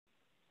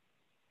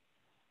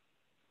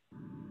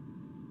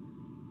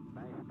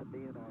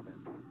in orbit.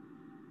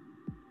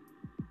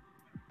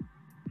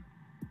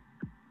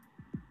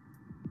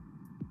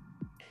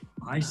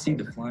 I see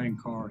the flying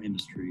car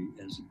industry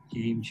as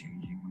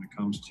game-changing when it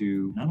comes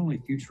to not only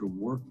future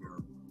warfare,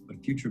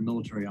 but future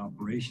military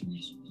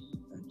operations.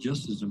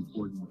 Just as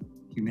important,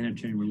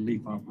 humanitarian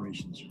relief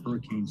operations,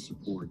 hurricane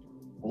support,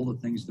 all the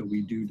things that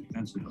we do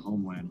defense of the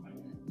homeland.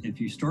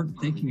 If you start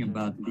thinking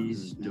about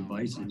these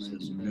devices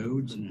as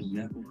nodes in a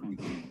network,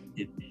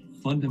 it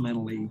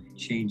fundamentally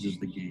changes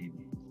the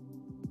game.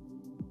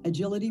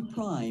 Agility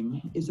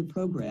Prime is a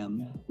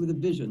program with a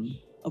vision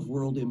of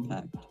world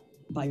impact.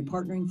 By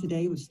partnering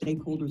today with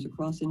stakeholders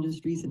across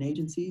industries and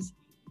agencies,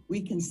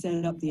 we can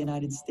set up the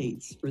United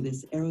States for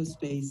this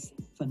aerospace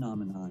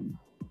phenomenon.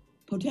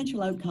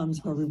 Potential outcomes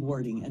are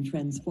rewarding and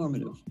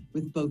transformative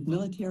with both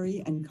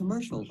military and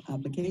commercial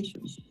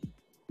applications.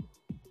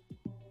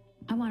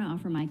 I want to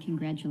offer my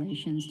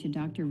congratulations to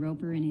Dr.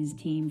 Roper and his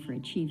team for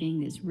achieving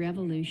this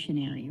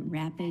revolutionary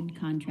rapid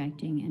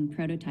contracting and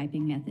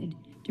prototyping method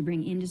to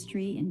bring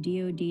industry and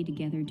DoD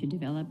together to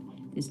develop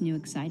this new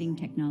exciting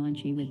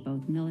technology with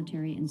both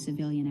military and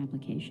civilian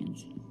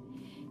applications.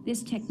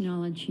 This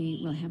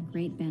technology will have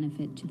great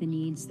benefit to the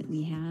needs that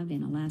we have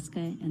in Alaska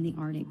and the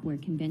Arctic, where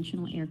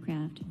conventional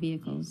aircraft,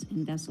 vehicles,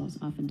 and vessels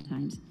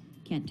oftentimes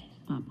can't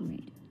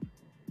operate.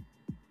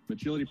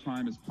 Agility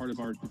Prime is part of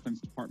our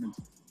Defense Department's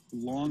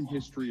long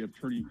history of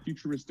turning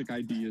futuristic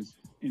ideas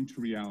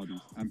into reality.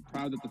 I'm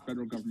proud that the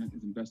federal government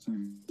is investing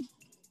in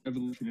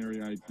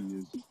revolutionary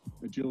ideas.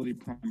 Agility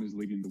Prime is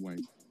leading the way.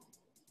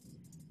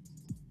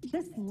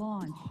 This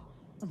launch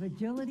of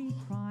Agility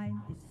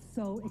Prime is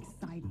so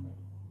exciting.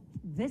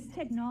 This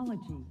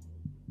technology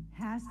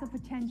has the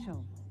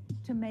potential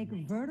to make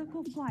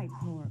vertical flight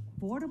more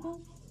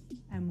affordable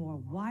and more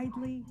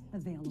widely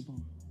available.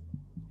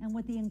 And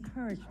with the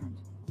encouragement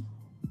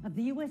of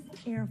the U.S.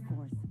 Air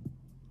Force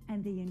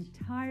and the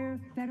entire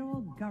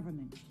federal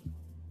government,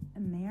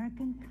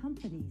 American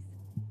companies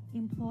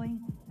employing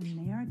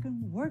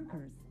American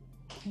workers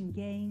can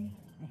gain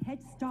a head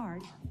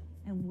start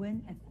and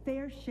win a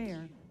fair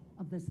share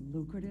of this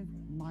lucrative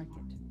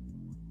market.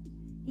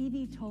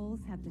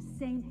 eVTOLs have the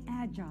same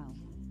agile,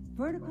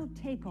 vertical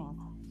takeoff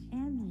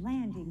and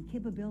landing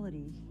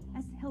capability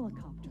as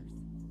helicopters,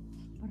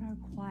 but are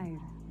quieter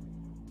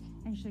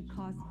and should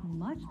cost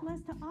much less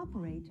to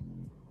operate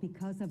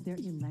because of their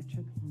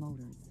electric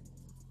motors.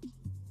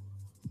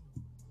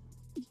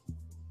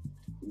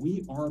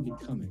 We are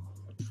becoming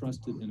a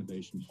trusted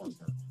innovation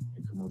partner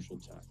in commercial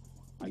tech.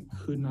 I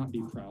could not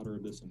be prouder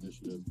of this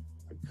initiative.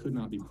 I could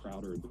not be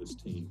prouder of this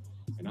team.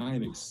 And I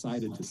am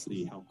excited to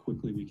see how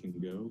quickly we can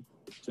go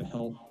to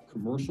help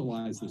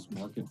commercialize this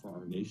market for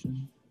our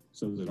nation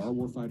so that our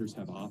warfighters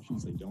have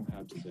options they don't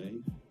have today,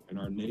 and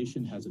our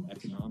nation has an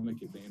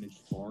economic advantage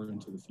far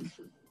into the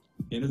future.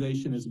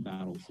 Innovation is a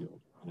battlefield,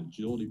 and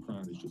Agility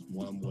Prime is just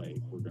one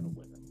way we're going to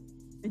win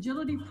it.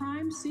 Agility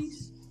Prime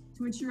seeks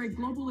to ensure a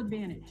global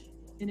advantage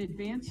in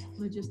advanced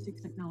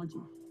logistics technology.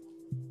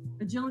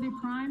 Agility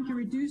Prime can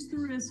reduce the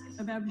risk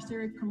of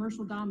adversary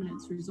commercial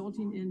dominance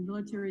resulting in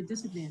military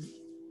disadvantage.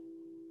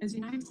 As the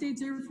United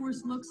States Air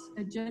Force looks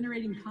at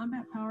generating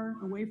combat power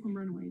away from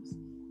runways,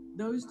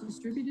 those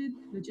distributed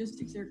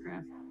logistics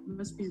aircraft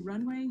must be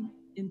runway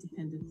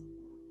independent.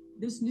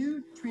 This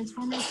new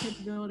transformative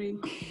capability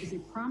is a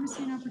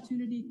promising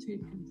opportunity to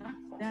conduct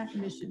that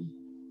mission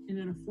in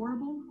an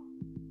affordable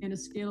and a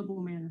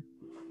scalable manner.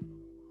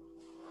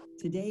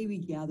 Today we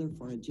gather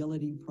for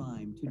Agility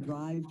Prime to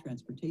drive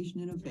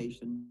transportation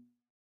innovation,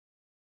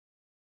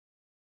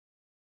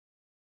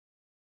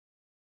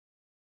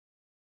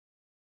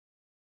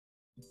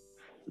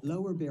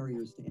 lower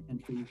barriers to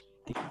entry,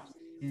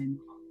 and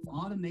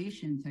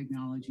automation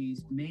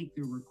technologies make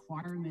the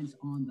requirements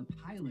on the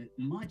pilot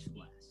much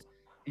less.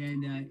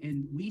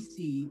 And we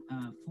see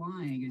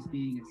flying as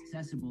being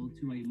accessible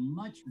to a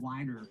much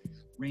wider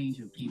range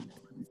of people.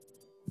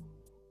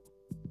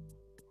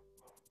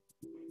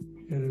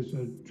 It is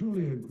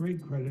truly a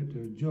great credit to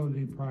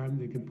Agility Prime.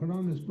 They can put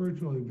on this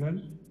virtual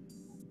event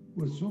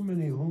with so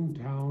many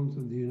hometowns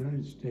of the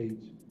United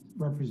States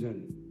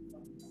represented.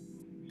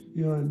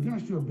 You know,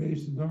 industrial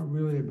base is not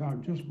really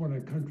about just what a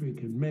country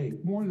can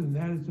make. More than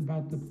that, it's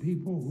about the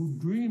people who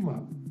dream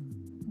up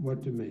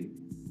what to make.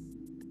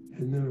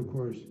 And then, of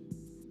course,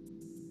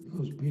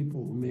 those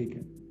people who make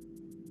it.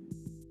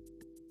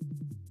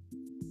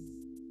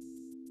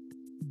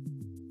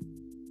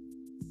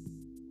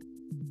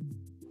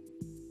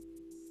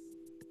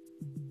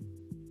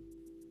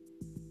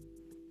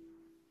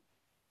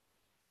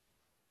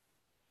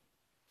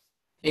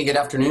 Hey, good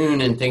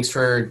afternoon, and thanks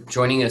for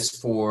joining us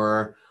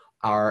for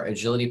our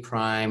Agility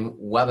Prime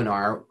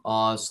webinar.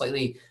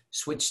 Slightly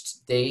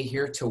switched day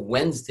here to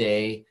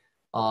Wednesday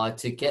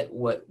to get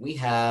what we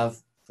have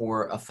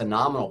for a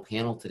phenomenal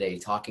panel today,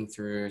 talking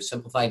through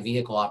simplified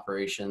vehicle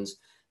operations,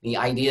 the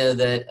idea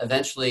that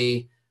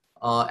eventually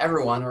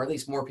everyone, or at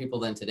least more people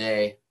than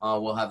today,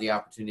 will have the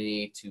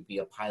opportunity to be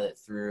a pilot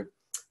through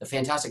the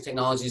fantastic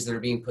technologies that are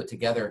being put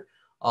together.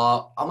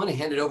 I'm going to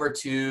hand it over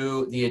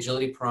to the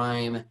Agility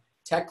Prime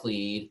tech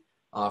lead,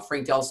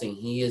 Frank Delsing,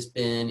 he has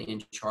been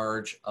in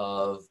charge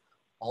of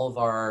all of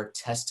our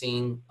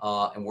testing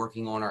and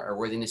working on our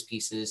airworthiness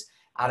pieces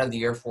out of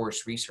the Air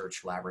Force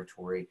Research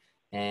Laboratory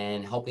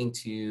and helping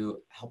to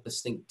help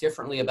us think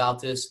differently about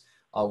this.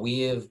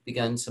 We have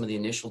begun some of the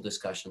initial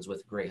discussions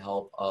with great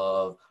help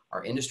of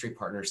our industry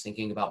partners,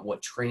 thinking about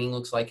what training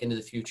looks like into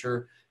the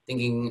future,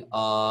 thinking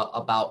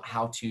about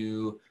how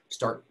to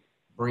start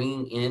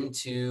bringing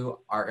into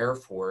our Air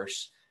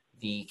Force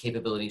the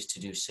capabilities to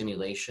do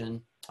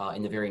simulation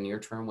in the very near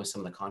term with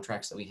some of the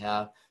contracts that we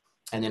have,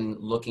 and then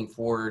looking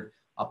forward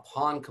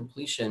upon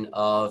completion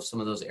of some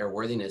of those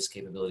airworthiness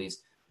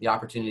capabilities, the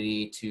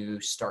opportunity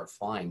to start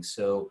flying.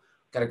 So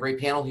got a great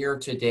panel here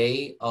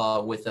today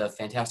with a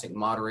fantastic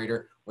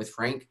moderator with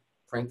Frank.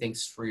 Frank,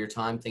 thanks for your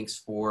time. Thanks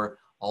for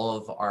all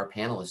of our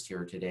panelists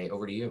here today.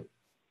 Over to you.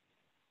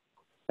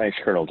 Thanks,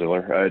 Colonel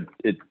Diller.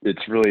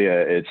 It's really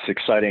it's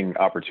exciting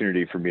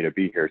opportunity for me to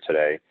be here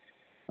today.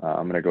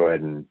 I'm going to go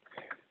ahead and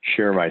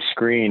share my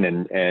screen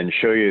and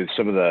show you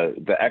some of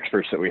the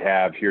experts that we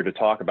have here to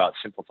talk about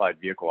simplified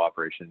vehicle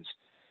operations.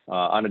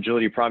 On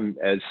Agility Prime,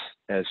 as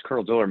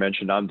Colonel Diller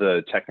mentioned, I'm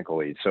the technical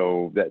lead.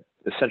 So that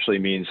essentially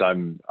means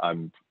I'm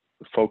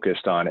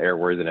focused on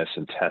airworthiness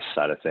and test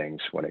side of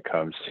things when it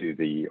comes to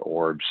the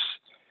orbs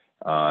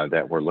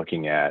that we're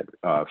looking at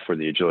for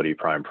the Agility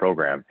Prime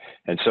program.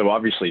 And so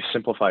obviously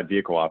simplified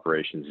vehicle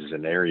operations is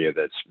an area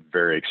that's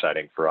very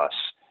exciting for us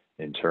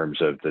in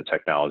terms of the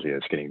technology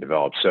that's getting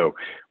developed. So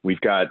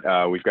we've got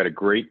a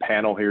great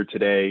panel here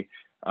today.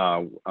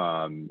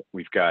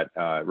 We've got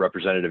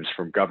representatives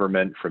from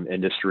government, from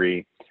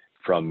industry,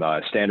 from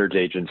standards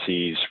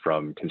agencies,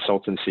 from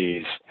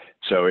consultancies.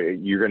 So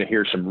you're going to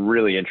hear some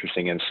really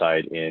interesting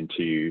insight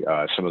into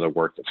some of the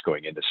work that's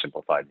going into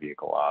simplified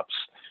vehicle ops.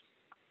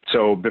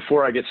 So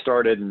before I get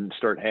started and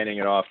start handing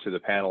it off to the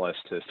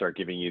panelists to start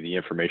giving you the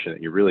information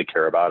that you really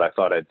care about, I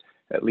thought I'd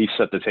at least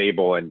set the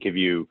table and give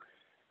you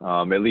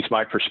at least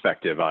my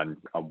perspective on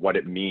what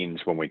it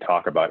means when we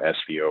talk about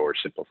SVO or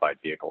simplified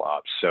vehicle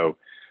ops. So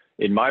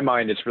in my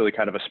mind, it's really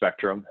kind of a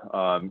spectrum.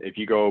 If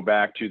you go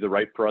back to the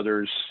Wright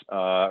brothers'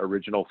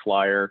 original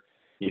flyer,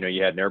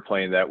 you had an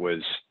airplane that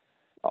was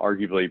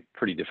arguably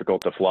pretty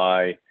difficult to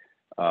fly.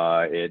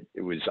 It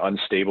was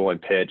unstable in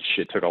pitch.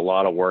 It took a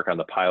lot of work on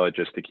the pilot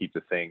just to keep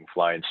the thing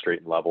flying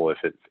straight and level if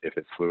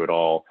it flew at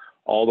all.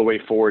 All the way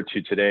forward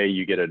to today,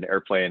 you get an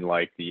airplane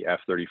like the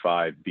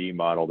F-35B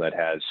model that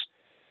has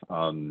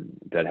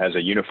a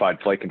unified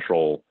flight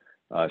control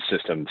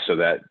system, so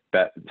that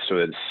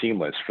it's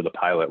seamless for the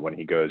pilot when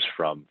he goes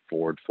from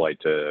forward flight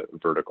to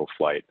vertical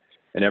flight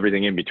and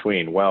everything in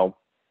between. Well,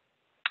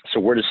 so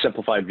where does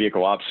simplified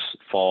vehicle ops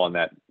fall on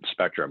that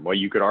spectrum? Well,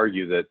 you could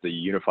argue that the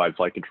unified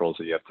flight controls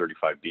of the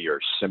F-35B are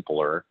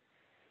simpler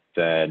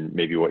than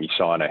maybe what you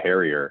saw on a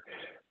Harrier.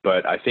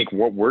 But I think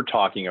what we're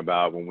talking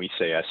about when we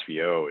say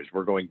SVO is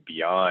we're going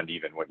beyond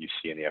even what you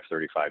see in the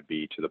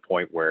F-35B to the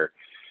point where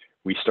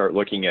we start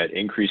looking at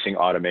increasing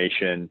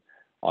automation,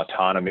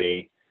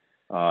 autonomy,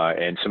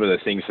 and some of the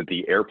things that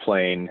the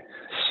airplane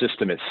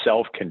system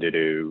itself can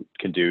do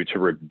to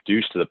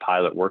reduce to the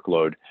pilot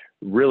workload,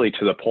 really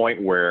to the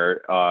point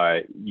where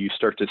you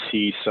start to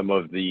see some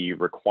of the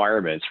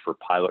requirements for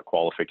pilot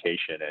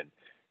qualification and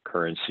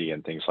currency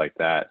and things like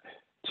that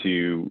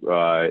to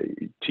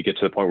get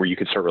to the point where you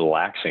can start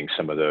relaxing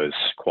some of those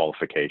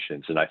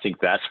qualifications. And I think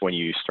that's when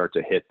you start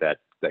to hit that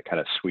kind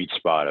of sweet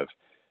spot of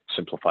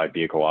simplified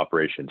vehicle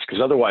operations,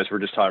 because otherwise we're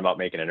just talking about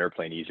making an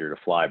airplane easier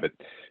to fly. But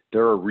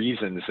there are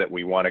reasons that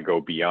we want to go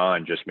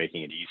beyond just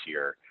making it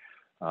easier.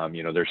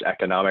 There's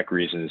economic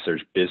reasons,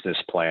 there's business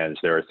plans,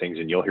 there are things,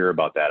 and you'll hear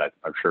about that,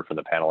 I'm sure, from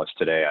the panelists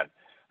today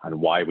on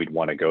why we'd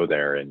want to go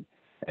there and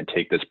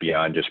take this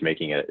beyond just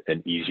making it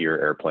an easier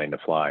airplane to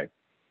fly.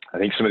 I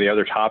think some of the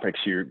other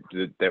topics here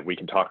that we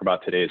can talk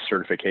about today is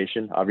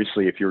certification.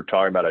 Obviously, if you're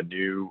talking about a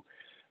new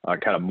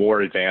kind of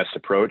more advanced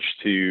approach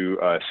to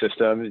a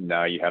system,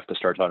 now you have to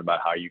start talking about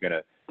how you're going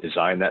to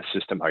design that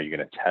system, how you're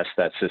going to test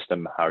that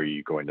system, how are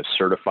you going to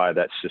certify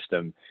that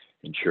system,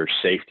 ensure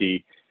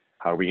safety,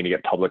 how are we going to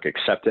get public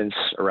acceptance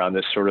around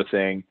this sort of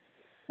thing,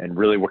 and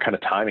really what kind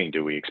of timing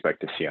do we expect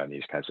to see on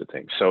these kinds of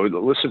things. So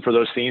listen for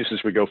those themes as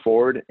we go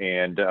forward,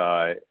 and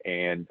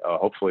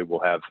hopefully we'll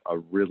have a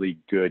really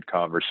good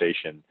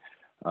conversation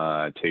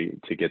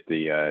to get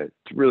to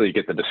really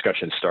get the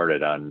discussion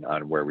started on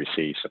where we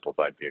see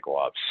simplified vehicle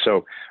ops.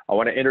 So I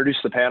want to introduce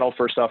the panel.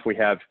 First off, we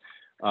have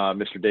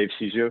Mr. Dave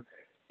Cizu.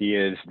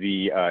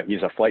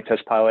 He's a flight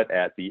test pilot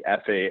at the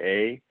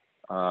FAA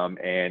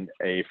and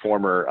a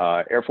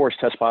former Air Force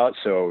test pilot,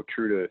 so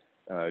true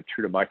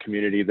to my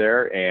community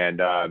there.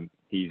 And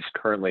he's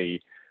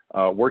currently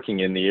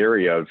working in the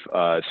area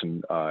of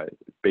some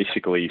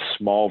basically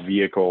small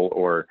vehicle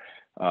or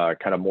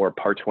kind of more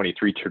Part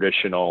 23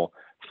 traditional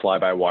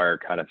fly-by-wire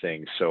kind of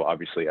things. So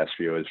obviously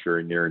SVO is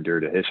very near and dear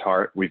to his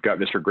heart. We've got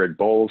Mr. Greg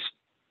Bowles,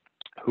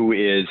 who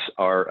is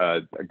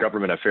our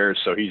government affairs.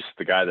 So he's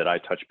the guy that I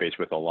touch base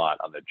with a lot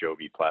on the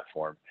Joby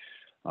platform.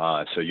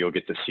 So you'll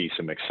get to see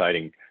some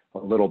exciting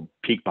little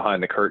peek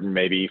behind the curtain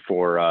maybe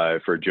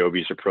for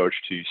Joby's approach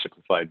to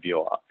simplified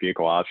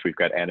vehicle ops. We've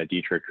got Anna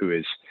Dietrich, who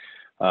is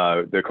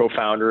the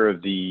co-founder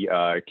of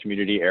the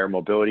Community Air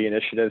Mobility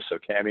Initiative, so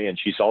CAMI, and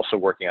she's also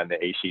working on the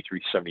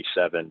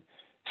AC377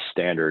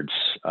 standards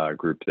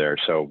group there.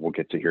 So we'll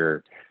get to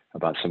hear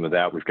about some of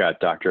that. We've got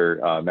Dr.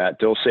 Matt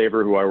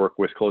Dilsaver, who I work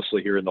with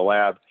closely here in the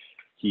lab.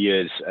 He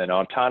is an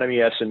autonomy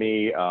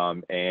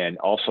SME and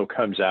also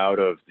comes out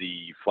of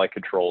the flight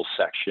controls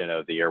section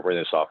of the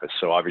Airworthiness Office.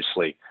 So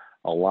obviously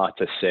a lot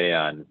to say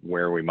on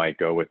where we might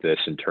go with this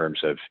in terms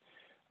of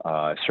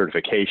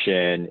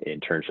certification, in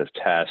terms of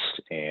tests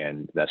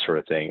and that sort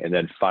of thing. And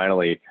then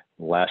finally,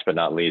 last but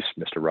not least,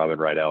 Mr. Robin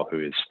Rydell,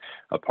 who is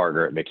a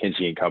partner at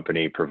McKinsey &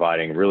 Company,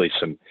 providing really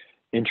some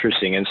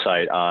interesting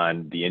insight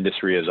on the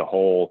industry as a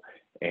whole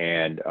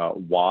and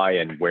why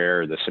and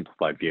where the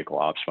simplified vehicle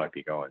ops might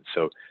be going.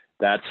 So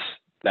that's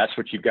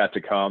what you've got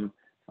to come.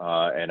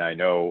 And I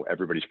know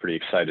everybody's pretty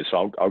excited.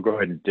 So I'll go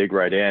ahead and dig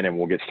right in, and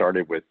we'll get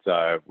started with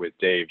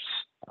Dave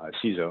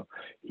Cizo.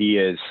 He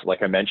is,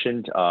 like I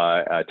mentioned,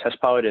 a test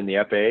pilot in the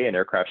FAA and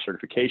aircraft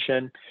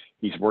certification.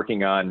 He's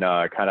working on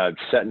kind of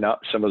setting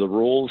up some of the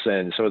rules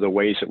and some of the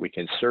ways that we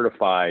can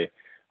certify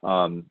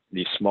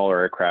these smaller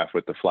aircraft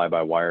with the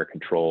fly-by-wire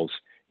controls.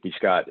 He's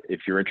got,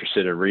 if you're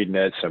interested in reading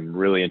it, some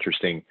really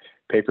interesting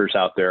papers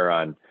out there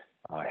on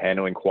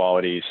handling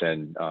qualities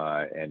and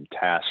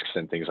tasks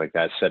and things like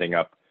that, setting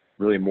up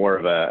really more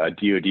of a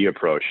DoD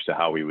approach to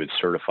how we would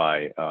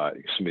certify some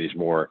of these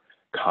more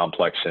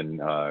complex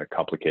and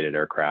complicated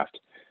aircraft.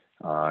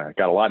 Got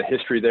a lot of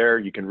history there.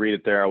 You can read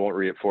it there. I won't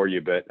read it for you,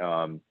 but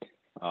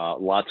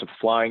lots of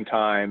flying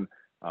time,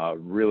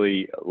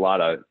 really a lot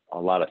of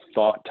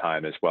thought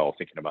time as well,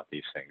 thinking about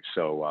these things.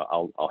 So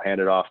I'll hand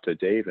it off to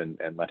Dave and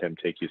let him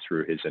take you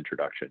through his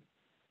introduction.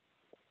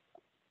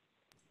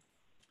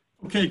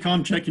 Okay,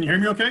 comm check. Can you hear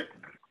me okay?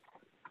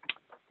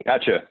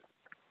 Gotcha.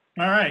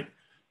 All right.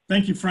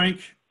 Thank you,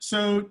 Frank.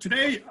 So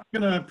today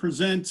I'm going to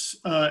present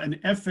an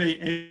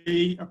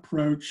FAA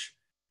approach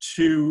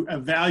to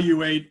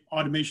evaluate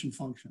automation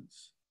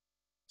functions.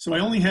 So I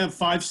only have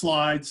 5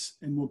 slides,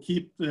 and we'll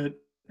keep it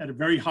at a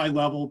very high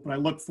level, but I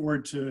look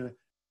forward to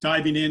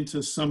diving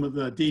into some of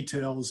the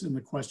details in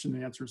the question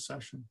and answer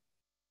session.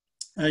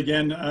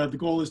 Again, the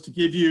goal is to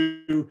give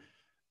you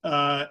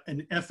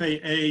an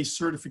FAA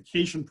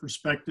certification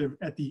perspective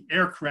at the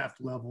aircraft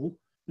level.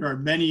 There are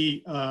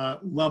many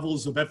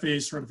levels of FAA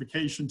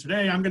certification.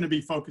 Today, I'm going to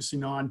be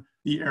focusing on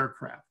the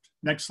aircraft.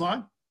 Next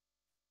slide.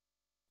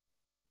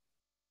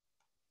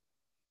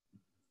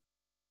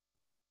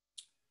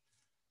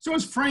 So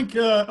as Frank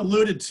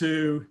alluded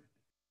to,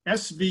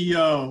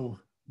 SVO,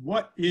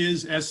 what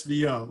is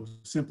SVO,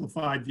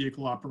 Simplified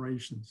Vehicle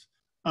Operations?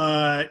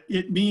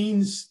 It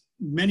means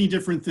many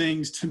different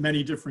things to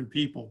many different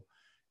people.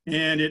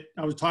 And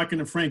I was talking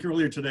to Frank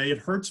earlier today, it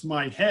hurts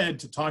my head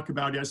to talk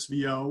about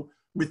SVO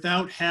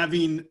without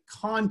having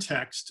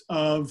context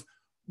of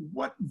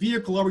what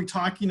vehicle are we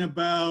talking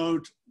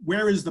about?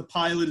 Where is the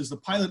pilot? Is the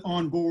pilot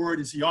on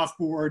board? Is he off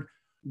board?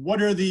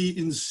 What are the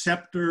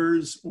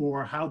inceptors,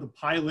 or how the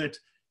pilot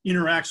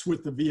interacts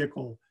with the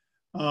vehicle?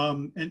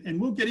 And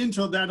we'll get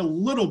into that a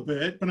little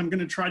bit, but I'm going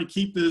to try to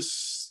keep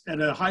this at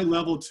a high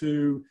level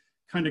to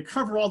kind of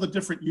cover all the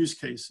different use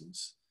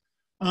cases.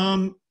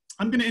 I'm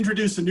going to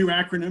introduce a new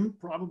acronym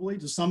probably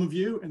to some of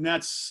you, and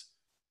that's,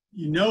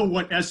 you know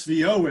what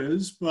SVO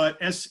is, but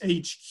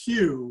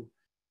SHQ,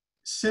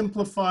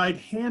 Simplified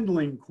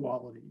Handling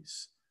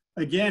Qualities.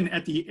 Again,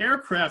 at the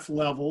aircraft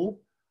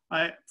level,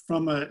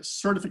 from a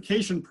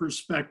certification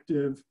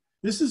perspective,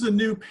 this is a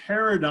new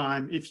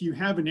paradigm if you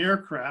have an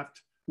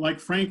aircraft, like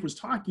Frank was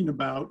talking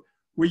about,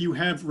 where you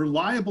have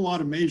reliable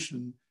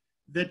automation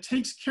that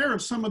takes care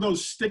of some of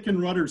those stick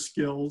and rudder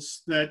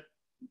skills that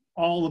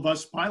all of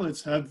us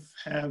pilots have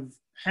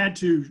had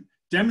to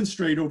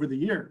demonstrate over the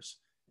years.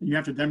 And you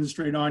have to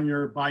demonstrate on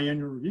your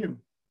biannual review.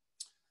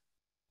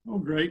 Oh,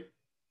 great.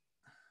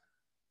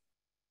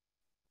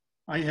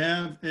 I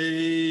have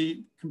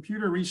a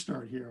computer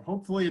restart here.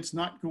 Hopefully it's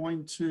not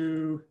going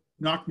to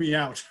knock me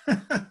out.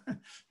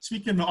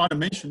 Speaking of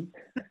automation.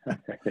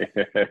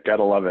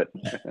 Gotta love it.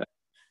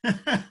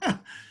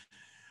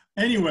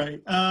 Anyway,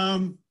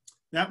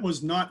 that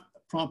was not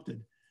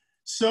prompted.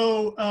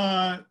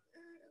 So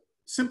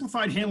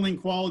simplified handling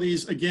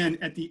qualities, again,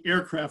 at the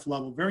aircraft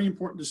level, very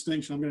important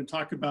distinction. I'm going to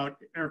talk about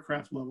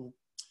aircraft level.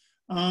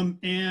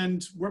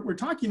 And what we're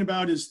talking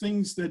about is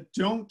things that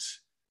don't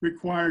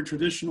require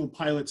traditional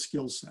pilot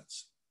skill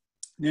sets.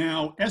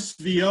 Now,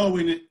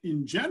 SVO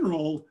in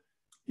general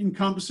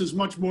encompasses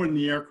much more than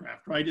the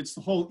aircraft, right? It's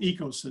the whole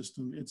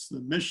ecosystem. It's the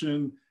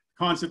mission,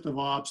 concept of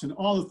ops, and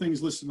all the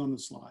things listed on the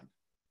slide.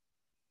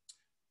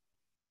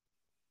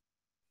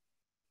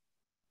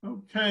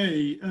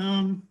 Okay,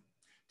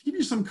 to give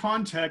you some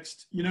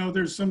context, you know,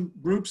 there's some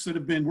groups that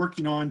have been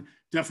working on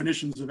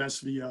definitions of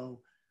SVO.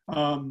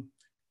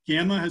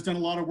 Gamma has done a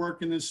lot of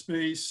work in this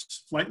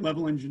space, flight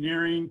level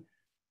engineering.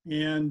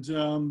 And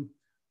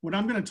what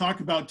I'm going to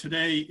talk about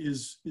today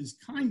is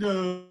kind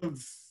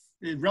of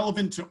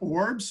relevant to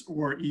ORBs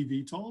or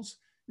eVTOLs.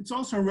 it's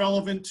also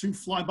relevant to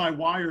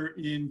fly-by-wire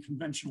in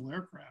conventional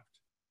aircraft.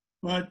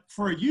 But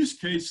for a use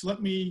case,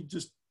 let me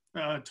just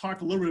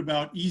talk a little bit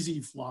about Easy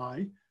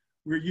Fly.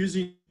 We're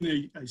using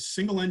a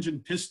single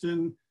engine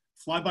piston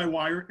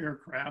fly-by-wire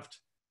aircraft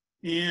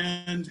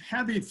and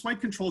have a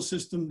flight control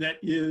system that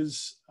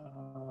is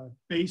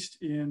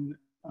based in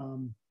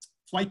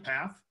flight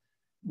path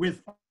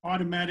with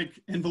automatic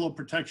envelope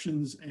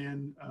protections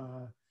and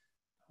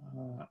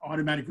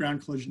automatic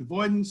ground collision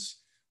avoidance,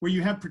 where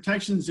you have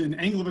protections in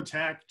angle of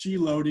attack, G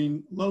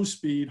loading, low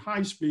speed,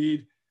 high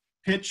speed,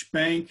 pitch,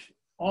 bank,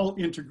 all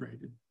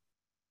integrated.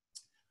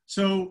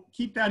 So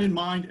keep that in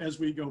mind as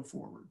we go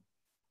forward.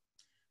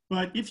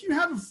 But if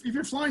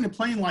you're flying a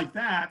plane like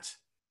that,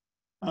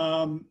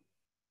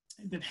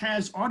 that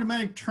has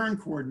automatic turn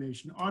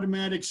coordination,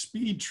 automatic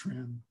speed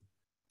trim,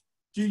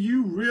 do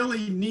you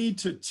really need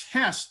to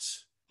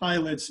test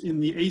pilots in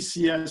the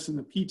ACS and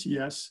the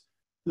PTS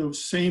the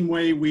same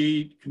way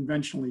we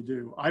conventionally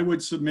do? I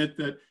would submit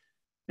that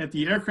at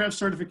the aircraft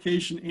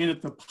certification and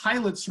at the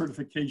pilot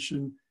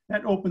certification,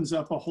 that opens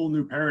up a whole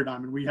new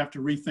paradigm, and we have to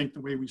rethink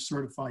the way we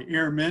certify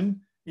airmen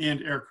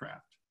and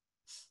aircraft.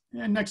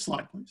 And next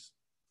slide, please.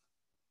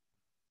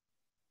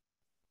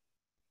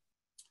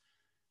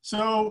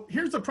 So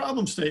here's the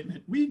problem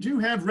statement. We do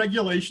have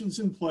regulations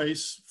in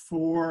place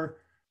for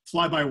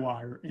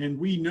fly-by-wire, and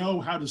we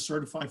know how to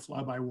certify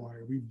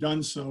fly-by-wire. We've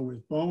done so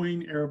with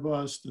Boeing,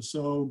 Airbus,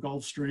 Dassault,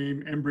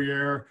 Gulfstream,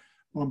 Embraer,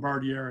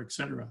 Bombardier, et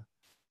cetera.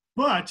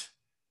 But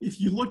if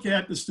you look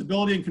at the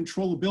stability and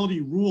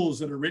controllability rules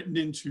that are written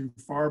into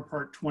FAR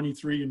Part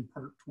 23 and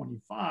Part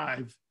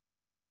 25,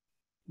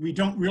 we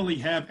don't really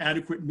have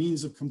adequate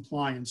means of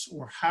compliance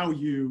or how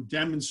you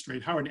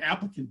demonstrate, how an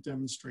applicant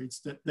demonstrates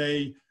that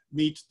they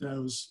meet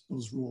those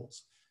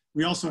rules.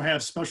 We also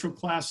have special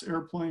class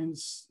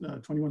airplanes,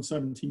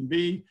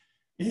 2117B,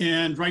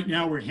 and right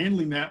now we're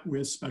handling that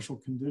with special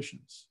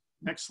conditions.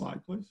 Next slide,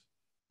 please.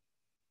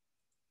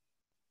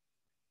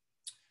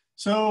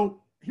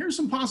 So here's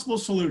some possible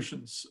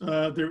solutions.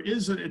 There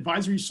is an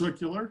advisory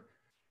circular,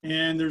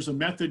 and there's a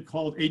method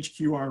called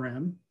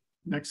HQRM.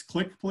 Next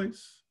click,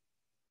 please.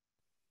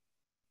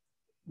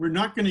 We're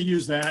not going to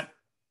use that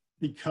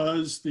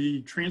because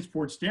the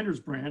Transport Standards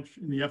Branch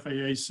in the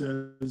FAA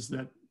says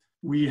that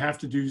we have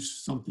to do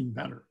something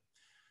better.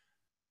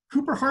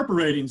 Cooper-Harper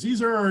ratings.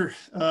 These are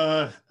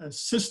a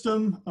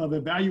system of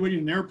evaluating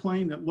an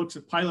airplane that looks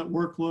at pilot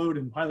workload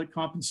and pilot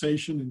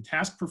compensation and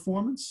task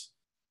performance.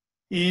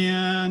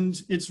 And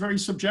it's very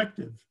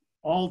subjective.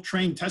 All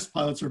trained test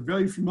pilots are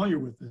very familiar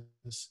with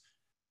this.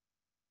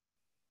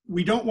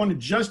 We don't want to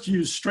just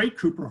use straight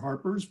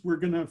Cooper-Harpers. We're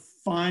going to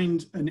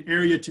find an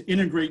area to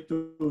integrate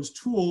those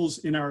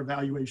tools in our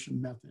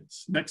evaluation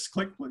methods. Next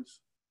click,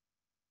 please.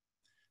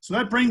 So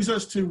that brings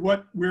us to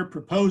what we're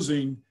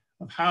proposing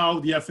of how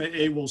the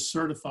FAA will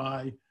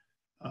certify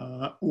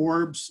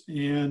ORBs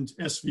and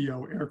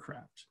SVO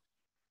aircraft.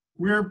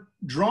 We're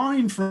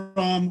drawing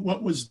from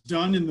what was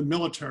done in the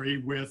military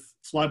with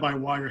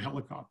fly-by-wire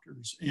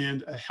helicopters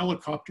and a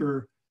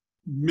helicopter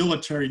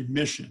military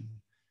mission.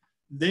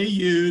 They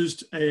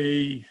used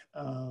an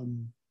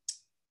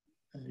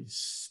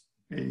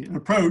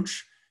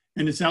approach,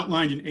 and it's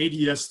outlined in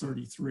ADS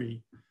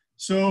 33.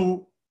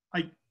 So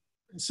I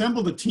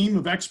assembled a team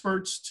of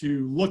experts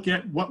to look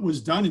at what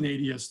was done in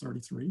ADS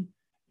 33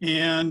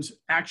 and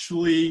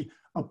actually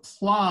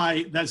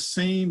apply that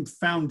same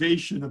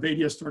foundation of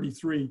ADS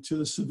 33 to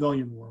the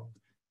civilian world.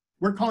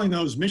 We're calling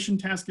those mission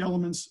task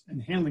elements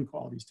and handling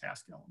qualities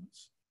task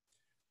elements.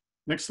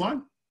 Next slide.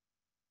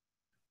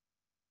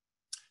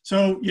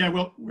 So yeah,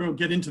 we'll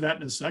get into that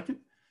in a second.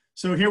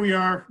 So here we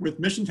are with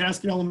mission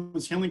task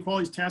elements, handling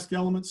qualities task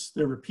elements.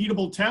 They're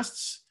repeatable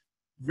tests.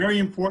 Very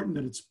important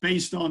that it's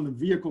based on the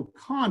vehicle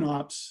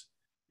ConOps,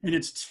 and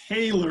it's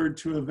tailored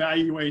to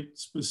evaluate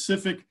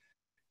specific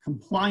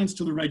compliance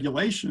to the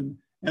regulation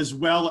as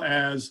well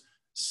as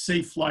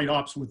safe flight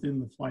ops within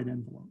the flight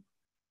envelope.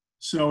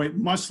 So it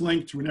must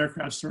link to an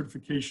aircraft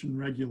certification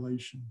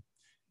regulation.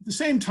 At the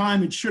same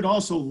time, it should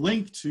also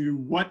link to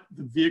what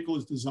the vehicle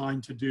is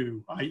designed to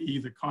do, i.e.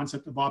 the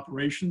concept of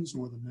operations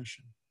or the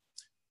mission.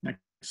 Next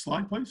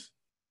slide, please.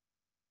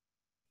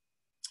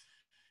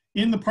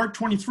 In the Part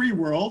 23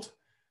 world,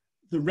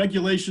 the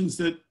regulations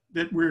that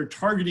we're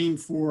targeting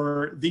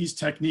for these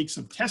techniques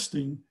of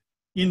testing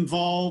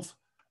involve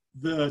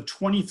the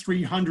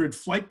 2300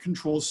 flight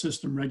control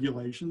system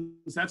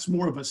regulations. That's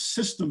more of a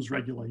systems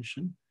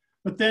regulation,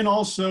 but then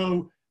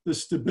also the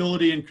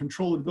stability and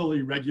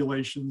controllability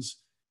regulations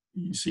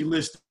you see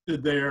listed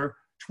there,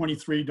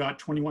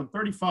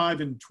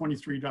 23.2135 and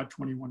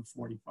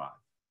 23.2145.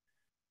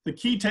 The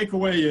key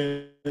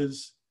takeaway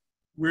is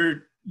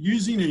we're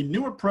using a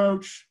new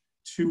approach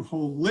to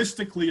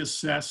holistically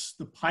assess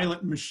the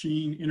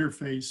pilot-machine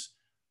interface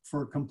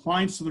for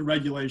compliance to the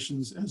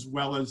regulations as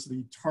well as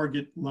the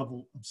target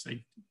level of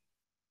safety.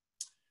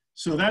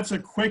 So that's a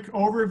quick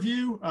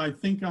overview. I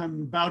think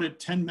I'm about at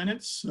 10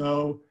 minutes,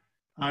 so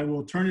I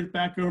will turn it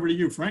back over to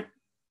you, Frank.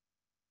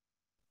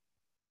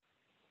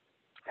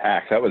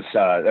 Hack, that was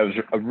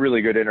a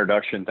really good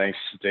introduction. Thanks,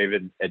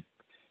 David.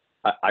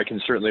 I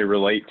can certainly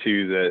relate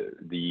to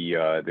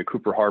the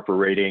Cooper Harper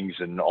ratings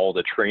and all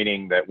the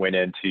training that went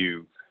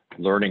into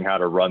learning how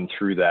to run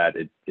through that.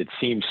 It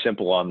seems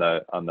simple on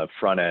the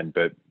front end,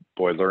 but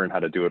boy, learn how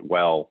to do it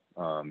well.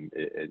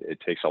 It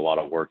takes a lot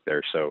of work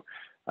there. So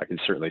I can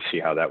certainly see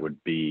how that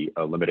would be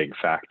a limiting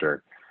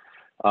factor.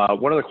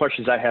 One of the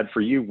questions I had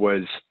for you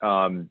was,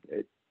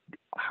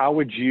 how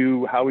would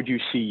you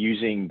see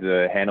using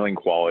the handling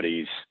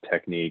qualities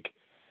technique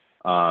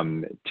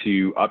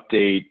to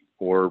update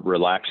or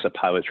relax the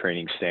pilot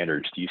training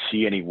standards? Do you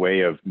see any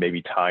way of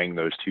maybe tying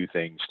those two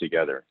things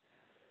together?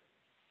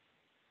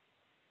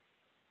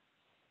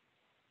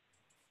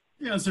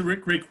 Yeah, that's a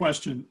great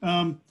question.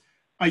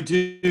 I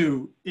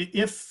do.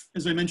 If,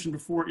 as I mentioned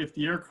before, if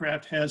the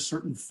aircraft has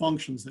certain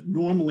functions that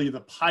normally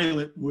the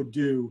pilot would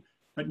do,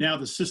 but now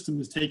the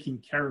system is taking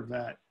care of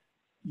that,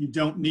 you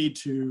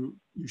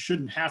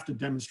shouldn't have to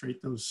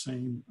demonstrate those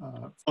same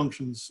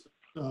functions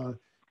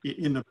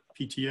in the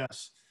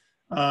PTS.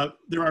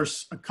 There are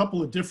a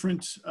couple of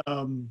different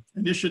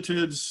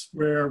initiatives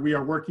where we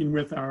are working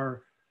with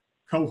our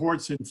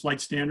cohorts in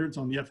flight standards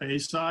on the FAA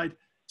side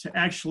to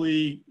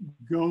actually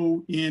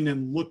go in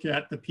and look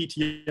at the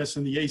PTS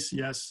and the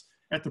ACS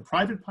at the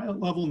private pilot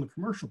level and the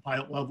commercial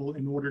pilot level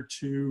in order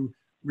to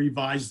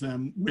revise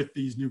them with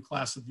these new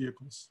class of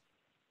vehicles.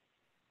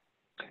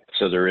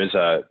 So there's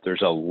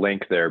a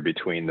link there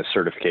between the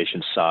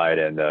certification side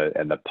and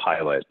the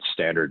pilot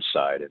standards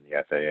side in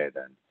the FAA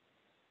then.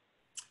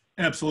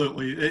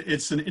 Absolutely,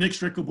 it's an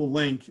inextricable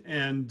link,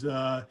 and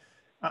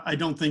I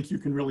don't think you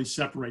can really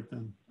separate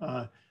them.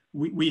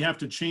 We have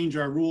to change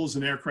our rules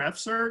in aircraft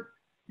cert,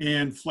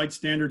 and flight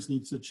standards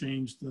needs to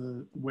change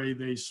the way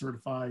they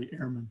certify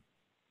airmen.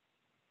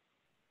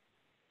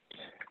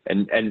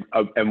 And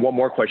one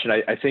more question,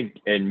 I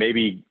think, and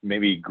maybe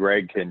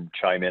Greg can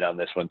chime in on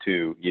this one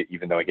too,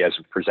 even though he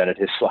hasn't presented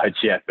his slides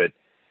yet, but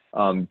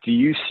do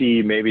you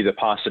see maybe the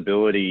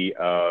possibility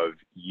of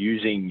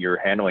using your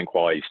handling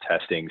qualities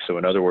testing? So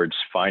in other words,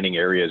 finding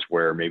areas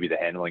where maybe the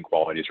handling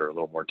qualities are a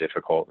little more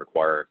difficult,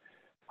 require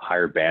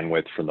higher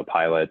bandwidth from the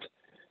pilot,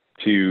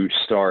 to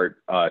start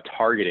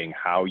targeting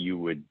how you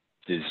would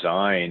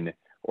design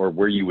or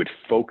where you would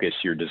focus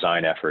your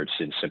design efforts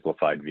in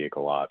simplified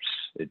vehicle ops.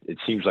 It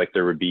seems like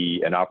there would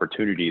be an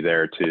opportunity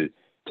there to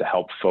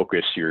help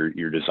focus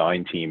your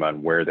design team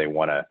on where they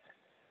want to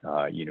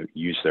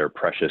use their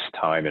precious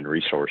time and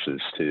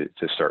resources to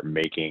start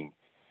making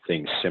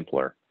things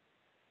simpler.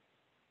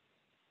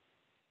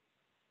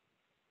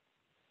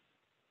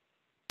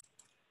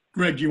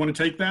 Greg, do you want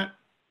to take that?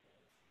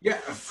 Yeah,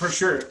 for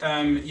sure.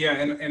 Yeah,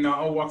 and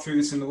I'll walk through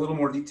this in a little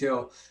more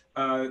detail.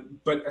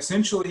 But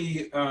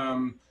essentially,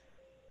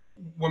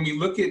 when we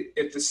look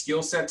at the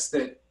skill sets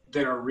that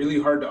are really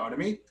hard to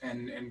automate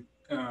and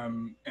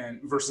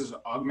versus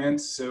augment,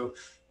 so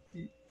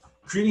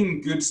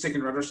creating good stick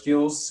and rudder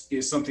skills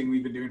is something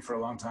we've been doing for a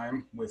long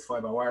time with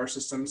fly-by-wire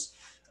systems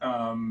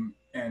and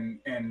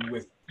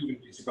with even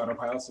basic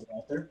autopilots that are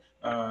out there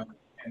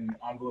and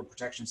envelope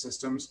protection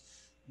systems.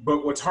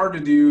 But what's hard to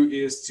do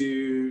is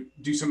to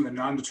do some of the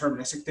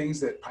non-deterministic things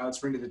that pilots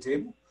bring to the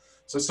table.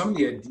 So some of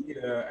the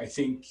idea, I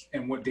think,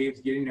 and what Dave's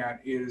getting at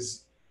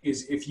is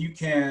if you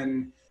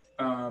can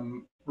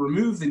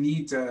remove the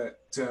need to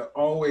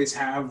always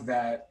have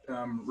that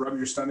rub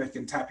your stomach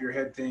and tap your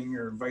head thing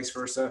or vice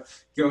versa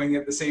going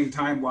at the same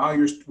time while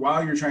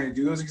you're trying to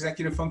do those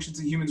executive functions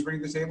that humans bring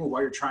to the table,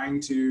 while you're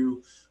trying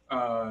to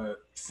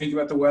think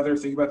about the weather,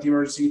 think about the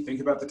emergency,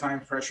 think about the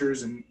time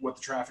pressures and what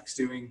the traffic's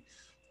doing.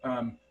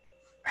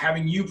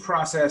 Having you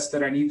process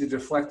that I need to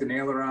deflect an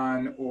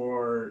aileron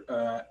or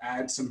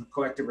add some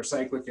collective or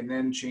cyclic and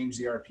then change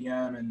the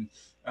RPM and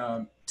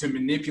to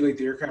manipulate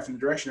the aircraft in the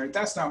direction, right?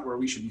 That's not where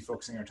we should be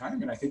focusing our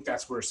time. And I think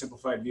that's where a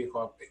simplified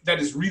vehicle, that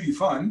is really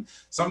fun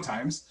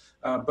sometimes,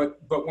 but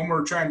when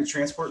we're trying to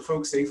transport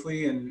folks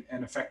safely and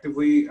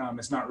effectively,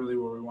 it's not really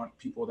where we want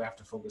people to have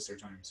to focus their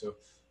time. So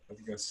I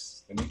think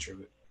that's the nature of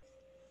it.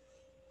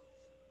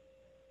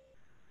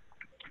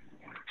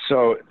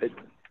 So,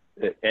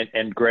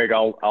 and Greg,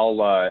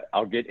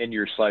 I'll get into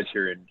your slides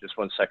here in just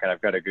one second.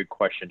 I've got a good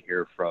question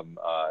here from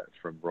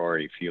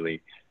Rory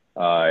Feely.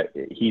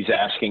 He's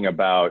asking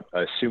about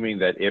assuming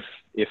that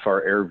if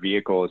our air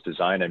vehicle is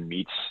designed and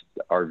meets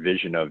our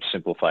vision of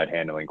simplified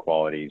handling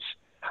qualities,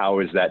 how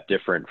is that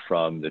different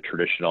from the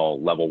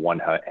traditional level 1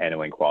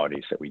 handling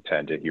qualities that we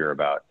tend to hear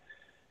about?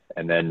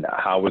 And then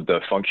how would the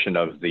function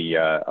of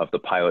the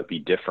pilot be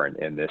different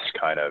in this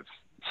kind of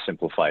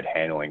simplified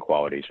handling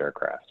qualities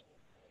aircraft?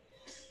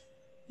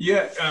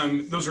 Yeah,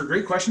 those are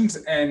great questions,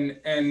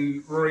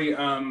 and Rory,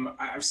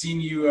 I've seen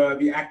you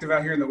be active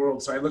out here in the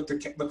world, so I look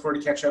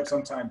forward to catch up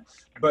sometime.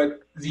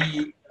 But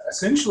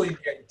essentially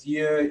the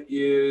idea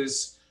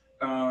is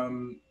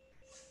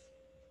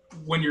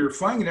when you're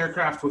flying an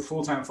aircraft with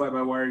full-time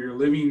fly-by-wire, you're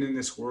living in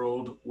this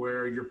world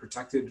where you're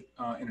protected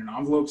in an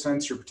envelope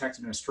sense, you're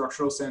protected in a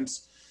structural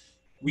sense.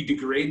 We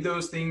degrade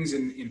those things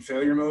in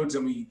failure modes,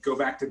 and we go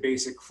back to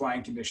basic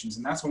flying conditions,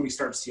 and that's when we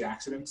start to see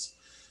accidents.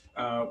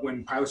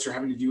 When pilots are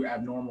having to do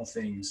abnormal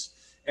things.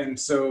 And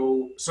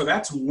so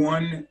that's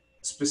one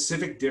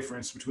specific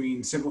difference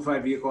between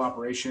simplified vehicle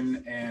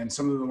operation and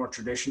some of the more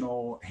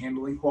traditional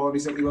handling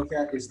qualities that we look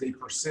at is they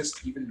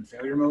persist even in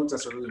failure modes.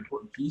 That's a really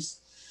important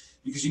piece,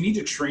 because you need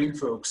to train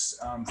folks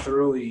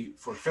thoroughly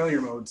for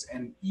failure modes,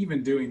 and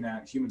even doing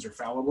that, humans are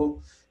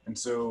fallible. And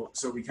so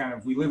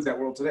we live that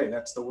world today.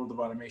 That's the world of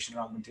automation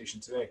and augmentation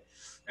today.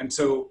 And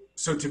so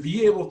to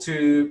be able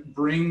to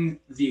bring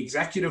the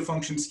executive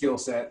function skill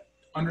set,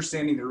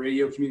 understanding the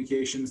radio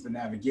communications, the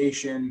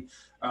navigation,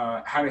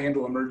 how to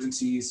handle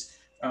emergencies,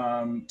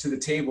 to the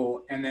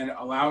table, and then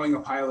allowing a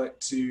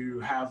pilot to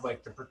have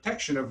like the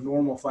protection of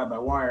normal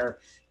fly-by-wire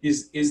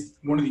is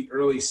one of the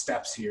early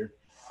steps here.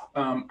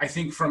 I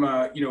think from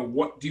a,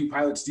 what do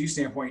pilots do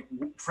standpoint,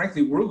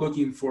 frankly, we're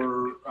looking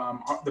for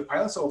the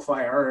pilots that will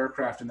fly our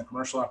aircraft in the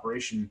commercial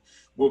operation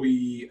will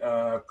be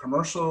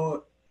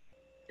commercial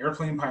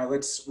airplane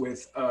pilots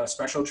with a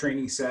special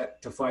training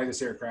set to fly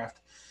this aircraft.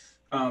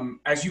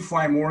 As you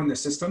fly more in the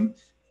system,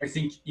 I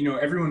think,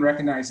 everyone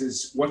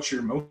recognizes what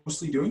you're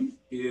mostly doing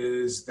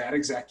is that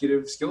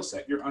executive skill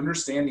set. You're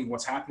understanding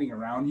what's happening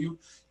around you.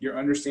 You're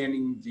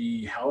understanding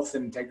the health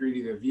and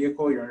integrity of the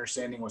vehicle. You're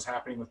understanding what's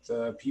happening with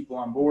the people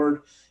on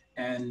board,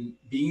 and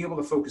being able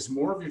to focus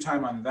more of your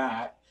time on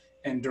that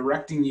and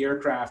directing the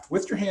aircraft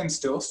with your hands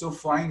still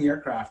flying the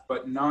aircraft,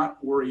 but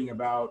not worrying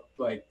about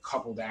like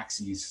coupled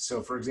axes.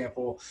 So for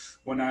example,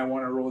 when I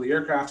want to roll the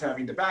aircraft,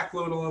 having to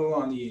backload a little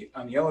on the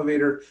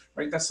elevator,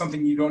 right? That's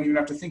something you don't even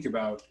have to think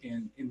about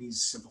in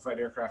these simplified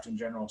aircraft in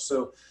general.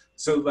 So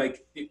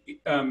like,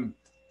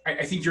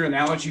 I think your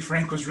analogy,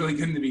 Frank, was really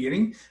good in the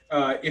beginning.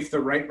 If the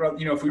Wright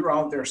brothers, if we were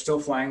out there still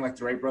flying like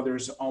the Wright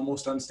brothers,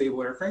 almost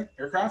unstable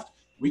aircraft,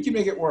 we could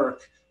make it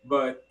work,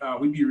 but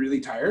we'd be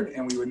really tired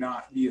and we would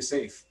not be as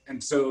safe.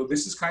 And so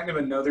this is kind of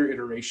another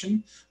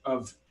iteration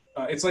of,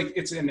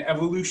 it's an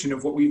evolution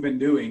of what we've been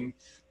doing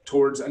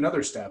towards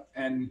another step.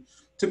 And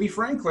to be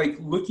frank, like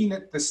looking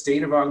at the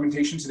state of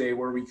augmentation today,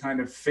 where we kind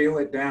of fail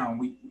it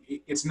down,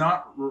 it's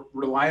not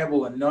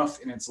reliable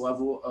enough in its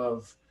level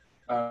of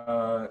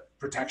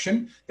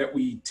protection that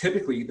we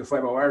typically, the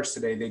fly-by-wires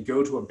today, they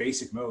go to a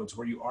basic modes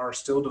where you are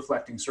still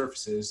deflecting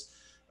surfaces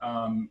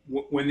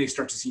when they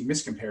start to see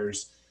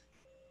miscompares.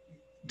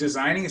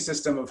 Designing a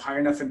system of high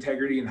enough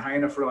integrity and high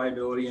enough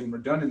reliability and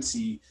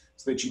redundancy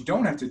so that you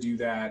don't have to do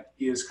that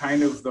is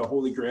kind of the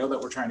holy grail that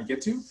we're trying to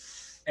get to.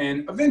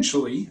 And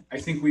eventually, I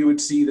think we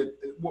would see that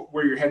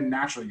where your head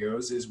naturally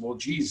goes is, well,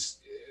 geez,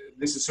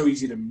 this is so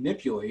easy to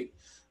manipulate.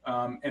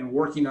 And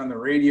working on the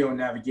radio and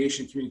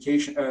navigation,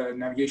 communication,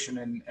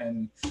 navigation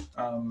and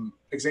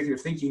executive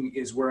thinking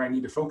is where I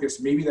need to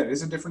focus. Maybe that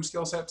is a different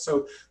skill set.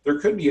 So there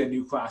could be a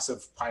new class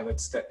of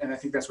pilots that, and I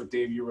think that's what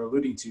Dave, you were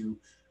alluding to.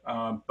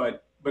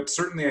 But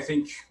certainly I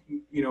think,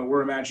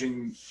 we're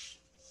imagining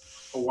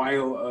a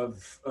while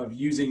of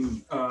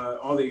using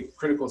all the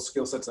critical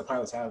skill sets that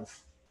pilots have.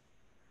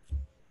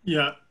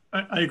 Yeah,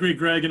 I agree,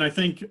 Greg. And I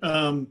think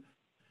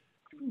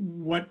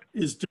what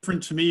is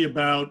different to me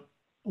about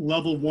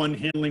level 1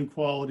 handling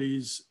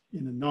qualities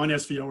in a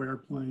non-SVO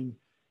airplane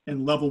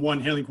and level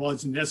 1 handling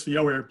qualities in an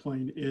SVO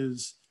airplane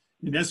is,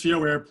 in an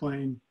SVO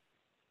airplane,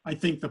 I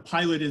think the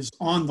pilot is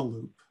on the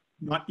loop,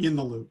 not in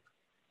the loop,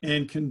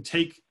 and can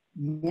take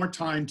more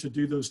time to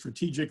do those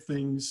strategic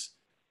things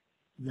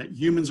that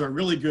humans are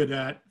really good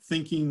at,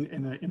 thinking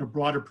in a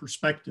broader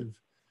perspective.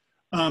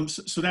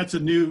 So that's a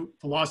new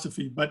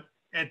philosophy. But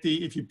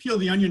if you peel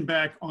the onion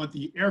back on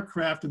the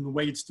aircraft and the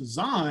way it's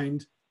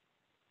designed,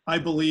 I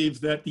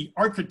believe that the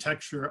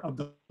architecture of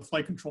the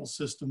flight control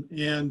system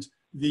and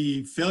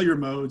the failure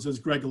modes, as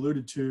Greg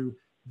alluded to,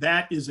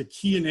 that is a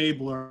key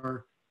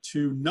enabler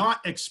to not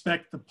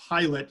expect the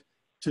pilot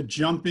to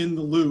jump in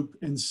the loop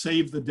and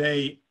save the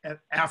day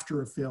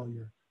after a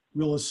failure.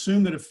 We'll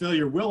assume that a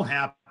failure will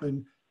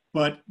happen,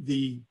 but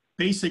the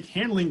basic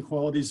handling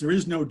qualities, there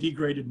is no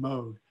degraded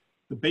mode.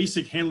 The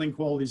basic handling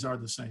qualities are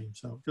the same.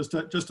 So just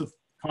a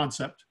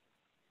concept.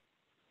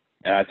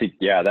 And I think,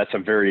 yeah, that's a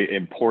very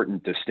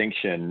important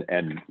distinction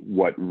and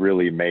what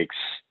really makes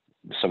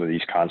some of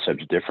these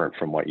concepts different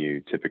from what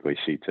you typically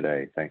see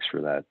today. Thanks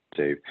for that,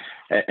 Dave.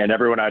 And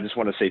everyone, I just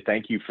want to say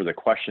thank you for the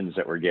questions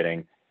that we're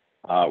getting.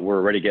 We're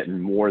already getting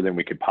more than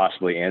we could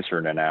possibly answer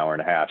in an hour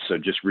and a half. So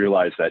just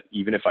realize that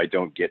even if I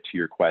don't get to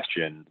your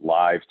question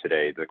live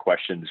today, the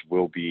questions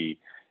will be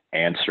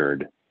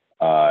answered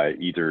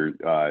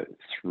either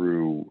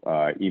through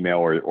email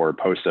or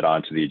posted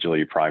onto the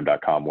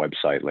agilityprime.com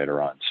website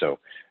later on. So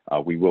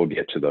we will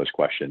get to those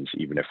questions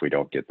even if we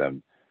don't get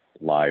them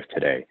live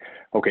today.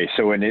 Okay,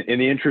 so in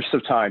the interest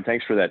of time,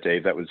 thanks for that,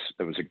 Dave. That was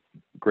a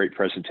great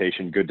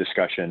presentation, good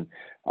discussion.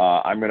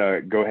 I'm going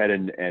to go ahead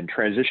and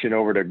transition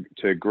over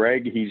to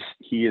Greg.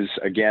 He is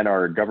again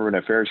our government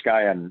affairs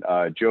guy on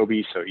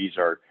Joby, so he's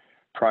our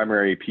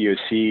primary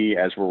POC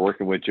as we're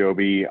working with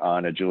Joby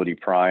on Agility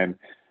Prime.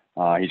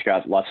 He's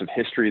got lots of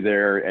history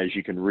there, as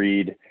you can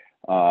read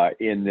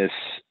in this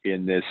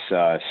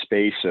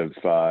space of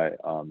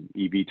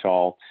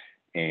eVTOL,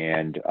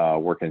 and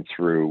working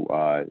through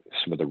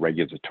some of the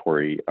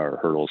regulatory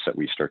hurdles that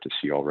we start to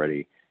see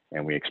already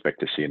and we expect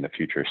to see in the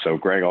future. So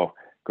Greg, I'll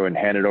go ahead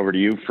and hand it over to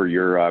you for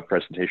your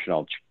presentation.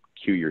 I'll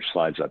cue your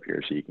slides up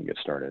here so you can get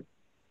started.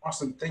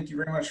 Awesome. Thank you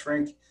very much,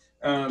 Frank.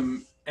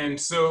 And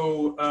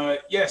so,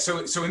 yeah,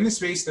 so in this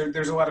space,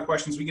 there's a lot of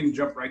questions. We can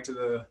jump right to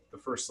the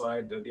first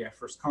slide,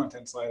 first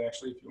content slide,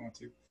 actually, if you want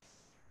to.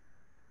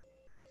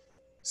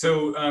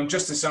 So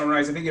just to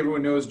summarize, I think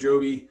everyone knows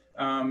Joby.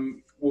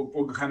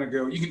 We'll kind of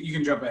go, you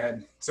can jump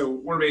ahead. So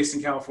we're based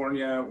in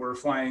California. We're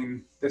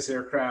flying this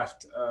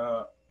aircraft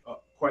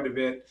quite a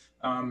bit.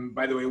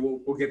 By the way,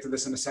 we'll get to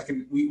this in a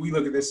second. We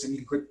look at this, and you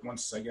can click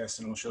once, I guess,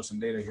 and it'll show some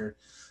data here.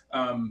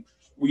 There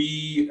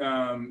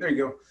you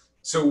go.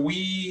 So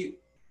we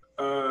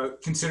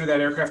consider that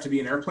aircraft to be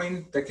an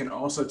airplane that can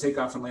also take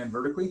off and land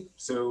vertically.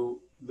 So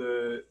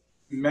the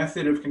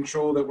method of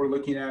control that we're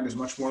looking at is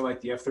much more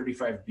like the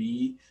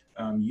F-35B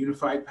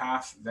unified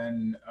path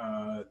than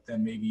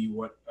maybe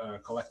what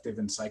collective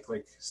and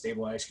cyclic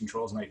stabilized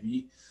controls might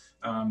be.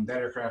 That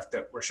aircraft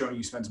that we're showing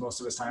you spends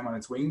most of its time on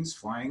its wings,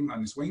 flying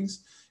on its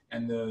wings,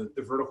 and the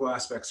vertical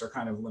aspects are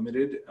kind of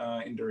limited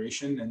in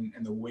duration,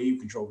 and the way you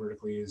control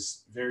vertically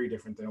is very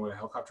different than what a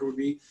helicopter would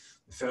be.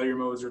 The failure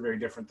modes are very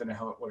different than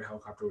what a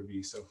helicopter would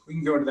be. So we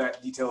can go into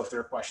that detail if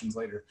there are questions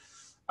later.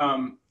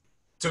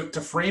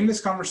 To frame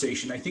this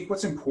conversation, I think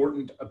what's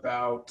important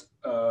about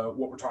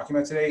what we're talking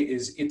about today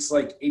is it's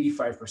like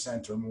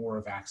 85% or more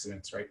of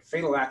accidents, right?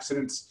 Fatal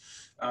accidents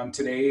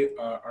today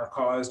are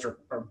caused or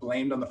are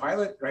blamed on the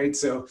pilot, right?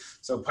 So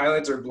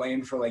pilots are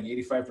blamed for like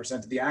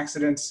 85% of the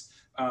accidents.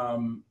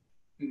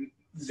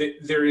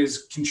 There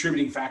is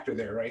contributing factor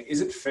there, right?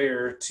 Is it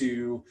fair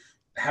to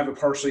have a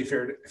partially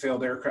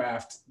failed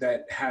aircraft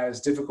that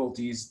has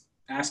difficulties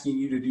asking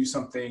you to do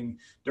something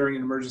during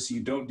an emergency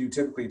you don't do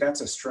typically?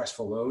 That's a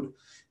stressful load.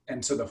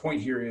 And so the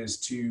point here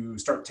is to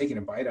start taking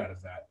a bite out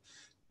of that.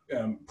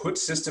 Put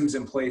systems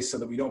in place so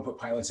that we don't put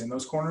pilots in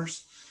those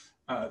corners.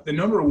 The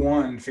number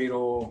one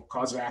fatal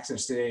cause of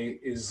accidents today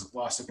is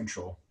loss of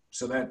control.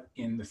 So that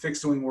in the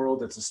fixed wing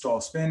world, it's a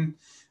stall spin.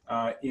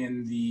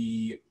 In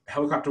the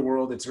helicopter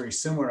world, it's very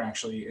similar,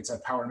 actually. It's a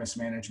power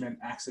mismanagement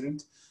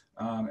accident.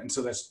 And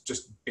so that's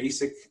just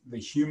basic, the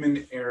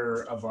human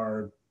error of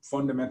our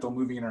fundamental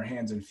moving in our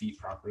hands and feet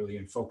properly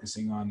and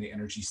focusing on the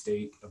energy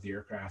state of the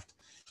aircraft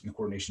and the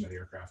coordination of the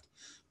aircraft.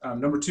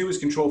 Number two is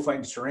control flight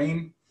and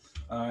terrain.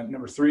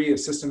 Number three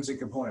is systems and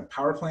component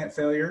power plant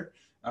failure.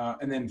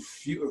 And then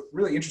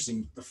really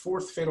interesting, the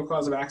fourth fatal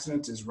cause of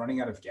accidents is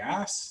running out of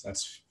gas.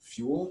 That's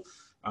fuel.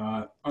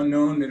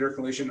 Unknown mid-air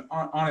collision,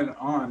 on and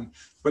on.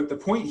 But the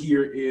point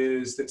here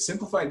is that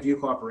simplified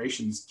vehicle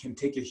operations can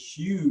take a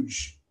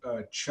huge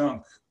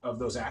chunk of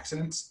those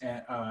accidents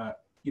and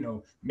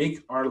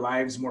make our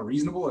lives more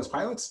reasonable as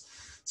pilots.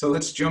 So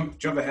let's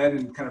jump ahead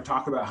and kind of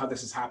talk about how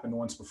this has happened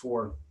once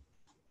before.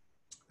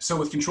 So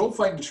with controlled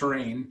flight and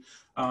terrain,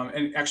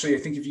 and actually I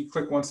think if you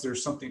click once,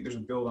 there's a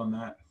build on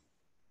that.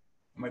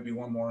 There might be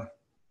one more.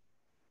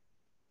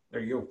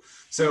 There you go.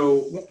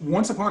 So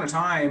once upon a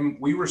time,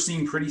 we were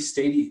seeing pretty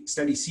steady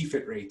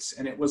CFIT rates,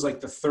 and it was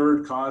like the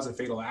third cause of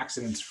fatal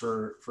accidents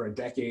for a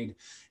decade.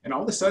 And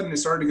all of a sudden, it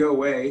started to go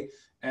away.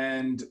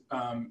 And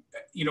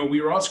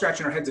we were all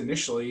scratching our heads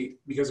initially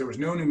because there was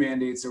no new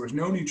mandates, there was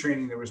no new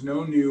training, there was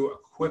no new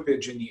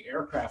equipage in the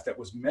aircraft that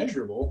was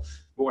measurable.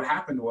 But what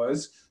happened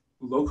was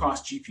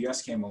low-cost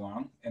GPS came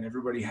along, and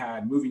everybody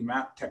had moving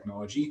map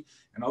technology,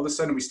 and all of a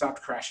sudden we stopped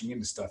crashing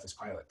into stuff as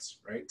pilots,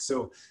 right?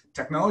 So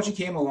technology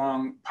came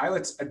along,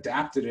 pilots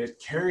adapted it,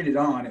 carried it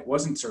on. It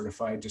wasn't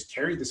certified, just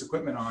carried this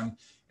equipment on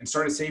and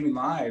started saving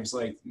lives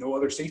like no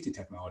other safety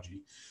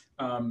technology.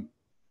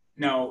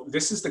 Now,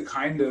 this is the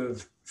kind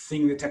of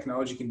thing that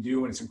technology can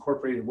do when it's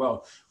incorporated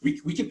well. We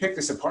could pick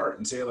this apart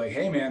and say like,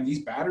 hey man,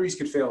 these batteries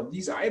could fail.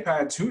 These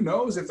iPads, who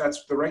knows if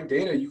that's the right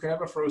data? You could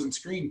have a frozen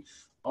screen.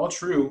 All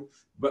true,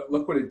 but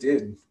look what it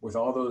did with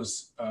all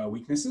those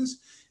weaknesses.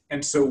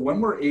 And so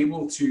when we're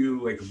able to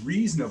like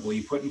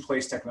reasonably put in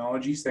place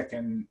technologies that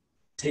can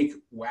take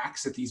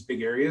whacks at these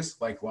big areas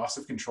like loss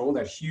of control,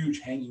 that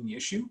huge hanging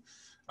issue,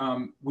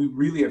 we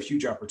really have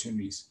huge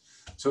opportunities.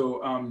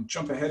 So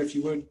jump ahead if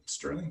you would,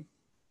 Sterling.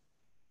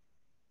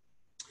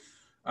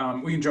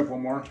 We can jump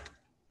one more.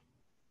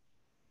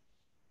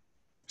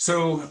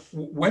 So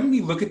when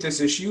we look at this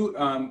issue,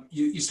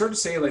 you start to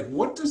say like,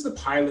 what does the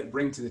pilot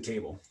bring to the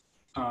table?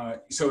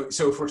 So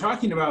if we're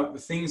talking about the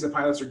things that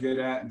pilots are good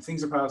at and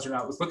things that pilots are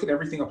not, let's look at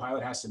everything a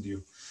pilot has to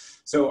do.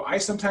 So I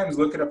sometimes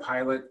look at a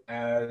pilot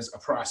as a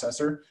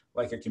processor,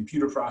 like a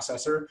computer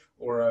processor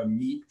or a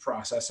meat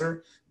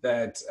processor,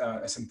 that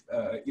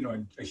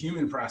a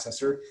human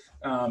processor.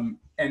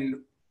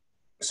 And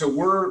so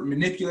we're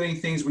manipulating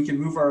things. We can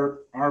move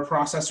our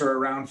processor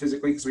around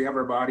physically because we have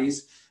our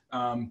bodies.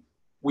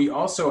 We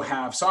also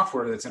have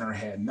software that's in our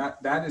head, and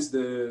that is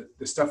the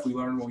stuff we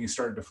learned when we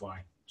started to fly.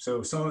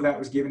 So some of that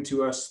was given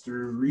to us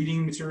through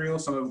reading material.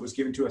 Some of it was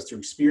given to us through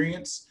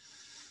experience.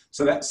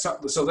 So let's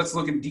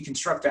look and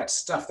deconstruct that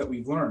stuff that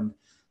we've learned.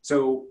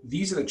 So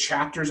these are the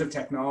chapters of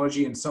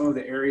technology and some of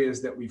the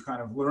areas that we've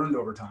kind of learned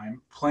over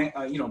time.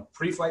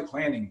 Pre-flight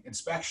planning,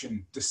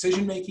 inspection,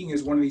 decision-making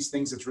is one of these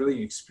things that's really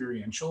an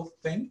experiential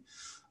thing.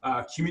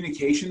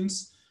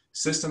 Communications,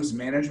 systems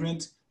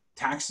management,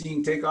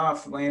 taxiing,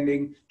 takeoff,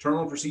 landing,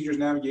 terminal procedures,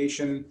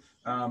 navigation.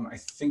 I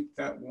think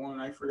that one,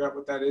 I forgot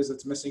what that is.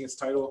 It's missing its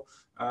title.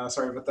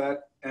 Sorry about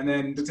that. And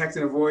then detect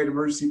and avoid,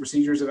 emergency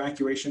procedures,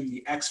 evacuation,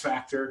 the X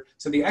factor.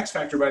 So the X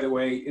factor, by the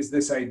way, is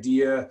this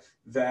idea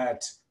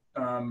that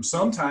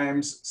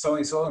sometimes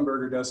Sully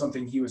Sullenberger does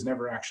something he was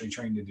never actually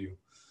trained to do.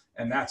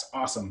 And that's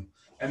awesome.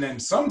 And then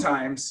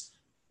sometimes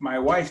my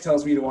wife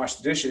tells me to wash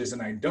the dishes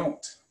and I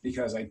don't,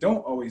 because I don't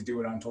always do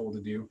what I'm told to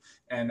do.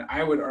 And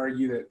I would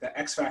argue that the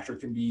X factor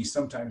can be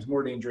sometimes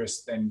more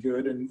dangerous than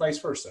good, and vice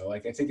versa.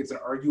 Like, I think it's an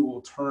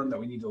arguable term that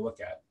we need to look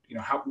at. You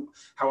know,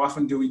 how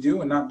often do we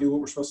do and not do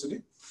what we're supposed to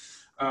do?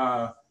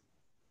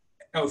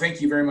 Oh,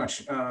 thank you very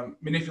much.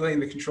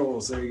 Manipulating the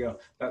controls. There you go.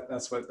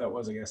 That's what that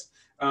was, I guess.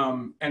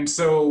 And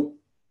so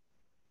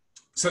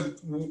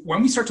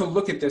when we start to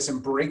look at this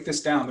and break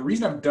this down, the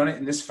reason I've done it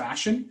in this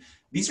fashion,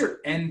 these are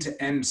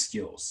end-to-end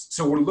skills.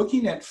 So we're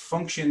looking at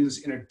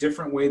functions in a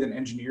different way than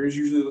engineers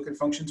usually look at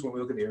functions when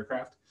we look at the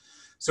aircraft.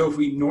 So if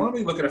we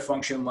normally look at a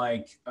function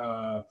like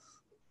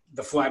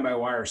the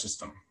fly-by-wire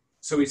system,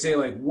 so we say,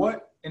 like,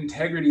 what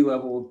integrity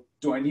level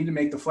do I need to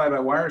make the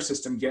fly-by-wire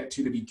system get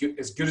to be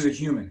as good as a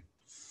human?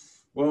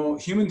 Well,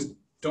 humans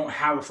don't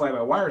have a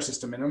fly-by-wire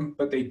system in them,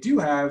 but they do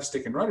have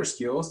stick and rudder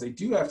skills. They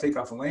do have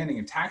takeoff and landing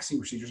and taxiing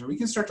procedures. And we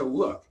can start to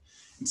look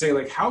and say,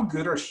 like, how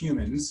good are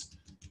humans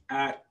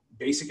at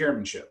basic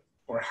airmanship?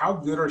 Or how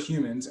good are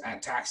humans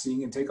at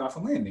taxiing and takeoff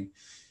and landing?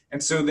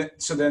 And so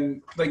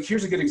then, like,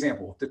 here's a good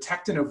example,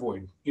 detect and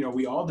avoid. You know,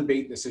 we all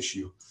debate this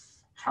issue.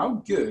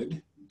 How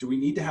good do we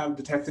need to have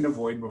detect and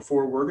avoid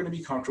before we're going to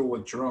be comfortable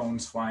with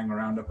drones flying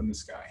around up in the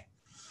sky?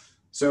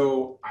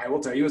 So I will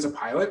tell you, as a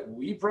pilot,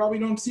 we probably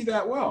don't see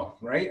that well,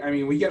 right? I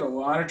mean, we get a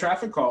lot of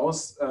traffic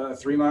calls,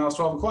 3 miles,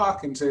 12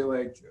 o'clock, and say,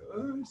 like,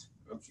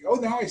 okay, oh,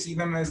 now I see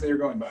them as they're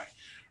going by,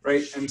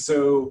 right? And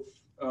so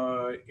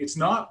it's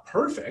not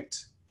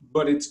perfect,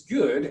 but it's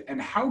good. And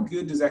how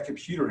good does that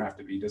computer have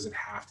to be? Does it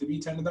have to be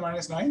 10 to the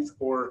minus 9th?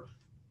 Or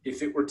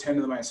if it were 10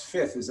 to the minus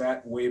 5th, is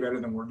that way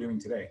better than we're doing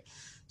today?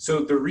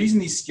 So the reason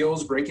these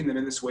skills, breaking them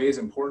in this way, is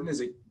important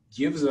is it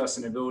gives us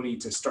an ability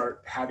to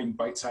start having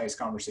bite-sized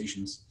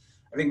conversations.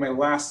 I think my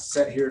last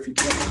set here, if you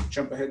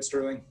jump ahead,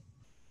 Sterling.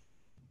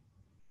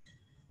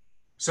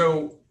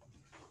 So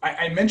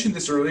I mentioned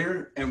this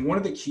earlier, and one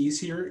of the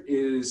keys here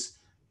is,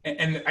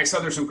 and I saw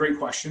there's some great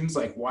questions,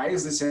 like, why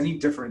is this any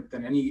different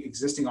than any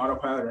existing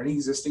autopilot or any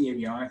existing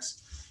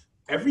avionics?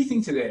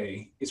 Everything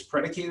today is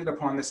predicated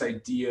upon this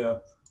idea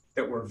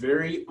that we're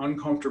very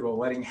uncomfortable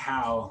letting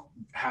HAL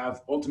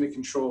have ultimate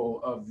control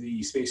of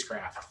the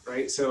spacecraft,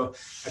 right? So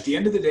at the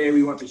end of the day,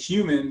 we want the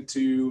human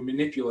to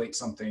manipulate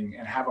something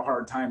and have a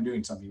hard time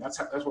doing something. That's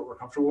what we're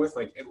comfortable with.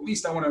 Like, at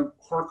least I want to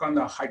work on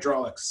the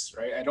hydraulics,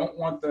 right? I don't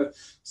want the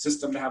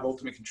system to have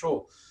ultimate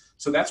control.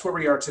 So that's where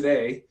we are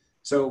today.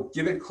 So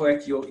give it a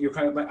click. You'll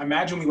kind of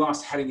imagine we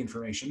lost heading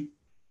information.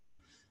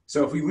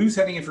 So if we lose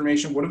heading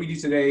information, what do we do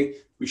today?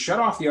 We shut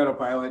off the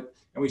autopilot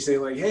and we say,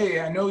 like, hey,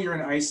 I know you're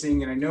in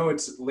icing and I know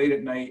it's late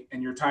at night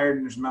and you're tired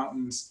and there's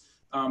mountains,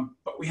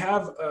 but we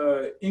have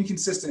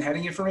inconsistent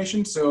heading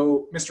information.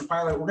 So Mr.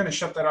 Pilot, we're going to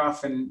shut that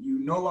off and you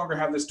no longer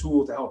have this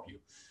tool to help you.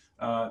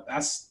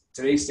 That's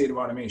today's state of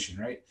automation,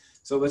 right?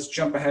 So let's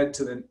jump ahead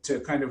to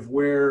kind of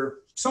where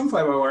some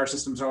fly-by-wire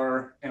systems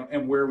are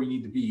and where we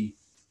need to be.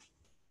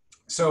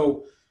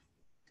 So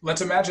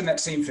let's imagine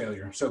that same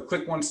failure. So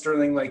click one,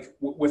 Sterling, like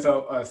with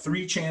a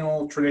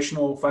 3-channel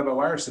traditional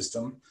fly-by-wire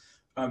system,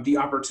 the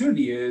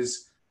opportunity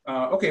is,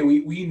 okay,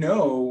 we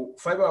know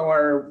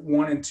fly-by-wire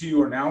 1 and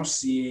 2 are now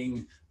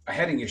seeing a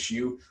heading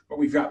issue, but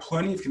we've got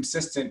plenty of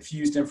consistent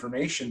fused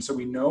information. So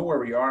we know where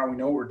we are and we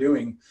know what we're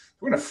doing.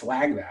 We're going to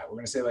flag that. We're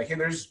going to say, like, hey,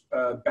 there's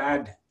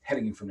bad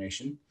heading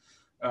information.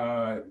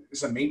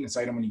 It's a maintenance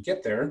item when you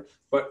get there,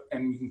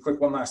 and you can click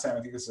one last time.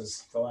 I think this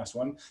is the last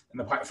one.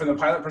 And from the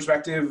pilot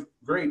perspective,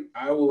 great.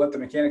 I will let the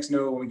mechanics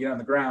know when we get on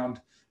the ground.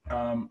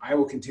 I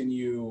will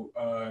continue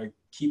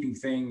keeping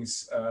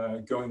things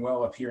going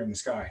well up here in the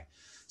sky.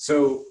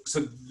 So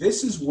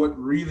this is what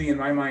really, in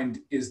my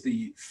mind, is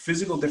the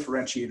physical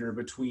differentiator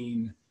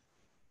between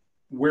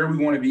where we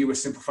want to be with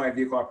simplified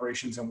vehicle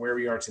operations and where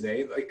we are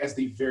today, like as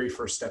the very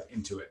first step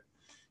into it.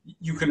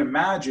 You can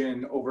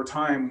imagine over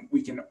time,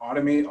 we can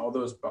automate all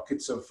those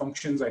buckets of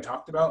functions I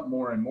talked about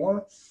more and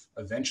more.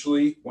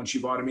 Eventually, once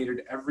you've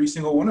automated every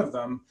single one of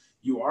them,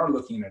 you are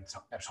looking at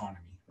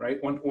autonomy, right?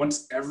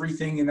 Once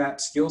everything in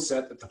that skill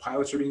set that the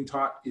pilots are being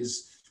taught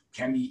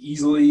can be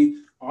easily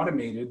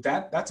automated,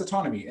 that's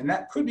autonomy. And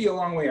that could be a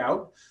long way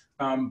out,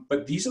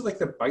 but these are like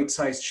the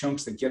bite-sized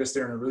chunks that get us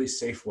there in a really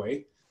safe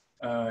way.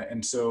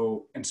 And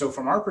so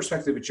from our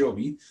perspective at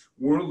Joby,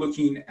 we're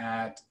looking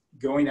at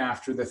going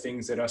after the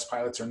things that us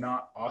pilots are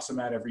not awesome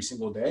at every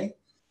single day,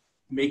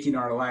 making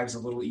our lives a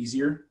little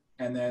easier,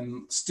 and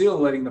then still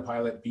letting the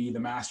pilot be the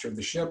master of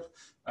the ship,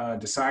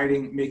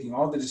 deciding, making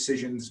all the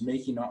decisions,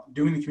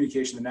 doing the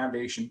communication, the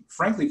navigation,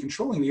 frankly,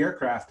 controlling the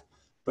aircraft,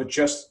 but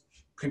just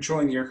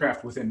controlling the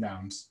aircraft within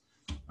bounds.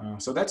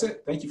 So that's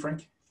it. Thank you,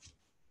 Frank.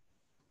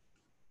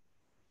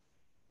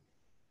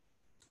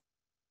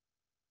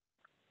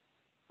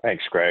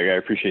 Thanks, Greg. I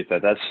appreciate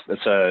that.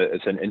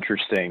 It's an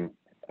interesting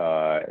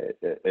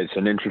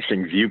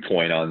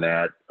viewpoint on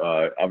that.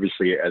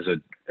 Obviously, as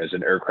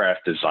an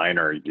aircraft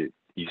designer,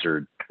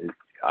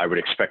 I would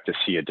expect to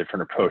see a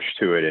different approach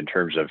to it in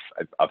terms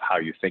of how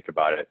you think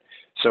about it.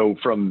 So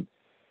from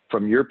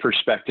your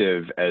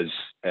perspective as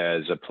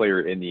a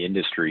player in the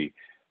industry,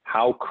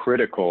 how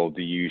critical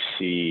do you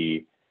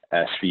see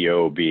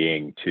SVO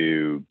being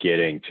to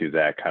getting to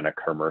that kind of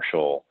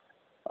commercial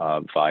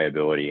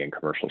viability and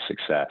commercial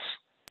success?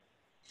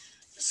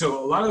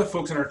 So a lot of the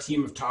folks on our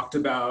team have talked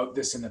about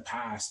this in the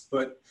past,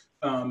 but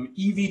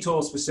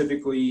eVTOL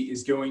specifically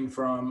is going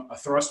from a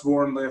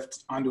thrust-borne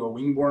lift onto a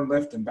wing-borne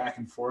lift and back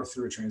and forth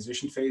through a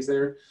transition phase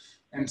there.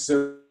 And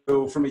so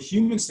from a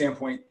human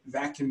standpoint,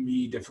 that can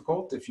be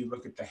difficult. If you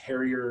look at the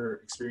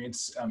Harrier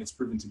experience, it's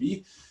proven to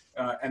be.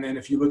 And then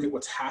if you look at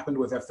what's happened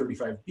with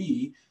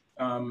F-35B,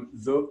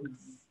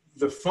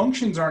 the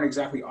functions aren't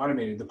exactly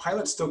automated. The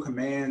pilot still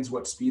commands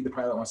what speed the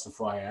pilot wants to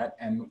fly at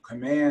and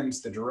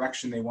commands the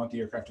direction they want the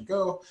aircraft to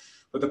go,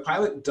 but the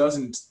pilot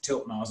doesn't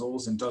tilt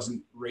nozzles and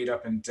doesn't rate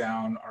up and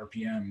down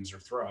RPMs or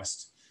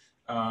thrust.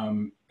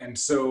 And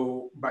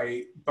so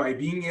by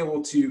being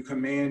able to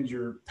command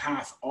your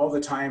path all the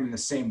time in the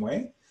same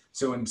way,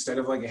 so instead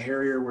of like a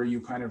Harrier where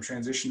you kind of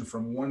transition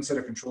from one set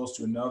of controls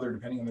to another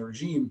depending on the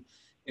regime,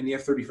 in the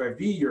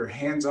F-35B, your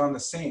hands on the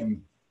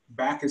same,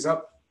 back is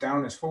up,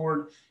 down is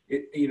forward.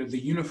 The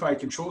unified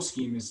control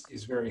scheme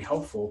is very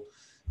helpful.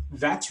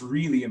 That's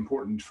really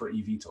important for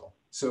eVTOL.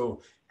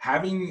 So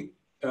having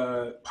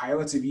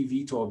pilots of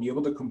eVTOL be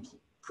able to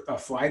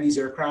fly these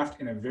aircraft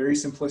in a very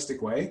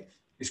simplistic way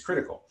is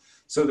critical.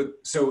 So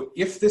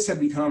if this had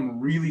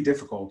become really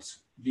difficult,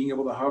 being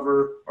able to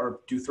hover or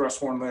do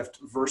thrust-borne lift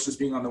versus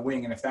being on the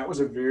wing, and if that was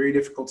a very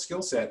difficult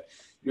skill set,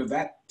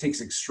 that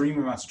takes extreme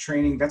amounts of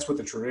training. That's what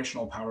the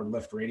traditional powered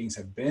lift ratings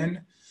have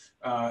been.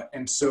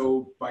 And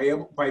so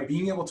by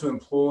being able to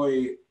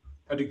employ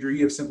a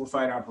degree of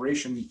simplified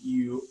operation,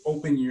 you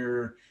open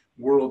your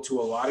world to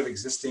a lot of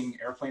existing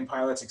airplane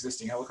pilots,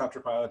 existing helicopter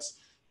pilots.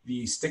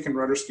 The stick and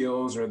rudder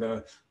skills or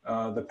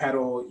the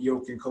pedal,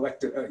 yoke, and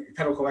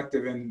pedal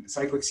collective and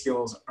cyclic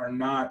skills are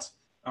not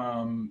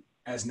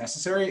as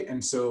necessary.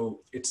 And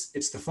so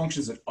it's the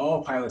functions that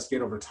all pilots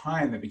get over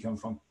time that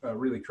become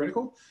really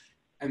critical.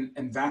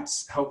 And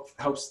that's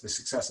helps the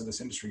success of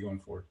this industry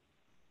going forward.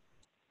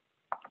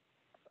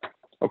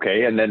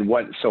 Okay, and then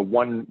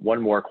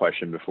one more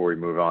question before we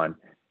move on.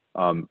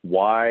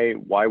 Why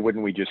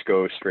wouldn't we just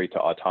go straight to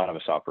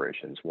autonomous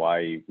operations?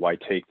 Why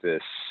take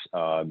this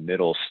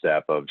middle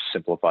step of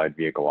simplified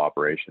vehicle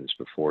operations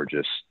before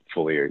just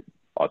fully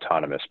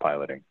autonomous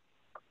piloting?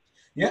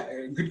 Yeah,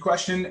 good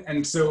question.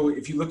 And so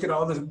if you look at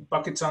all the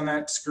buckets on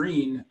that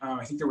screen,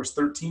 I think there was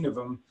 13 of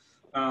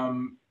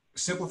them.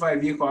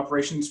 Simplified vehicle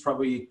operations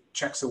probably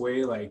checks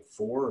away like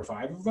 4 or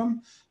 5 of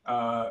them,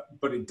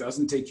 but it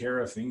doesn't take care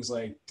of things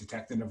like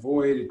detect and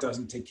avoid. It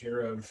doesn't take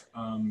care of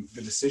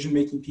the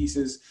decision-making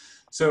pieces.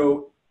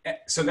 So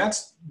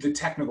that's the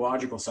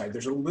technological side.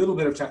 There's a little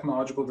bit of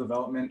technological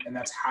development, and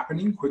that's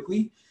happening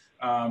quickly.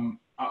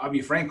 I'll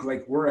be frank,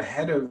 like we're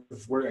ahead of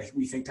where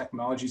we think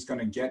technology is going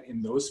to get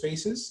in those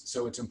spaces.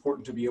 So it's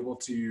important to be able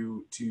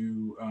to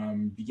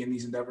begin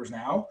these endeavors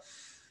now.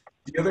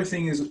 The other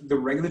thing is the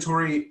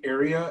regulatory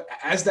area.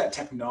 As that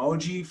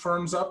technology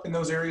firms up in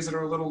those areas that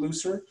are a little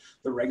looser,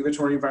 the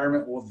regulatory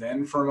environment will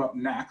then firm up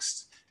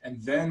next, and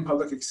then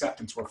public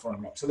acceptance will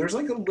firm up. So there's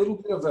like a little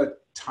bit of a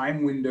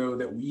time window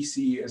that we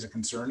see as a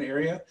concern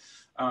area.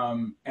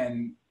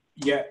 And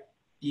yet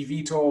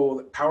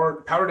eVTOL,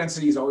 power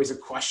density is always a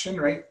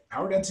question, right?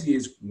 Power density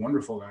is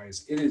wonderful,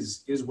 guys. It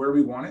is where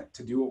we want it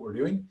to do what we're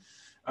doing.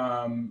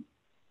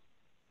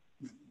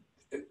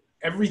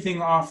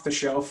 Everything off the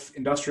shelf,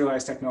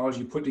 industrialized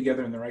technology put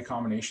together in the right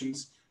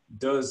combinations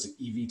does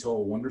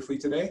eVTOL wonderfully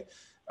today.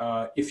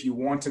 If you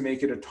want to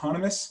make it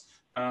autonomous,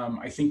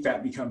 I think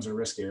that becomes a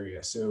risk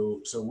area.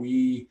 So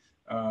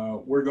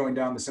we're going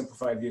down the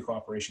simplified vehicle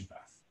operation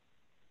path.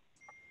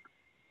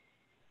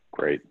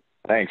 Great,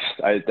 thanks.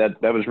 That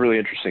was really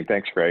interesting.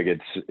 Thanks, Greg.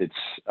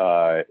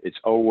 It's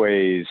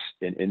always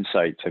an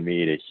insight to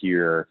me to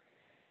hear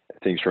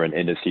things from an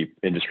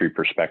industry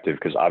perspective,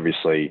 because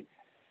obviously,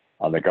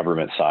 on the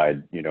government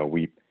side,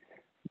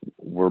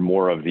 we're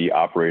more of the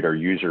operator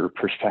user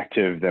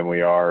perspective than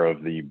we are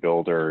of the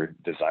builder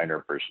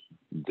designer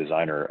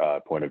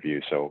point of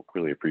view. So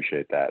really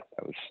appreciate that.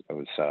 That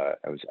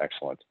was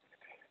excellent.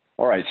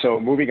 All right, so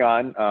moving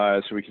on,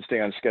 so we can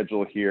stay on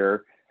schedule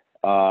here.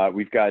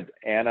 We've got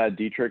Anna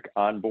Dietrich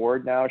on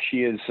board now.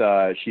 She's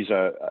a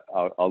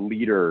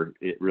leader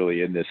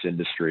really in this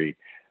industry,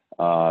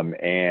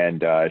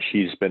 and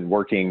she's been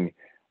working.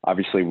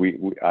 Obviously,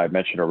 I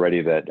mentioned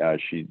already that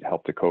she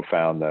helped to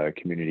co-found the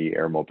Community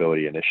Air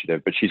Mobility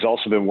Initiative, but she's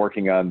also been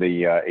working on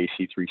the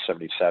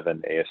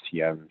AC377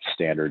 ASTM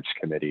Standards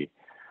Committee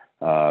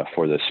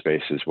for this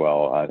space as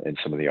well, and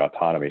some of the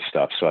autonomy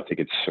stuff. So I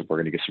think we're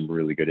going to get some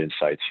really good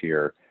insights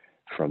here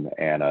from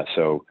Anna.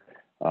 So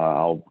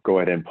I'll go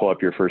ahead and pull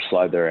up your first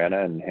slide there,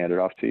 Anna, and hand it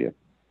off to you.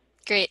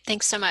 Great,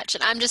 thanks so much.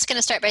 And I'm just going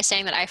to start by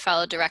saying that I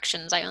followed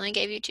directions. I only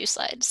gave you 2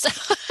 slides.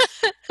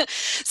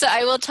 So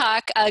I will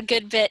talk a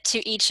good bit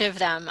to each of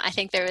them. I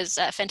think there was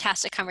a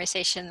fantastic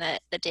conversation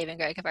that Dave and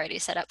Greg have already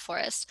set up for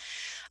us.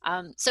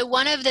 So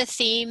one of the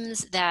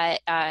themes that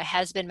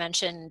has been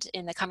mentioned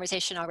in the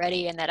conversation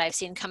already and that I've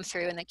seen come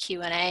through in the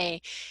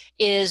Q&A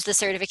is the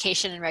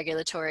certification and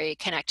regulatory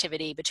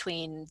connectivity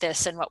between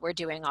this and what we're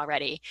doing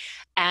already.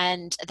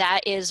 And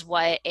that is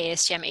what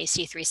ASTM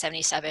AC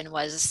 377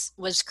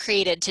 was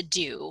created to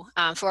do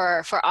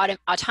for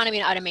autonomy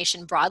and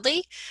automation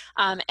broadly,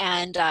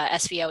 and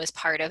SVO is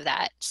part of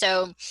that.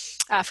 So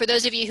for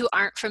those of you who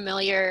aren't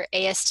familiar,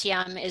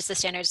 ASTM is the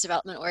Standards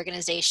Development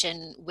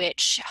Organization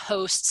which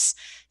hosts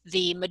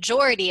the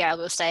majority, I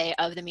will say,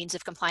 of the means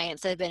of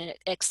compliance that have been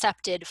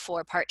accepted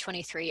for Part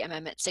 23,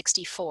 Amendment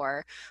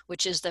 64,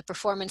 which is the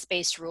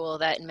performance-based rule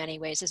that in many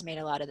ways has made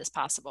a lot of this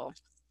possible.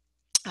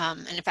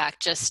 And in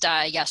fact, just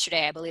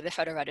yesterday, I believe the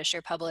Federal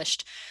Register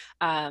published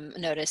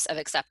notice of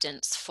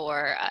acceptance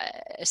for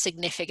a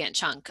significant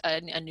chunk,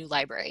 a new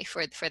library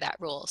for that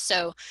rule.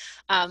 So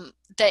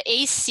the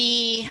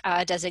AC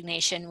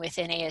designation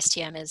within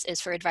ASTM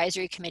is for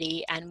advisory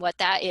committee. And what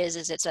that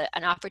is it's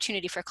an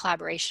opportunity for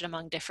collaboration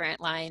among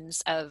different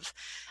lines of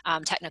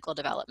technical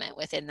development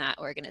within that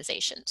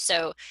organization.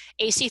 So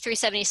AC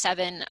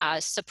 377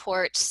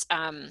 supports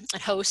and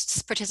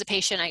hosts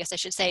participation, I guess I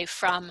should say,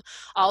 from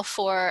all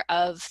 4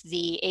 of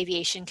the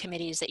aviation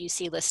committees that you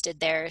see listed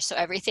there. So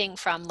everything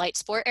from light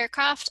sport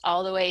aircraft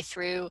all the way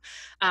through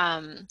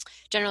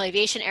general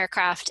aviation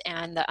aircraft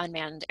and the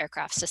unmanned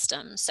aircraft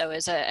system. So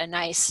it's a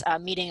nice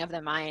meeting of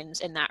the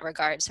minds in that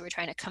regard. So we're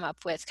trying to come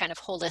up with kind of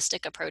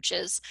holistic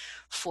approaches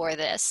for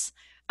this.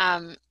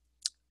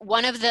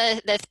 One of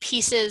the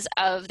pieces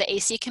of the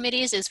AC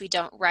committees is we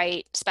don't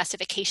write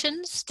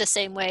specifications the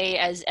same way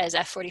as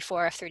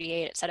F44,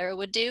 F38, et cetera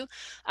would do.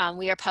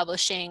 We are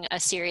publishing a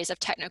series of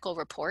technical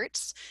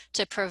reports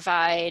to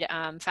provide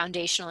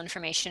foundational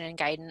information and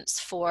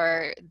guidance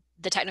for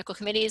the technical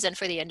committees and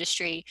for the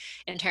industry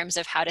in terms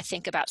of how to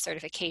think about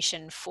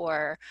certification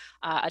for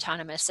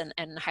autonomous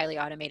and highly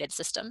automated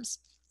systems.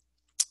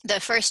 The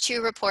first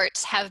 2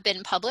 reports have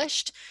been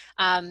published.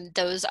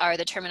 Those are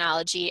the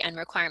Terminology and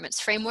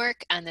Requirements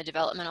Framework and the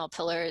Developmental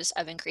Pillars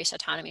of Increased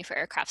Autonomy for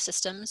Aircraft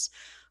Systems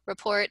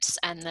reports.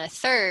 And the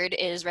third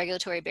is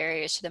Regulatory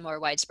Barriers to the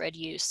More Widespread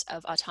Use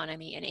of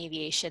Autonomy in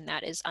Aviation.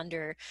 That is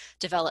under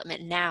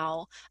development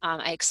now.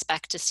 I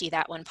expect to see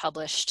that one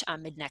published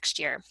mid-next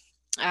year.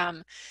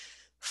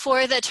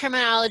 For the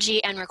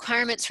Terminology and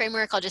Requirements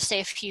Framework, I'll just say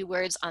a few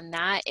words on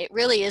that. It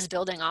really is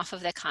building off of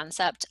the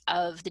concept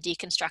of the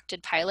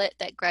deconstructed pilot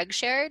that Greg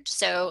shared.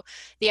 So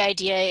the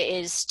idea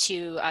is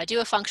to do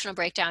a functional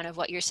breakdown of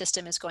what your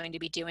system is going to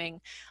be doing.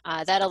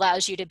 That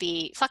allows you to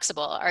be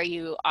flexible. Are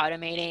you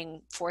automating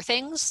 4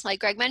 things,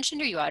 like Greg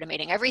mentioned? Are you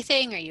automating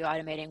everything? Are you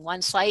automating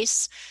one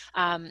slice?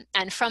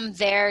 And from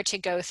there to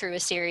go through a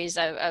series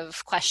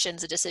of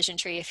questions, a decision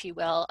tree, if you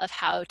will, of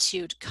how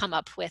to come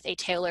up with a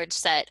tailored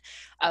set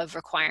of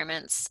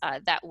requirements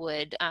that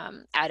would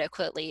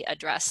adequately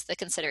address the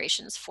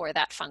considerations for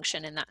that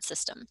function in that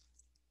system.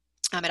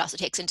 It also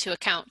takes into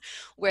account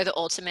where the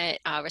ultimate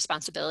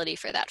responsibility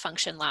for that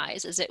function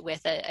lies. Is it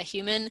with a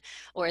human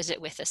or is it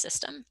with the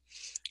system?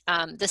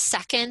 The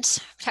second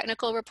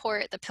technical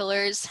report, the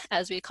pillars,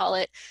 as we call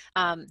it,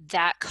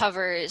 that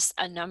covers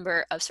a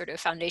number of sort of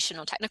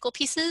foundational technical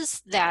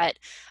pieces that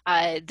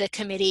the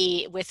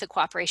committee, with the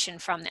cooperation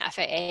from the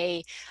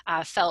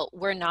FAA, felt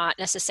were not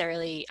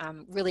necessarily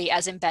really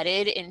as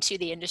embedded into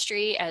the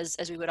industry as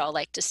we would all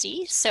like to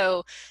see.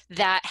 So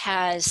that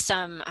has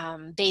some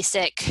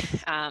basic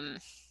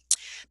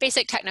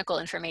technical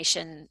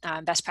information,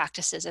 best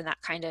practices, and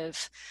that kind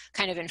of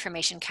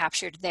information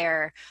captured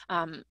there.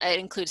 It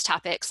includes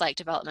topics like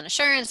development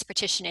assurance,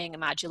 partitioning,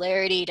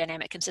 modularity,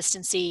 dynamic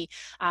consistency,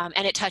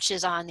 and it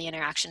touches on the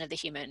interaction of the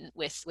human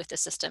with the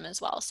system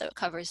as well. So it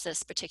covers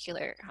this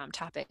particular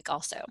topic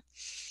also.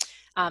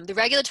 The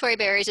regulatory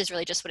barriers is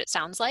really just what it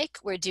sounds like.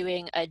 We're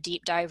doing a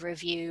deep dive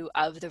review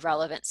of the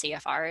relevant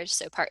CFRs,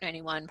 so Part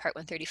 91, Part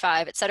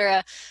 135, et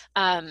cetera,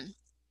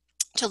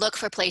 to look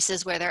for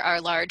places where there are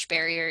large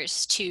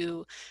barriers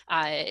to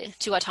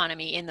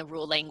autonomy in the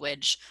rule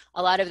language.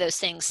 A lot of those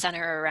things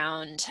center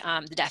around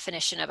the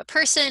definition of a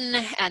person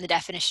and the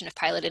definition of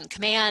pilot in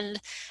command,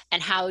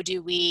 and how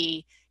do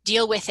we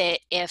deal with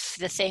it if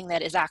the thing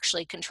that is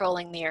actually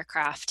controlling the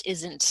aircraft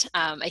isn't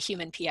a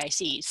human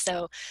PIC.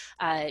 So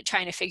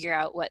trying to figure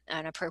out what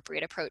an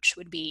appropriate approach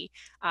would be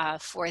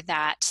for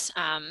that,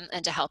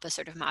 and to help us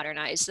sort of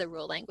modernize the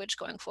rule language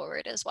going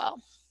forward as well.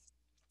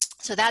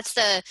 So that's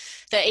the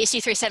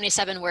AC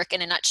 377 work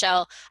in a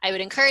nutshell. I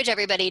would encourage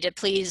everybody to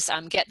please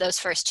get those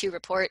first 2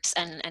 reports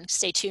and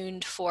stay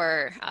tuned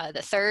for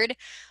the third.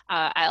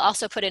 I'll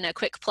also put in a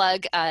quick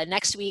plug.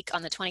 Next week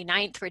on the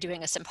 29th, we're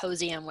doing a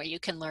symposium where you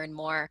can learn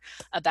more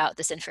about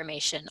this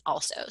information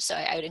also. So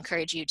I would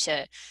encourage you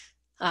to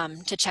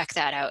check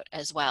that out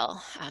as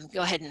well.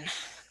 Go ahead and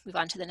move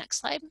on to the next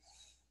slide.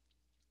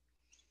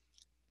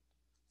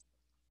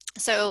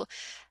 So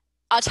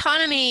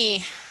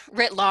autonomy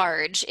writ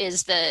large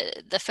is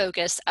the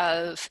focus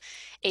of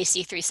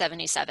AC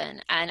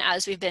 377. And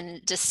as we've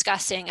been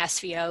discussing,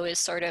 SVO is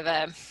sort of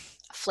a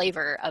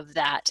flavor of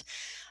that.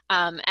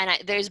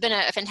 There's been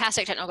a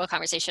fantastic technical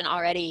conversation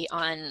already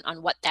on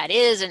what that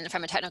is, and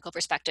from a technical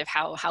perspective,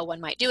 how one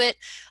might do it.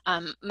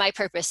 My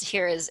purpose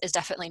here is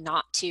definitely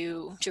not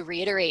to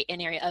reiterate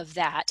any of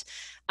that,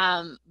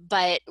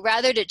 but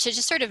rather to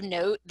just sort of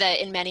note that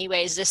in many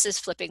ways, this is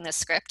flipping the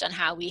script on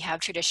how we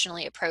have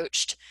traditionally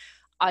approached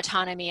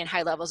autonomy and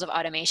high levels of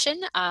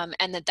automation,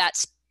 and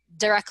that's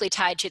directly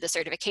tied to the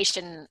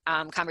certification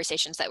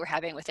conversations that we're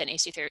having within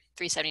AC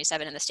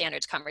 377 and the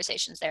standards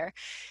conversations there.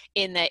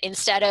 In that,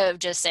 instead of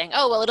just saying,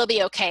 oh, well, it'll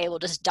be okay, we'll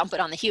just dump it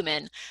on the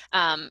human,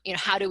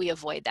 how do we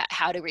avoid that?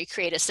 How do we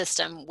create a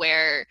system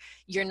where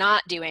you're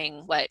not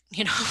doing what,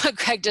 what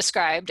Greg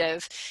described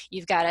of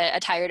you've got a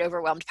tired,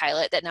 overwhelmed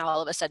pilot that now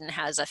all of a sudden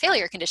has a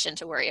failure condition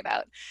to worry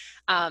about.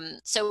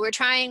 So we're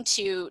trying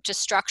to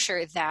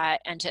structure that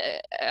and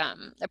to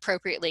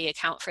appropriately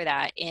account for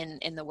that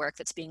in the work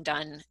that's being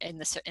done in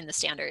the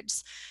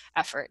standards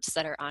efforts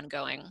that are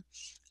ongoing.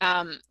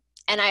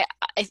 And I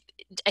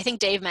think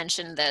Dave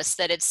mentioned this,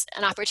 that it's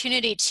an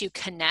opportunity to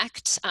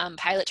connect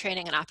pilot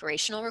training and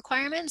operational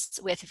requirements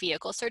with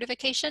vehicle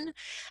certification.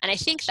 And I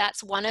think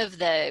that's one of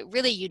the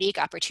really unique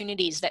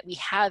opportunities that we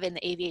have in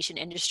the aviation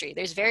industry.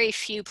 There's very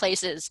few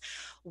places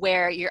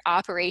where your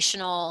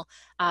operational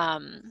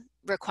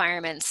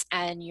requirements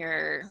and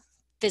your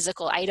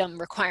physical item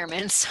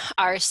requirements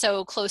are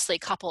so closely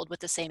coupled with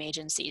the same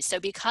agencies.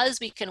 So because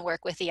we can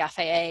work with the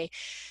FAA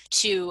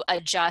to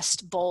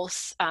adjust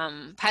both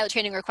pilot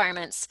training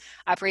requirements,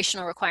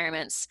 operational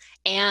requirements,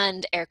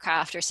 and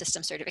aircraft or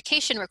system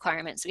certification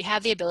requirements, we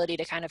have the ability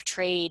to kind of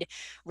trade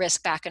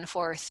risk back and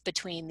forth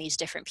between these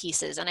different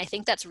pieces. And I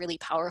think that's really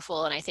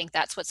powerful. And I think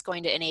that's what's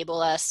going to enable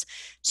us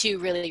to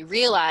really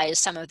realize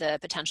some of the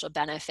potential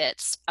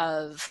benefits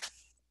of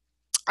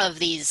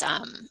these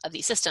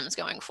systems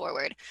going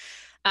forward.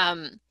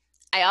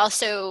 I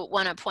also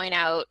want to point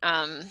out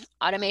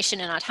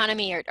automation and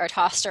autonomy are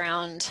tossed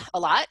around a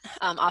lot,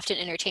 often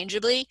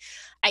interchangeably.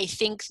 I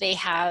think they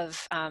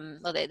have,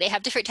 they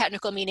have different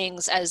technical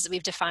meanings as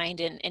we've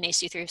defined in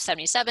AC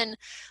 377,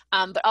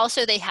 but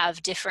also they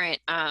have different,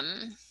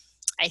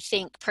 I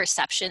think,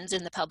 perceptions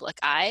in the public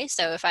eye.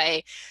 So if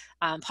I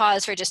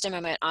pause for just a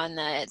moment on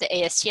the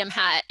ASTM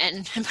hat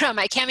and put on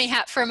my CAMI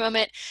hat for a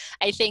moment,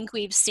 I think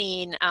we've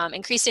seen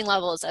increasing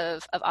levels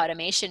of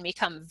automation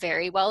become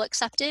very well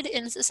accepted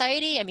in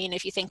society. I mean,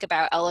 if you think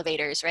about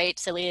elevators, right?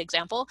 Silly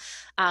example.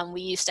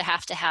 We used to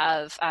have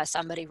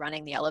somebody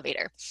running the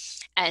elevator.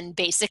 And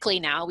basically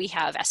now we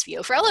have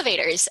SVO for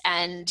elevators,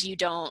 and you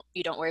don't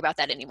worry about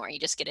that anymore. You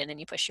just get in and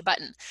you push your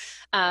button.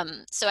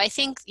 So I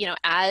think,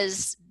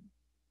 as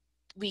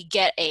we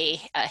get a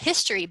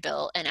history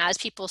built, and as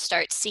people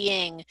start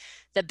seeing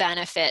the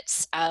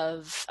benefits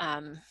of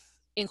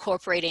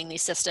incorporating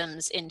these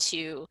systems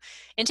into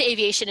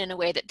aviation in a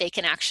way that they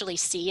can actually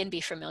see and be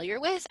familiar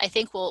with, I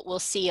think we'll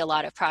see a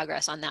lot of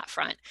progress on that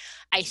front.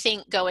 I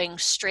think going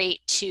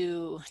straight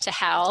to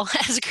hell,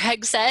 as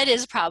Greg said,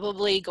 is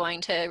probably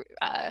going to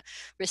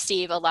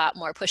receive a lot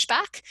more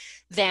pushback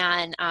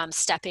than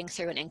stepping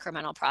through an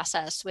incremental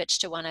process, which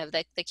to one of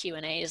the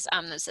Q&As,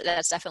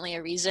 that's definitely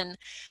a reason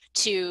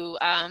to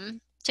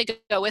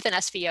go with an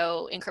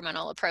SVO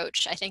incremental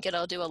approach. I think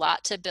it'll do a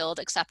lot to build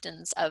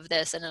acceptance of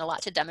this and a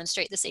lot to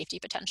demonstrate the safety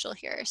potential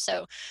here.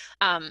 So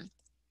yeah,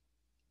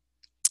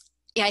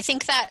 I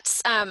think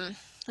that's,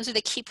 those are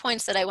the key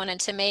points that I wanted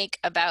to make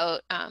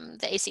about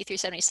the AC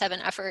 377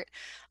 effort.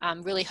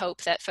 Really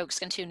hope that folks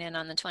can tune in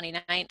on the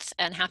 29th,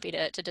 and happy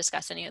to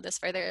discuss any of this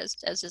further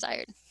as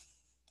desired.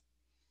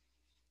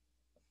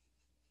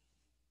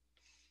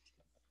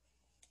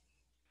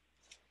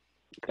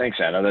 Thanks,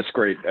 Anna. That's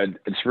great.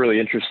 It's really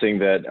interesting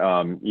that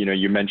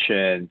you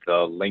mentioned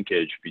the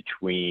linkage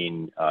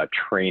between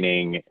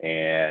training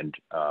and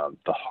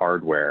the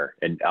hardware,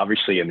 and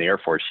obviously in the Air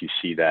Force you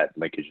see that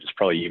linkage is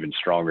probably even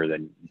stronger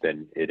than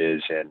it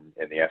is in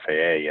the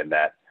FAA, in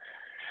that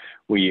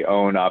we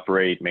own,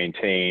 operate,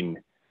 maintain,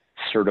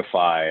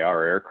 certify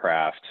our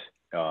aircraft,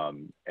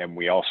 and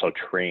we also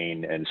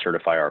train and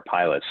certify our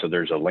pilots. So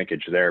there's a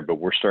linkage there, but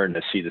we're starting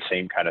to see the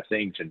same kind of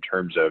things in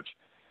terms of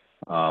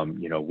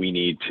we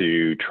need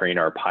to train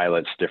our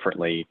pilots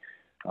differently.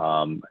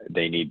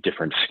 They need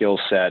different skill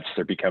sets.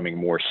 They're becoming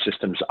more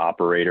systems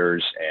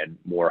operators and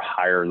more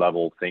higher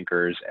level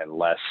thinkers and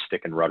less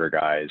stick and rudder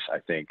guys, I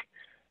think,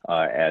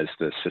 as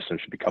the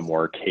systems become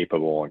more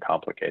capable and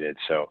complicated.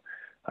 So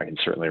I can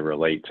certainly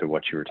relate to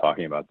what you were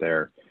talking about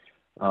there.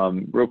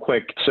 Real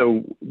quick,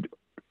 so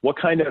what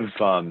kind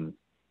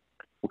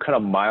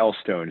of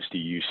milestones do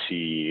you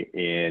see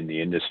in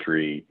the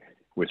industry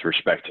with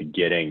respect to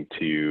getting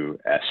to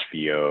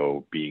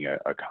SVO being a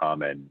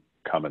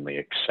commonly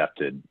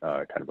accepted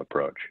kind of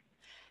approach?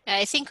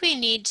 I think we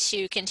need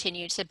to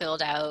continue to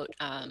build out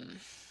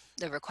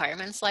the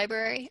requirements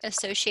library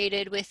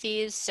associated with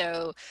these.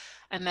 So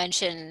I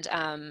mentioned,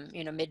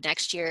 mid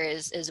next year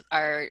is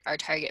our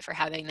target for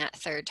having that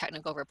third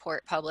technical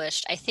report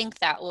published. I think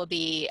that will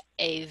be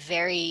a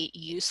very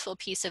useful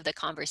piece of the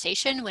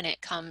conversation when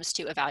it comes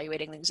to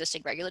evaluating the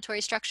existing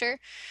regulatory structure.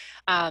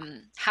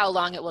 How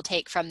long it will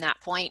take from that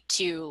point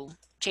to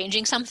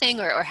changing something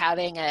or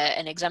having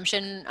an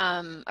exemption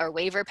or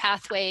waiver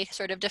pathway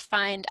sort of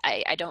defined,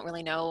 I don't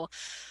really know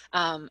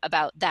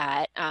about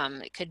that.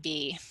 It could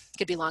be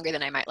longer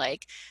than I might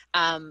like.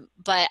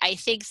 But I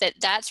think that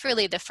that's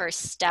really the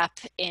first step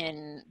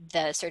in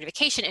the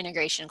certification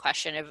integration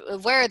question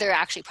of where are there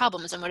actually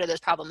problems and what do those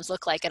problems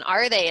look like? And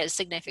are they as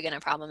significant a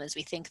problem as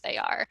we think they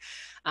are?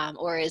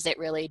 Or is it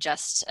really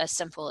just as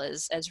simple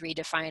as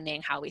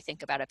redefining how we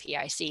think about a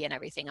PIC and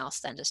everything else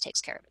then just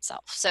takes care of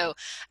itself? So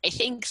I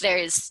think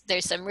there's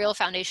some real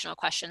foundational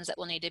questions that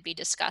will need to be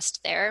discussed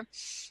there.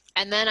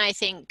 And then I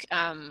think,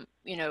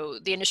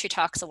 the industry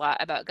talks a lot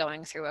about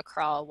going through a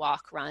crawl,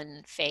 walk,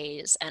 run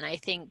phase. And I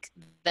think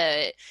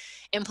the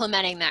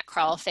implementing that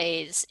crawl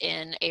phase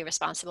in a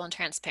responsible and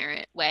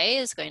transparent way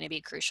is going to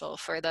be crucial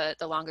for the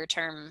longer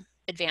term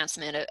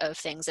advancement of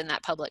things in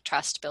that public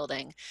trust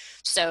building.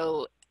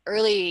 So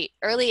early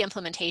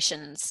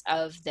implementations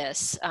of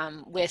this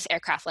with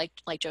aircraft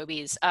like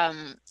Joby's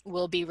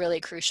will be really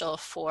crucial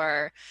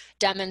for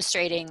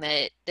demonstrating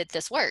that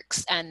this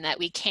works and that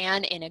we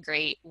can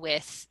integrate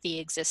with the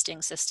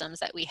existing systems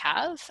that we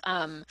have.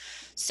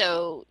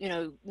 So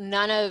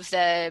none of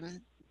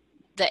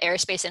the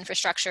airspace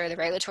infrastructure, the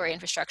regulatory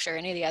infrastructure,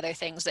 any of the other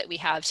things that we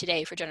have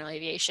today for general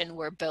aviation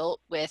were built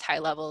with high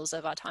levels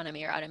of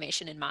autonomy or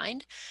automation in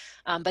mind.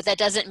 But that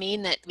doesn't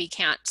mean that we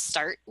can't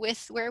start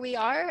with where we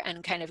are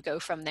and kind of go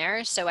from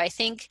there. So I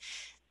think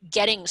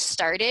getting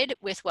started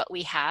with what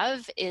we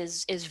have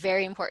is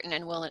very important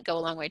and will go a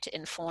long way to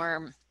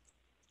inform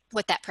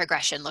what that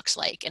progression looks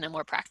like in a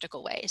more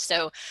practical way.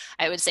 So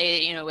I would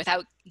say,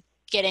 without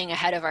getting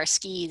ahead of our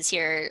skis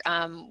here,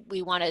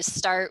 we want to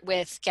start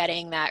with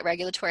getting that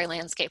regulatory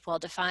landscape well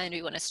defined.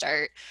 We want to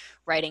start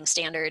writing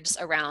standards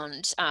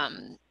around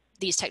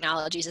these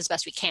technologies as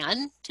best we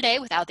can today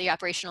without the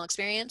operational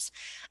experience.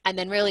 And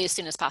then really as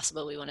soon as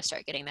possible, we want to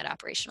start getting that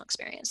operational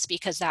experience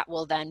because that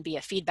will then be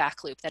a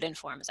feedback loop that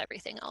informs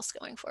everything else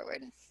going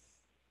forward.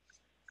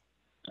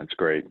 That's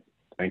great.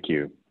 Thank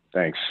you.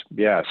 Thanks.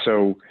 Yeah,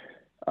 so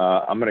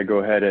I'm going to go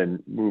ahead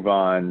and move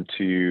on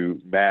to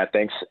Matt.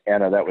 Thanks,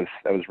 Anna. That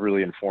was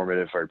really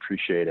informative. I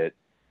appreciate it.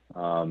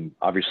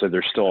 Obviously,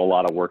 there's still a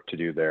lot of work to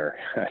do there.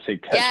 I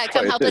think that's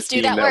come help us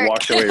do that work. That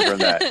walked away from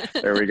that.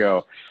 There we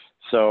go.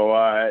 So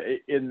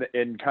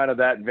in kind of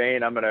that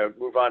vein, I'm going to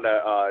move on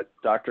to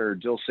Dr.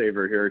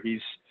 Dilsaver here.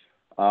 He's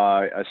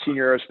a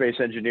senior aerospace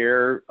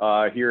engineer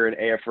here in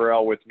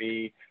AFRL with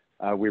me.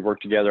 We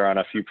work together on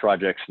a few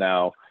projects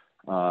now.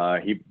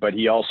 But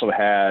he also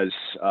has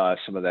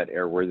some of that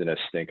airworthiness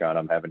think on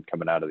him, having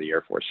coming out of the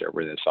Air Force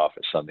Airworthiness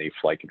Office on the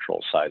flight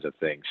control side of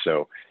things.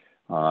 So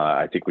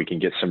I think we can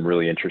get some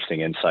really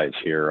interesting insights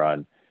here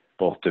on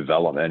both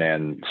development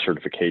and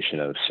certification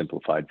of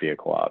simplified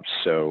vehicle ops.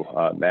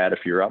 So Matt, if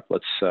you're up,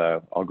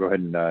 I'll go ahead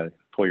and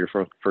pull your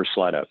first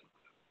slide up.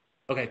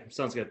 Okay,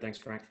 sounds good. Thanks,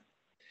 Frank.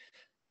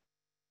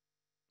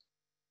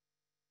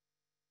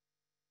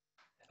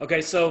 Okay,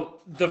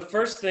 so the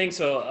first thing,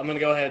 I'm going to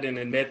go ahead and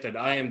admit that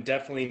I am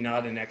definitely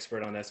not an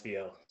expert on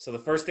SVO. So the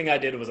first thing I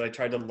did was I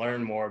tried to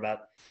learn more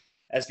about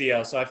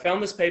SVO. So I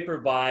found this paper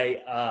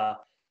by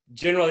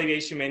General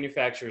Aviation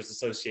Manufacturers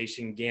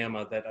Association,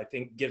 GAMA, that I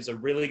think gives a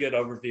really good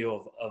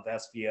overview of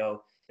SVO.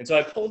 And so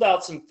I pulled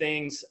out some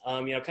things,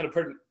 kind of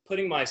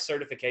putting my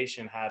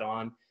certification hat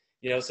on,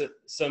 so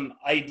some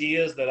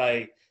ideas that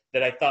I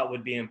thought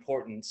would be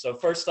important. So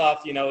first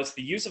off, it's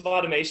the use of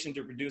automation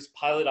to reduce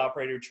pilot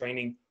operator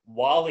training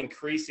while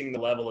increasing the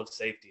level of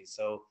safety.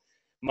 So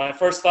my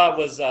first thought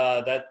was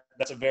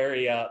that's a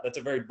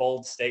very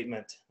bold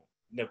statement,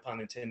 no pun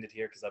intended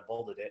here because I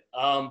bolded it.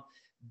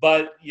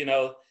 But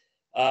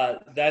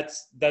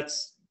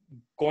that's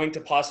going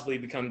to possibly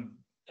become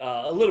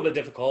a little bit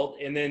difficult.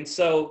 And then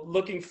so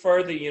looking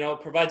further,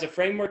 it provides a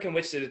framework in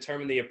which to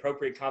determine the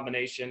appropriate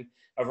combination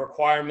of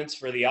requirements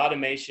for the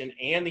automation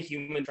and the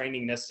human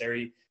training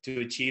necessary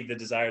to achieve the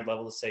desired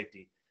level of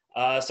safety.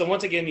 So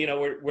once again,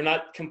 we're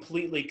not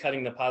completely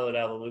cutting the pilot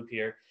out of the loop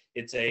here.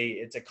 It's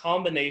a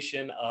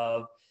combination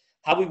of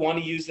how we want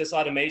to use this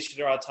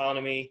automation or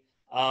autonomy,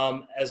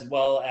 as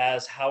well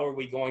as how are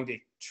we going to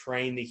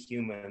train the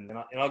human.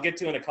 And I'll get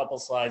to in a couple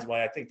slides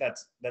why I think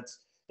that's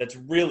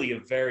really a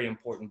very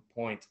important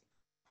point.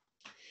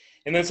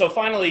 And then so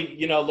finally,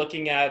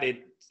 looking at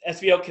it,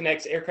 SVO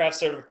connects aircraft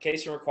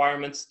certification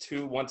requirements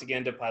to, once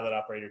again, to pilot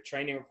operator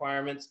training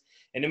requirements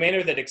in a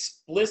manner that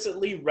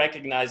explicitly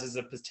recognizes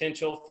the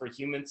potential for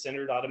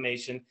human-centered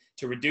automation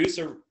to reduce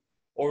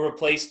or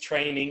replace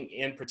training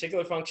in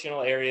particular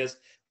functional areas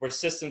where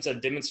systems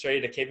have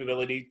demonstrated a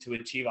capability to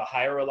achieve a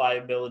higher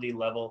reliability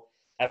level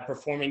at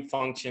performing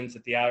functions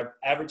at the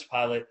average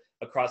pilot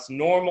across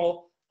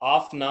normal,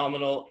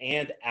 off-nominal,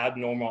 and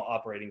abnormal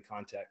operating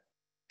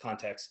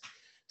contexts.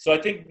 So I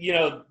think,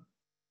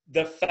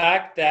 the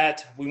fact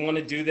that we want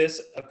to do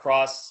this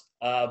across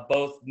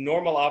both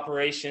normal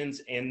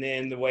operations, and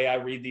then the way I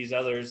read these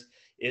others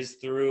is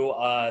through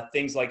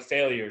things like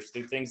failures,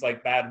 through things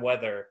like bad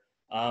weather,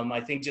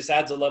 I think just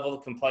adds a level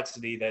of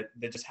complexity that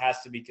just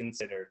has to be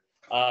considered.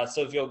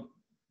 So if you'll,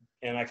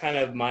 and I kind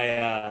of,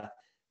 my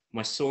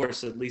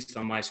source, at least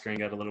on my screen,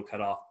 got a little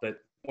cut off, but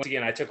once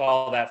again, I took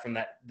all that from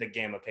the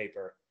Gamma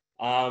paper.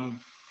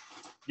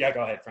 Yeah,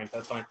 go ahead, Frank,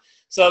 that's fine.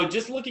 So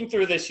just looking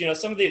through this,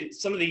 some of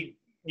the,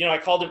 I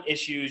called them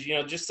issues,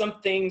 just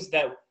some things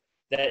that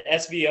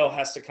SVO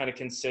has to kind of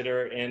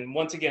consider. And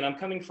once again, I'm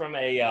coming from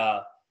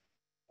a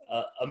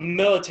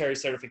military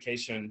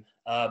certification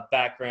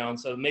background,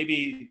 so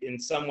maybe in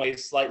some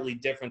ways slightly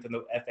different than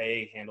the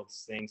FAA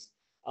handles things.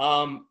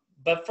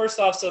 But first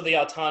off, so the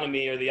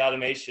autonomy or the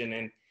automation,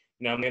 and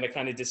I'm going to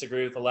kind of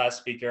disagree with the last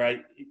speaker.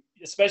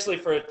 Especially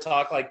for a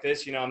talk like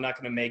this, I'm not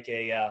going to make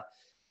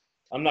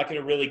I'm not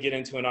going to really get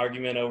into an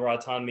argument over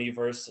autonomy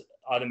versus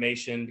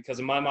automation, because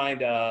in my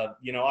mind,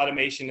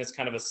 automation is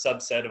kind of a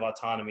subset of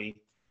autonomy.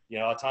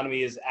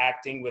 Autonomy is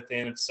acting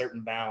within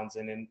certain bounds,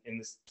 and in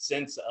the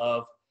sense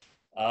of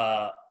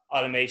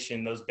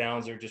automation, those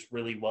bounds are just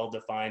really well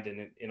defined,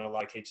 and in a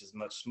lot of cases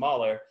much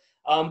smaller.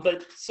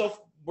 But so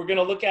we're going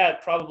to look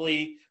at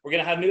we're going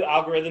to have new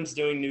algorithms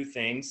doing new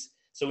things.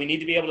 So we need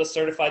to be able to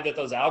certify that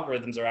those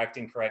algorithms are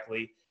acting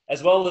correctly,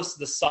 as well as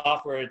the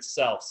software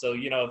itself. So,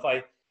 if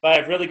I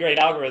have really great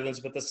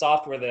algorithms, but the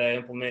software that I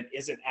implement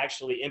isn't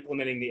actually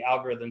implementing the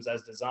algorithms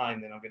as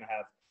designed, then I'm going to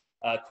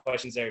have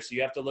questions there. So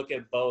you have to look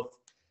at both,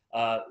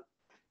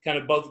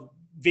 both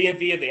via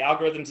the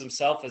algorithms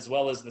themselves, as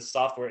well as the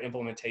software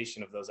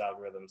implementation of those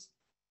algorithms.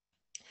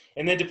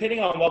 And then depending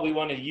on what we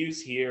want to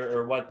use here,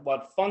 or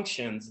what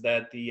functions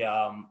that the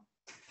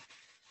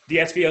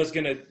SVO is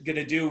going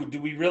to do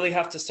we really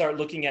have to start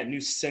looking at new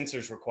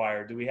sensors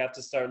required? Do we have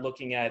to start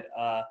looking at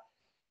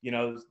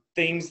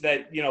things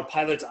that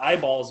pilots'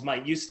 eyeballs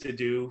might used to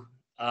do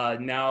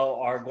now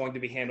are going to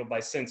be handled by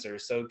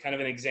sensors? So kind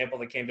of an example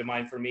that came to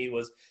mind for me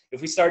was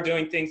if we start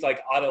doing things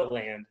like auto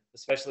land,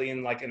 especially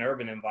in like an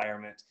urban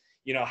environment,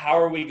 how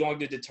are we going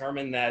to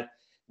determine that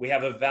we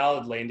have a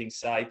valid landing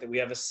site, that we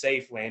have a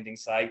safe landing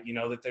site,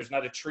 that there's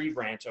not a tree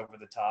branch over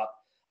the top?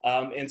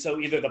 And so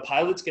either the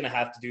pilot's going to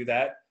have to do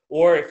that,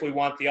 or if we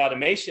want the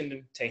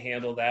automation to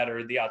handle that,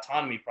 or the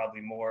autonomy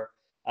probably more,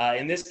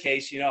 in this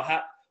case,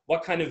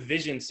 what kind of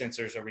vision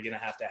sensors are we going to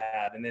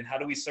have? And then how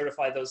do we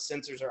certify those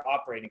sensors are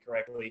operating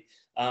correctly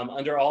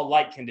under all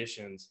light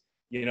conditions?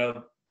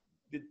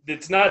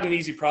 It's not an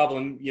easy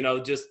problem,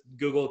 just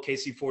Google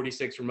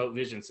KC-46 remote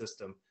vision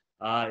system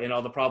and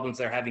all the problems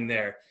they're having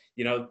there.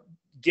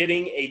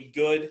 Getting a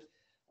good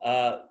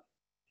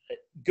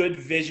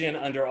vision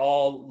under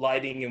all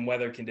lighting and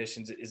weather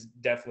conditions is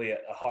definitely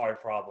a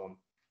hard problem.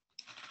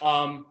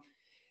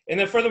 And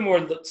then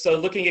furthermore, so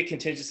looking at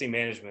contingency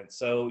management.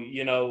 So,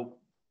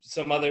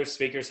 some other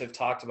speakers have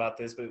talked about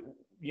this, but,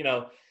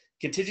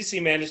 contingency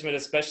management,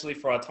 especially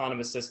for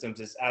autonomous systems,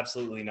 is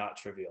absolutely not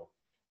trivial.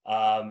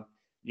 How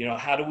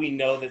do we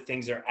know that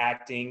things are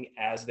acting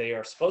as they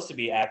are supposed to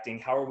be acting?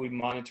 How are we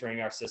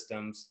monitoring our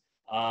systems?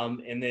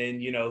 And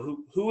then,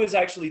 who is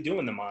actually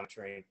doing the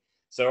monitoring?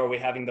 So are we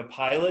having the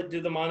pilot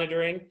do the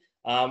monitoring,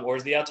 or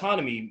is the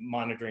autonomy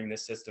monitoring the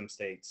system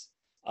states?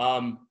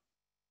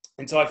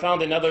 And so I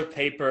found another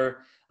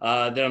paper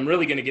that I'm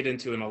really going to get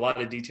into in a lot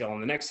of detail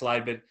on the next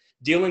slide, but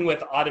dealing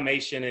with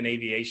automation in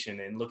aviation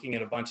and looking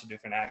at a bunch of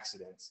different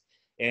accidents.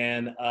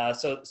 And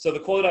so the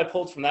quote I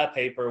pulled from that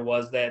paper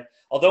was that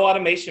although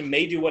automation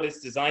may do what it's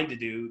designed to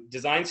do,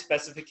 design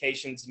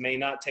specifications may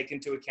not take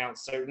into account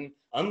certain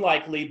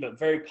unlikely but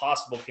very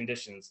possible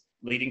conditions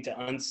leading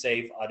to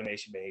unsafe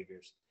automation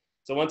behaviors.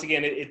 So once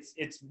again,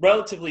 it's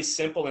relatively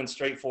simple and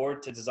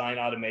straightforward to design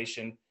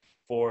automation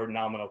for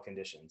nominal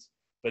conditions.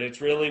 But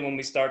it's really when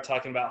we start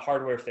talking about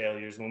hardware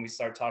failures, when we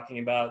start talking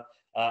about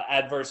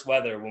adverse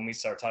weather, when we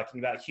start talking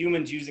about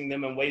humans using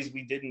them in ways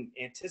we didn't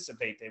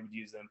anticipate they would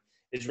use them,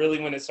 is really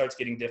when it starts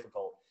getting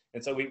difficult.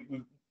 And so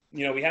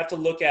we have to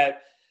look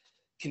at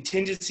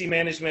contingency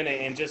management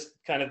and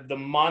just kind of the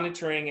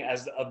monitoring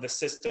of the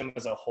system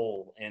as a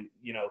whole. And,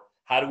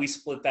 how do we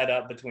split that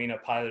up between a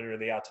pilot or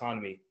the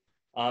autonomy?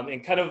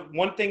 And kind of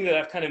one thing that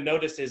I've kind of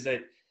noticed is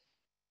that,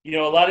 a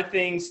lot of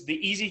things, the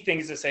easy thing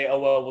is to say, oh,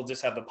 well, we'll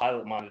just have the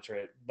pilot monitor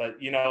it. But,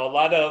 a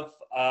lot of,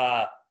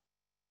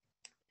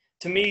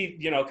 to me,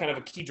 kind of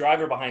a key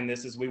driver behind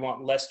this is we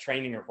want less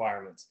training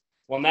requirements.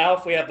 Well, now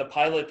if we have the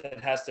pilot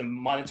that has to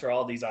monitor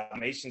all these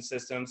automation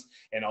systems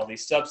and all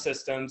these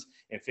subsystems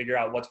and figure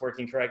out what's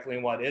working correctly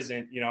and what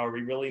isn't, are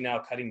we really now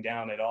cutting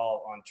down at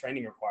all on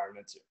training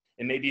requirements?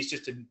 And maybe it's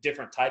just a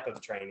different type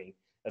of training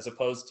as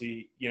opposed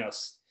to,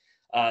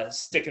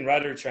 stick and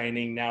rudder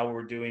training. Now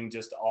we're doing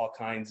just all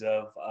kinds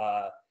of,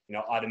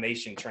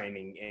 automation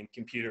training and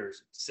computer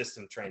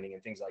system training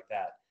and things like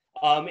that.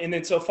 And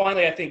then so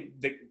finally, I think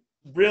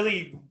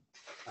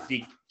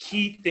the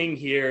key thing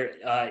here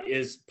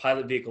is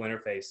pilot vehicle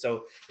interface.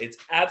 So it's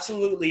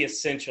absolutely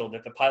essential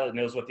that the pilot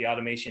knows what the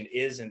automation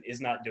is and is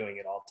not doing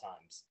at all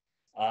times.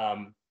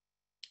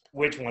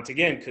 which once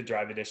again could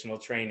drive additional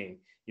training.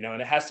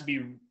 And it has to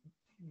be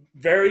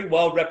very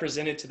well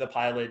represented to the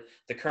pilot,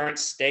 the current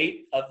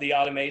state of the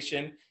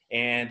automation,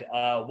 and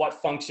what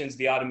functions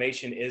the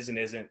automation is and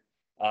isn't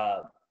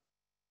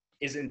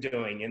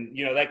doing. And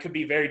that could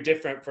be very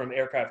different from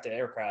aircraft to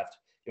aircraft,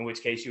 in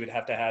which case you would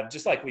have to have,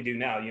 just like we do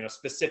now,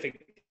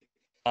 specific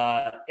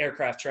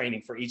aircraft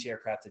training for each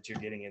aircraft that you're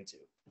getting into.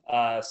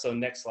 So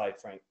next slide,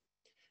 Frank.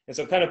 And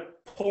so kind of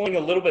pulling a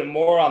little bit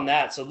more on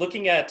that. So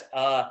looking at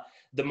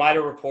the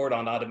MITRE report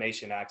on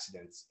automation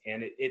accidents,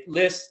 and it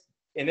lists,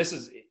 and this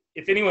is,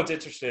 if anyone's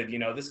interested,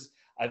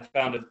 I've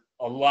found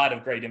a lot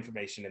of great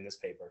information in this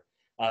paper.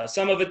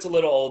 Some of it's a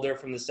little older,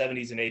 from the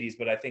 70s and 80s,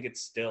 but I think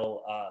it's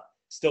still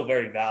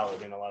very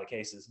valid in a lot of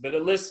cases. But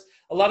it lists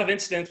a lot of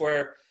incidents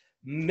where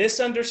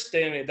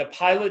misunderstanding, the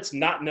pilots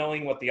not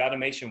knowing what the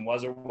automation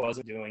was or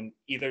wasn't doing,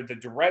 either the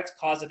direct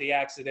cause of the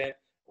accident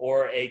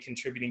or a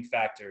contributing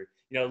factor.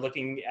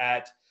 Looking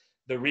at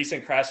the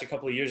recent crash a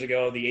couple of years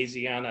ago, the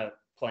Asiana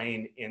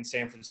plane in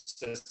San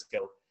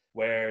Francisco,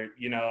 where,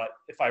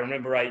 if I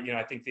remember right,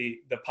 I think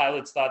the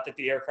pilots thought that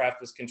the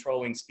aircraft was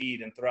controlling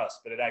speed and thrust,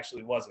 but it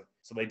actually wasn't.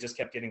 So they just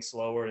kept getting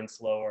slower and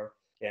slower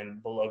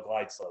and below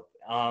glide slope.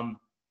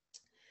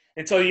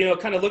 And so,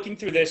 kind of looking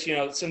through this,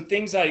 some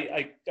things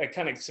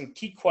some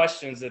key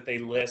questions that they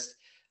list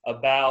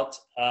about,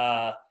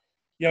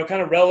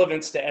 kind of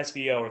relevance to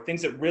SVO, or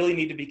things that really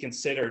need to be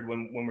considered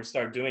when we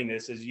start doing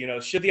this is,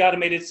 should the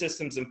automated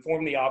systems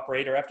inform the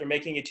operator after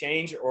making a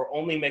change, or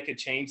only make a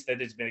change that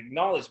has been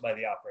acknowledged by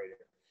the operator?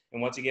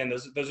 And once again,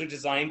 those are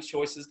design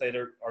choices that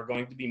are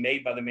going to be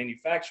made by the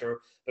manufacturer,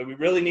 but we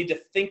really need to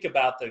think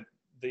about the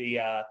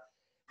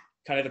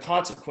kind of the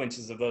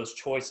consequences of those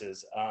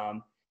choices.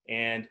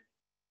 And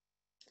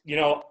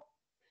I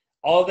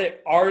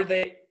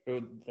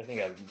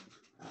think I've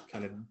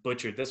kind of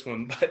butchered this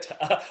one, but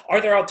are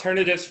there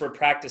alternatives for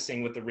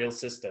practicing with the real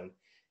system?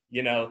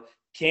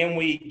 Can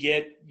we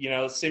get,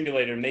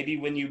 simulator? Maybe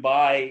when you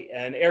buy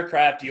an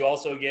aircraft, you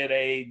also get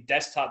a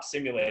desktop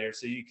simulator,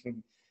 so you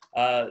can,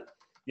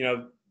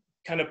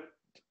 kind of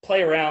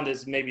play around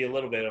is maybe a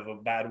little bit of a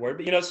bad word,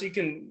 but, so you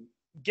can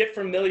get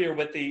familiar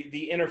with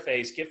the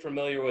interface, get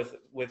familiar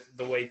with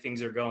the way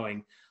things are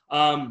going.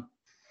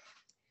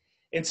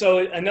 And so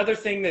another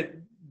thing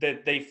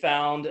that they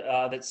found,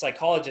 that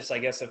psychologists, I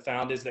guess, have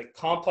found, is that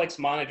complex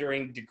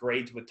monitoring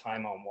degrades with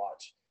time on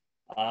watch.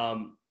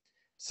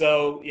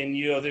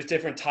 There's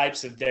different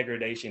types of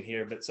degradation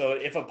here, but so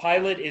if a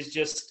pilot is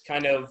just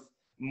kind of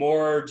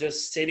more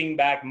just sitting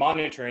back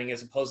monitoring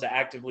as opposed to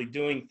actively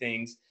doing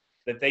things,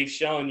 that they've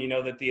shown,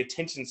 that the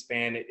attention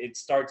span, it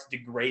starts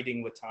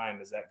degrading with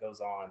time as that goes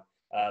on.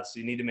 So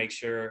you need to make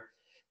sure,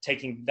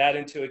 taking that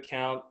into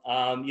account,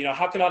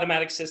 how can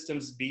automatic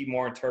systems be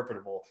more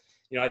interpretable?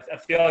 I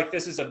feel like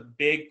this is a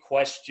big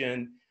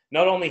question,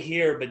 not only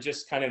here, but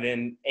just kind of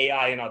in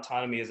AI and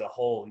autonomy as a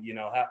whole.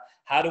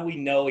 How do we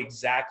know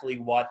exactly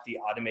what the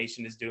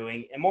automation is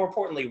doing, and more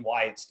importantly,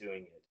 why it's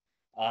doing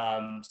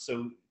it?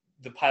 So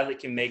the pilot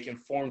can make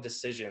informed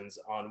decisions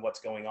on what's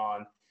going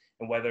on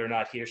and whether or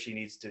not he or she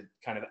needs to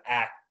kind of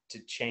act to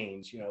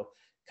change,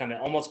 kind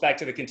of almost back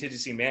to the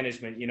contingency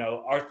management,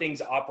 are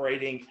things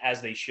operating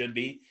as they should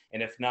be?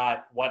 And if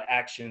not, what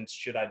actions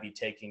should I be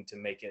taking to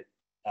make it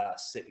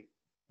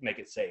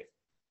safe?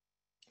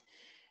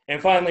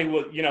 And finally,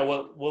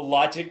 will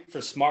logic for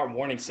smart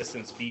warning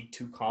systems be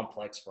too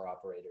complex for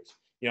operators?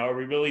 Are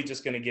we really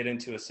just going to get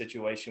into a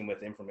situation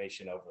with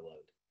information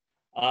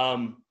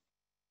overload?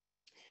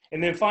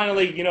 And then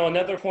finally,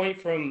 another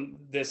point from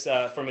this,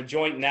 from a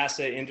joint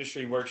NASA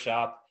industry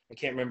workshop, I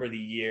can't remember the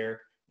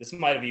year, this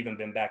might have even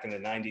been back in the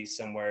 90s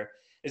somewhere,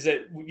 is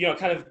that,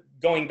 kind of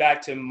going back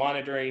to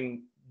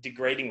monitoring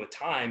degrading with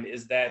time,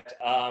 is that,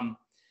 are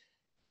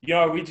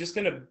we just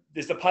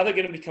is the pilot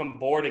going to become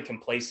bored and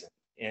complacent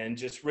and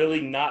just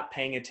really not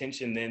paying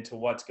attention then to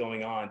what's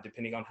going on,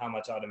 depending on how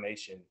much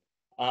automation?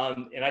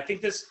 And I think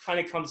this kind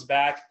of comes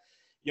back,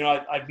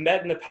 I've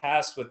met in the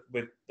past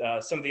with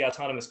some of the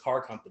autonomous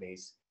car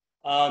companies.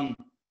 And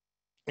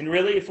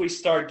really, if we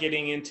start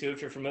getting into,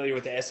 if you're familiar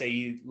with the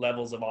SAE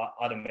levels of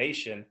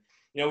automation,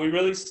 we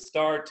really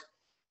start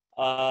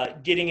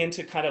getting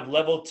into kind of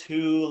level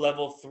 2,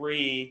 level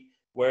 3,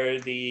 where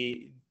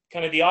the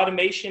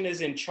automation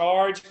is in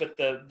charge, but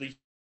the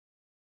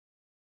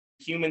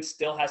human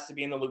still has to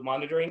be in the loop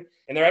monitoring.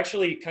 And they're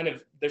actually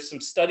there's some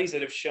studies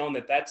that have shown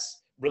that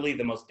that's really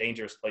the most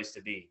dangerous place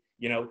to be.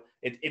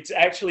 It's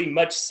actually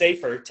much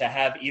safer to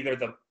have either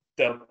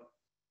the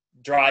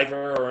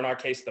driver, or in our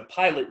case, the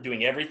pilot,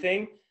 doing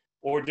everything,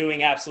 or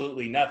doing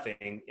absolutely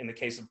nothing in the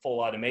case of full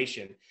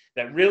automation.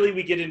 That really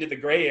we get into the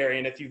gray area.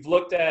 And if you've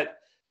looked at,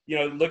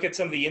 look at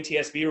some of the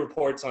NTSB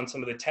reports on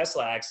some of the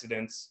Tesla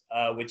accidents,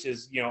 which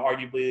is,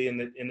 arguably in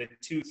the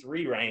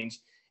 2-3 range,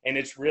 and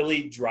it's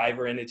really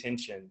driver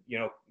inattention,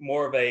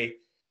 more of a,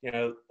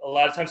 a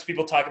lot of times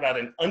people talk about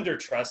an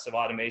under-trust of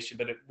automation,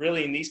 but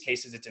really in these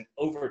cases, it's an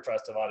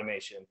over-trust of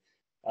automation.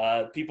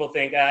 People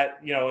think that,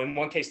 in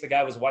one case, the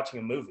guy was watching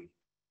a movie,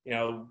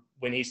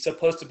 when he's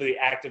supposed to be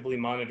actively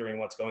monitoring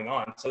what's going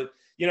on. So,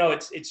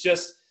 it's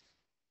just,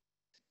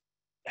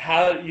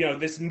 how, you know,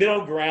 this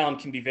middle ground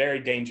can be very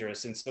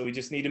dangerous. And so we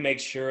just need to make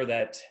sure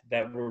that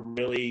we're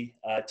really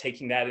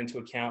taking that into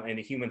account and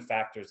the human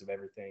factors of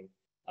everything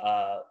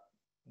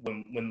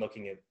when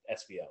looking at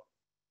SVO.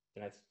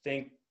 And I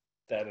think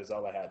that is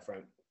all I had,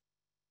 Frank.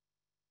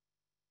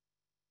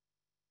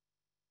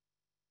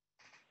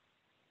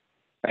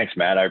 Thanks,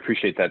 Matt. I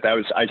appreciate that. That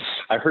was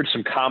I heard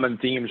some common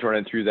themes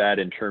running through that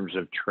in terms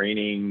of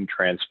training,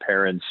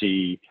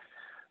 transparency,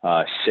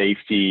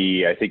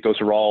 safety. I think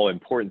those are all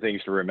important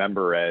things to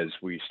remember as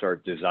we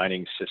start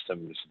designing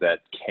systems that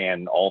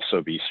can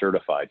also be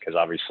certified. Because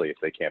obviously, if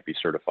they can't be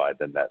certified,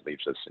 then that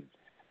leaves us in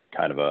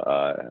kind of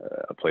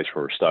a place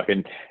where we're stuck.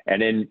 And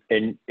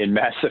in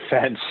Matt's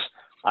defense,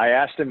 I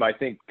asked him, I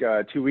think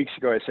 2 weeks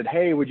ago, I said,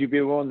 hey, would you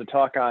be willing to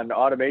talk on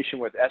automation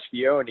with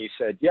SVO? And he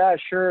said, yeah,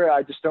 sure.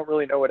 I just don't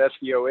really know what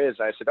SVO is.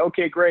 And I said,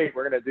 okay, great.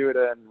 We're going to do it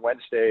on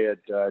Wednesday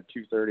at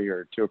 2:30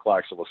 or 2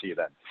 o'clock. So we'll see you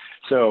then.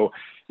 So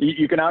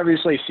you can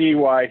obviously see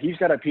why he's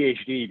got a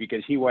PhD,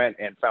 because he went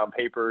and found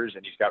papers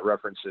and he's got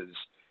references.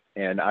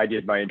 And I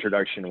did my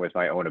introduction with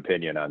my own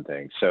opinion on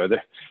things. So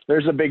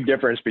there's a big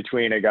difference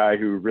between a guy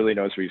who really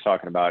knows what he's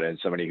talking about and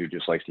somebody who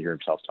just likes to hear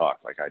himself talk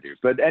like I do.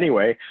 But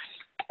anyway,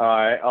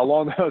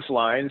 along those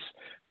lines,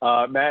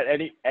 Matt,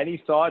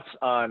 any thoughts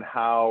on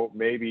how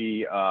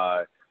maybe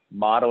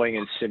modeling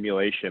and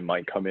simulation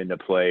might come into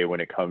play when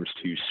it comes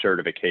to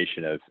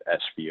certification of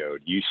SVO?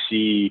 Do you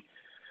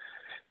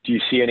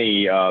see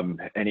any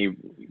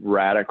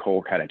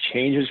radical kind of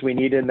changes we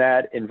need in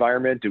that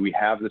environment? Do we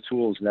have the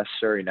tools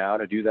necessary now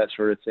to do that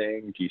sort of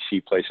thing? Do you see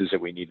places that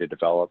we need to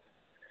develop?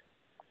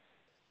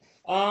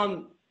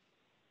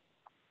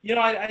 You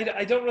know,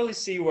 I don't really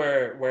see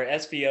where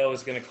SVO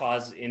is going to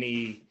cause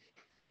any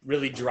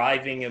really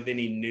driving of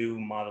any new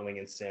modeling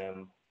in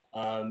sim.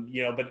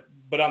 You know,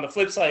 but on the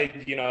flip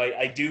side, you know,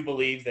 I do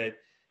believe that,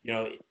 you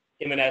know,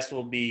 M&S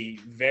will be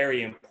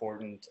very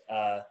important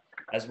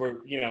as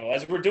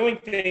we're doing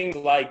things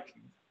like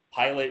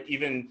pilot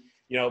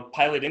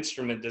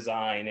instrument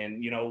design,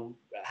 and, you know,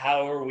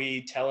 how are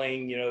we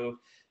telling, you know,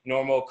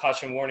 normal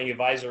caution warning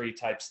advisory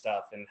type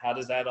stuff, and how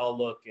does that all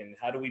look, and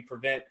how do we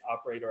prevent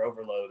operator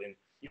overload? And,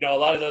 you know, a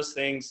lot of those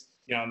things,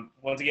 you know,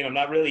 once again, I'm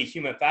not really a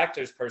human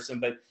factors person,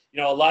 but,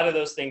 you know, a lot of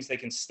those things they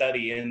can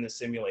study in the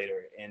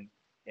simulator and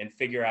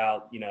figure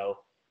out, you know,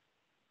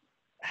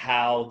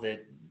 how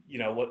that, you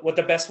know, what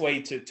the best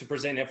way to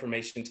present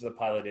information to the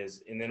pilot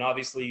is. And then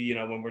obviously, you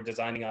know, when we're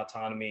designing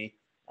autonomy,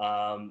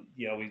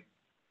 you know,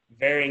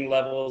 varying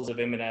levels of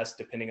M&S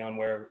depending on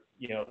where,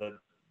 you know, the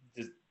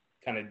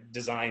kind of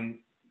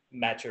design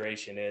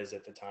maturation is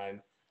at the time.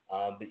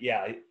 But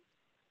yeah,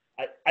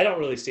 I don't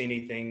really see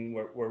anything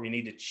where we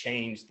need to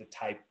change the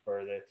type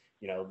or the,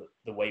 you know,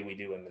 the way we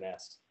do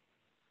M&S.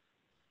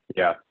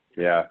 Yeah.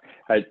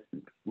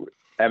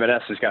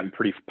 M&S has gotten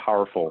pretty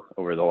powerful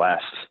over the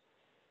last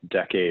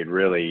decade,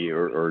 really,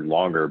 or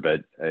longer,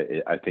 but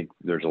I think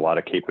there's a lot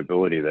of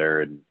capability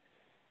there, and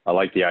I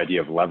like the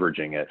idea of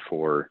leveraging it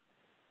for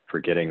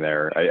getting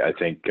there. I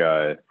think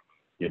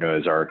you know,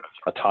 as our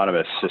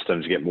autonomous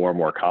systems get more and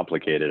more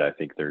complicated, I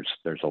think there's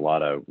a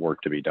lot of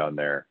work to be done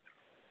there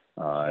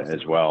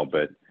as well.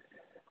 But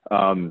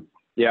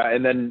yeah,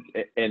 and then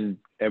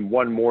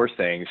one more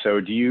thing. So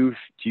do you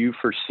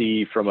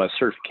foresee, from a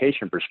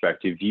certification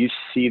perspective, do you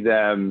see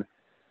them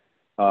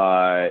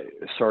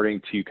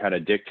starting to kind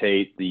of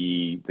dictate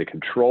the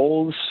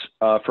controls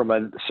from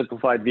a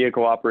simplified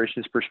vehicle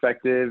operations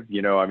perspective?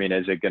 You know, I mean,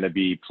 is it going to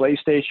be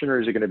PlayStation or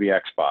is it going to be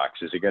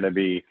Xbox? Is it going to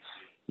be,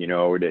 you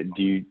know,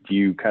 do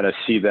you kind of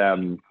see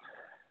them,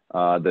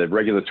 the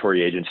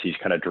regulatory agencies,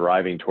 kind of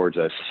driving towards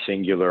a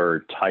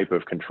singular type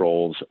of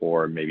controls,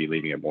 or maybe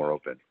leaving it more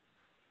open?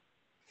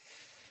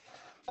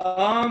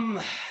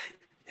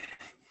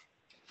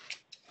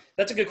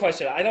 That's a good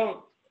question. I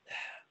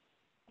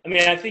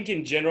think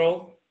in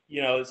general,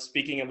 you know,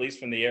 speaking at least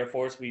from the Air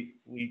Force, we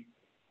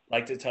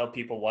like to tell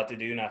people what to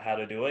do, not how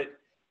to do it.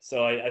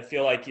 So I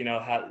feel like, you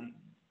know,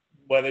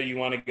 whether you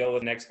want to go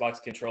with an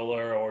Xbox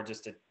controller or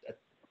just a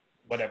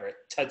whatever,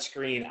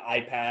 touchscreen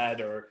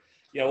iPad, or,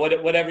 you know,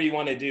 whatever you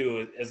want to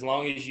do, as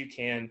long as you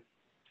can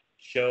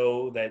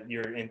show that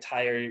your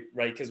entire,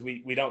 right, because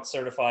we don't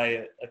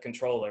certify a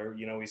controller,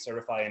 you know, we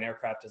certify an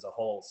aircraft as a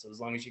whole. So as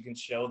long as you can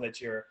show that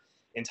your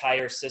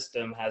entire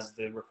system has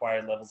the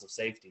required levels of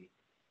safety,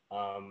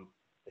 I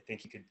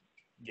think you could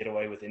get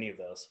away with any of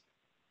those.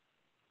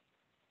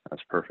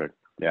 That's perfect.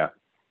 Yeah.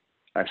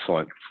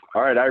 Excellent.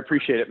 All right. I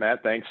appreciate it,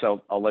 Matt. Thanks.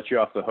 I'll let you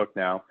off the hook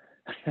now.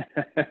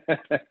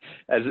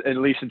 At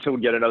least until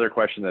we get another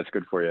question that's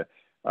good for you.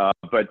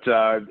 But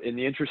in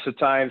the interest of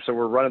time, so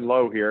we're running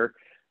low here,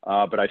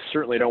 but I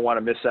certainly don't want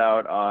to miss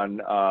out on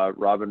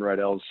Robin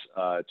Rydell's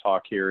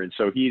talk here. And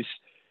so he's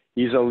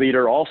a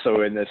leader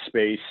also in this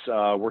space,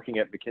 working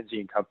at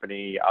McKinsey &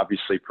 Company,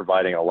 obviously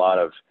providing a lot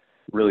of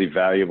really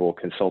valuable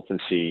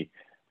consultancy.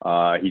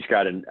 He's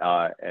got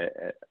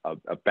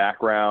a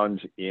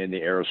background in the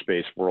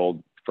aerospace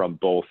world from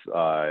both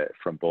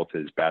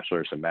his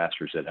bachelor's and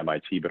master's at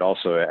MIT, but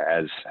also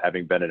as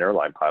having been an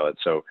airline pilot.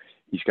 So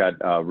He's got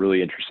a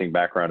really interesting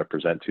background to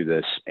present to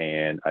this,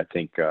 and I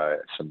think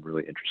some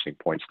really interesting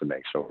points to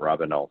make. So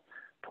Robin, I'll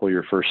pull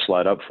your first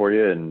slide up for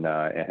you and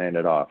hand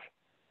it off.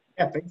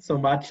 Yeah, thanks so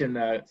much, and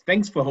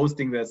thanks for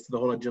hosting this, the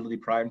whole Agility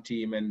Prime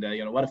team. And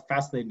what a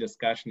fascinating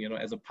discussion.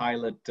 As a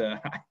pilot,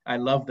 I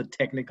love the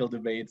technical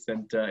debates,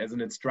 and as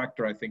an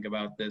instructor, I think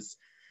about this.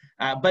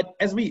 But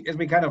as we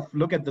kind of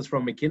look at this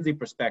from a McKinsey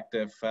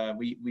perspective,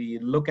 we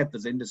look at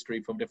this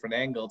industry from different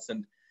angles,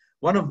 and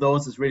one of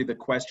those is really the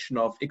question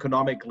of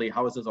economically,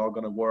 how is this all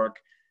going to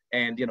work,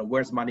 and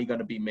where's money going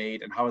to be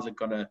made, and how is it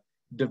going to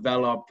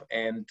develop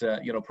and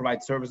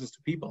provide services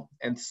to people.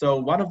 And so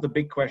one of the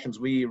big questions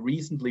we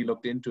recently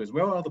looked into is,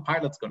 where are the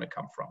pilots going to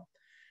come from?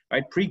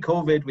 Right?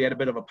 Pre-COVID, we had a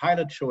bit of a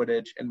pilot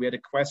shortage, and we had a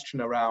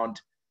question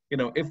around,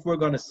 if we're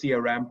going to see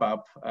a ramp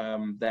up,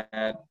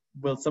 that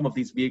will some of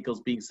these vehicles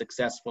being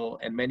successful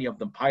and many of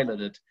them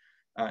piloted,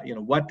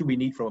 what do we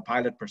need from a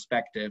pilot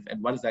perspective,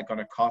 and what is that going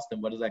to cost,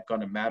 and what is that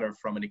going to matter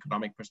from an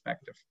economic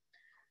perspective?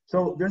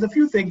 So there's a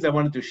few things I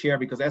wanted to share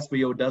because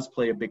SVO does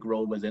play a big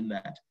role within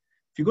that.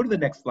 If you go to the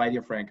next slide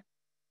here, Frank,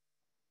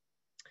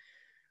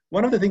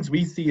 one of the things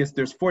we see is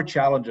there's 4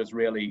 challenges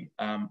really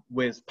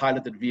with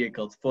piloted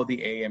vehicles for the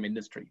AAM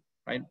industry,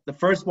 right? The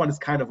first one is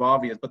kind of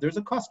obvious, but there's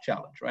a cost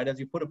challenge, right? As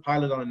you put a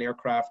pilot on an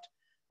aircraft,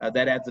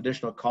 that adds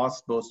additional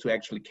costs, both to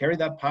actually carry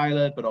that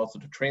pilot, but also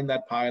to train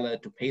that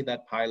pilot, to pay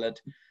that pilot.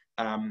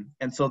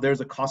 And so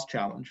there's a cost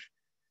challenge.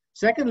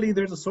 Secondly,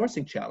 there's a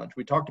sourcing challenge.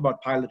 We talked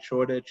about pilot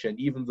shortage, and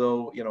even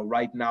though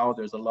right now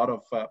there's a lot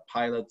of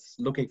pilots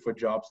looking for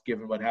jobs,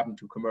 given what happened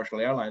to commercial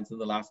airlines in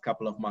the last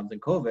couple of months in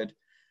COVID,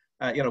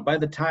 by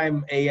the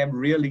time AM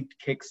really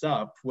kicks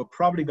up, we're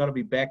probably going to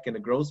be back in a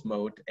growth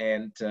mode,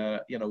 and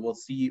we'll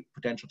see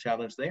potential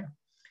challenge there.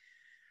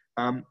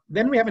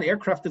 Then we have an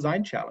aircraft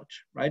design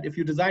challenge, right? If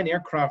you design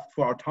aircraft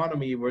for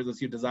autonomy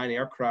versus you design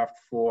aircraft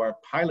for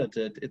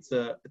piloted, it's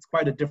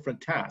quite a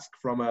different task,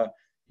 from a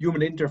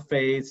human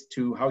interface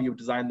to how you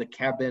design the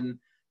cabin,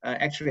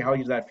 actually how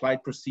you design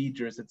flight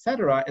procedures, et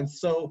cetera. And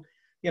so,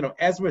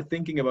 as we're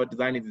thinking about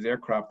designing these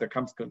aircraft, there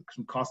comes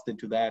some cost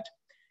into that.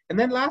 And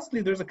then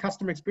lastly, there's a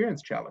customer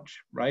experience challenge,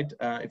 right?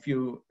 If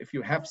you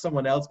have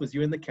someone else with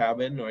you in the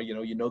cabin, or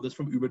you know this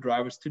from Uber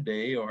drivers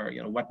today, or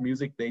what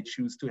music they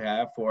choose to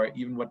have, or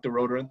even what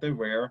deodorant they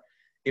wear,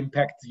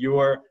 impacts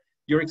your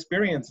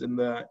experience in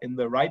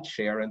the ride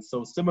share. And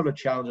so similar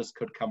challenges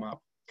could come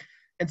up.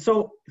 And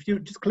so if you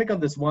just click on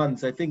this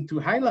once, I think to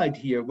highlight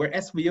here where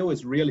SVO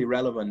is really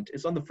relevant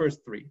is on the first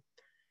 3.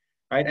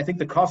 Right? I think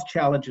the cost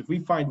challenge, if we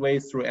find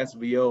ways through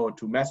SVO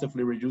to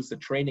massively reduce the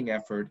training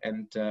effort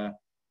and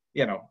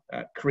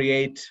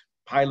create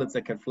pilots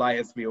that can fly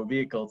SVO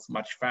vehicles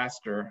much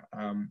faster,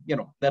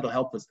 that'll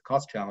help with the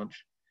cost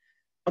challenge.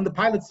 On the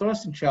pilot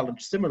sourcing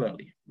challenge,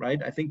 similarly, right?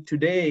 I think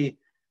today,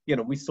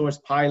 we source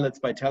pilots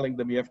by telling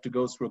them you have to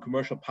go through a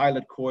commercial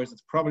pilot course.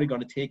 It's probably going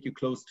to take you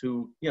close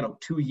to,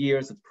 2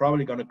 years. It's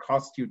probably going to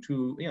cost you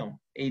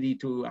 $80,000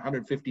 to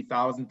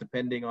 $150,000,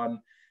 depending on,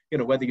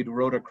 whether you do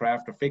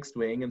rotorcraft or fixed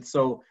wing. And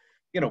so,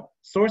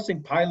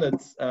 sourcing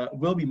pilots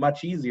will be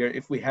much easier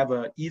if we have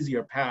an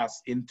easier path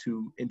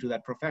into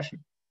that profession.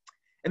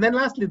 And then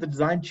lastly, the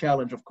design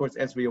challenge, of course,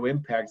 SVO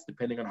impacts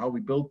depending on how we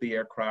build the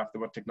aircraft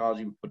and what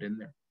technology we put in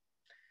there.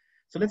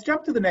 So let's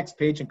jump to the next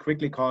page and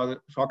quickly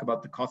talk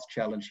about the cost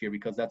challenge here,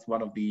 because that's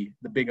one of the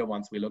bigger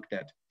ones we looked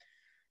at.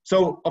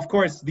 So of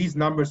course, these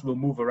numbers will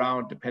move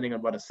around depending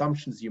on what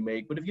assumptions you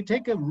make. But if you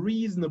take a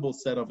reasonable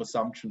set of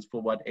assumptions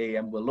for what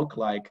AM will look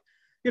like,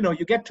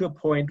 you get to a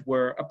point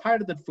where a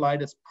piloted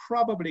flight is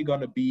probably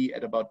going to be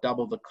at about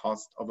double the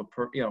cost of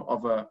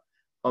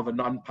a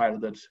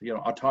non-piloted,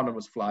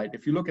 autonomous flight.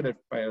 If you look at it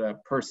by a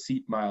per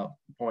seat mile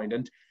point,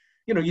 and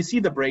you see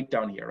the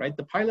breakdown here, right?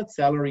 The pilot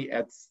salary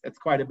adds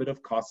quite a bit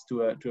of cost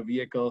to a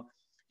vehicle.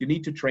 You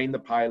need to train the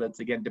pilots,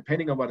 again,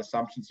 depending on what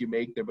assumptions you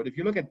make there. But if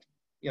you look at,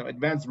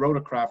 advanced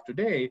rotorcraft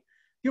today,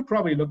 you're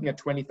probably looking at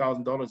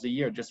 $20,000 a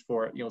year just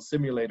for,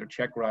 simulator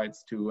check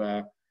rides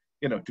to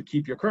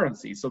keep your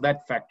currency. So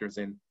that factors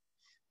in.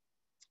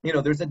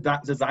 There's a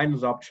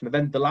designer's option. And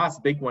then the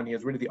last big one here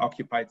is really the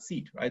occupied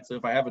seat, right? So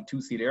if I have a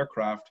 2-seat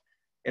aircraft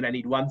and I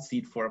need 1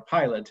 seat for a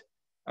pilot,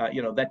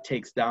 that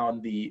takes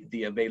down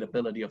the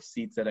availability of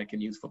seats that I can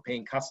use for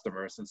paying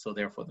customers, and so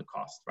therefore the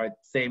cost, right?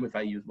 Same if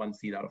I use 1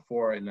 seat out of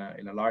 4 in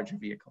a larger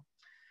vehicle.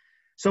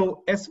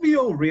 So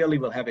SVO really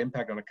will have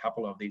impact on a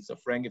couple of these. So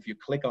Frank, if you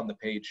click on the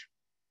page,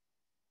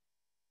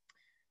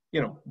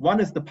 one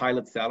is the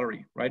pilot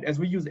salary, right? As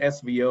we use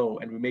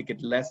SVO and we make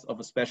it less of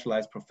a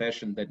specialized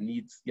profession that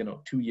needs,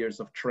 2 years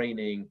of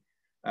training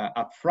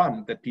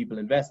upfront that people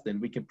invest in,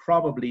 we can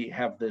probably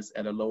have this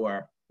at a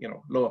lower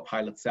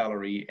pilot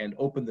salary and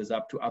open this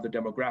up to other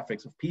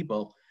demographics of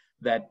people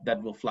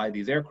that will fly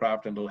these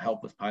aircraft, and will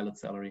help with pilot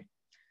salary.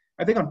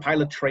 I think on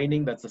pilot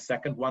training, that's the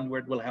second one where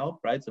it will help,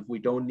 right? So if we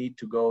don't need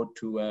to go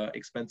to an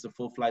expensive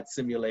full flight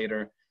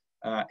simulator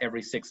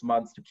every 6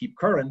 months to keep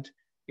current,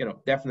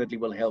 definitely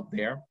will help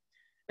there.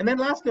 And then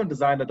lastly, on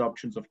design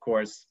adoptions, of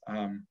course,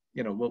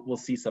 we'll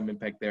see some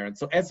impact there. And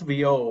so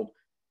SVO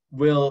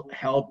will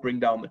help bring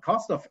down the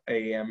cost of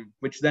AAM,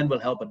 which then will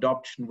help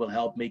adoption, will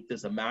help make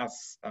this a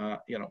mass,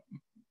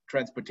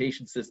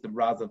 transportation system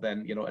rather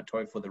than, a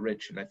toy for the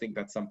rich. And I think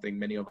that's something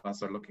many of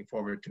us are looking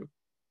forward to.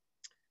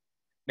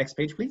 Next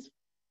page, please.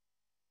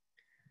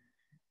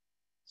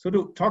 So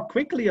to talk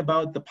quickly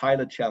about the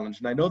pilot challenge,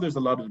 and I know there's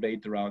a lot of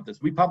debate around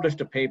this. We published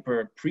a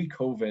paper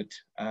pre-COVID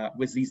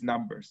with these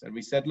numbers, and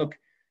we said, look,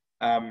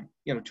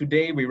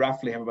 today we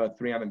roughly have about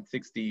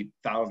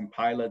 360,000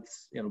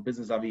 pilots.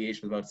 Business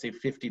aviation about say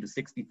 50 to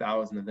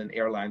 60,000, and then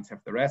airlines have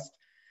the rest.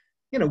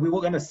 We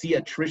were going to see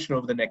attrition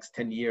over the next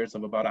 10 years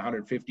of about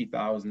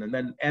 150,000, and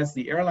then as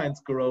the airlines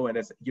grow and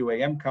as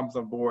UAM comes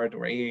on board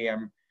or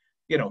AAM,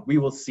 we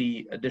will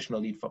see additional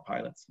need for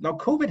pilots. Now,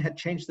 COVID had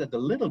changed that a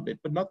little bit,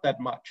 but not that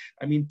much.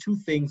 I mean, two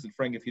things, and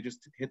Frank, if you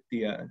just hit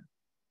the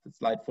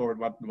slide forward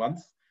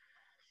once.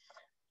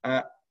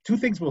 Two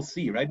things we'll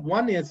see, right?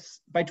 One is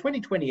by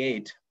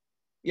 2028,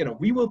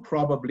 we will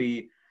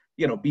probably,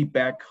 be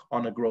back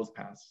on a growth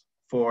path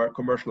for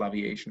commercial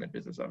aviation and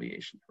business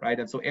aviation, right?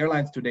 And so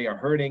airlines today are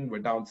hurting, we're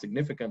down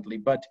significantly,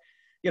 but,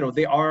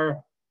 they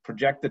are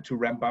projected to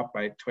ramp up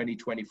by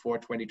 2024,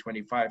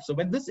 2025. So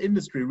when this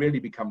industry really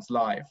becomes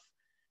live,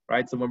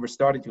 right? So when we're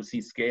starting to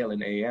see scale in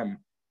AAM,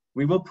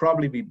 we will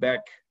probably be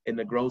back in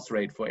the growth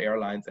rate for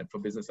airlines and for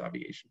business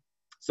aviation.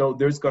 So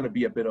there's going to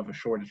be a bit of a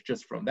shortage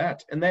just from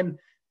that. And then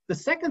the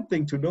second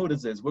thing to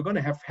notice is we're going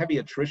to have heavy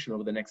attrition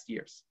over the next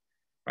years,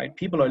 right?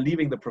 People are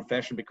leaving the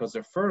profession because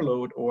they're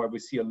furloughed, or we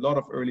see a lot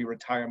of early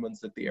retirements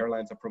that the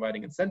airlines are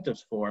providing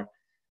incentives for.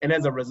 And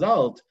as a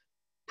result,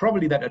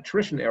 probably that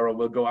attrition error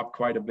will go up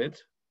quite a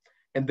bit.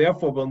 And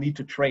therefore, we'll need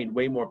to train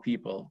way more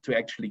people to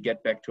actually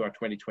get back to our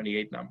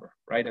 2028 number,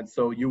 right? And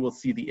so you will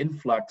see the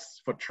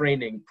influx for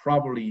training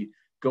probably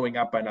going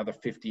up by another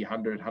 50,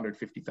 100,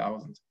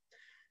 150,000.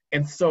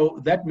 And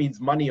so that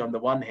means money on the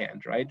one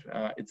hand, right?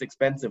 It's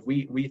expensive.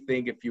 We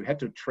think if you had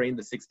to train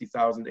the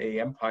 60,000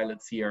 AAM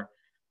pilots here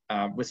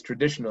with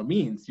traditional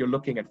means, you're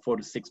looking at $4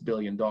 to $6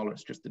 billion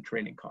just the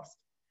training cost,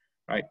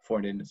 right, for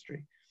an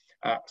industry.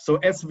 So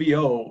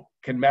SVO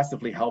can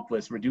massively help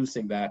with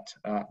reducing that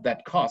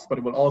cost, but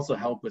it will also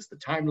help with the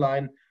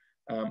timeline,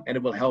 and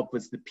it will help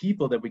with the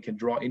people that we can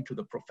draw into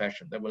the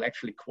profession that will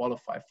actually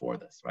qualify for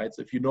this, right?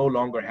 So if you no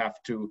longer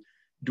have to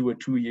do a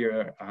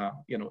 2-year,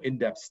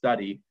 in-depth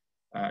study,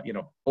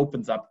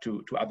 opens up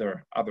to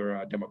other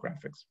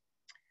demographics.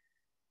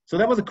 So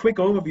that was a quick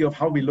overview of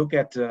how we look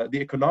at the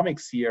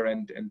economics here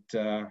and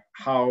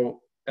how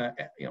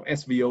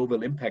SVO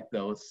will impact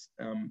those.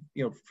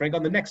 Frank,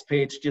 on the next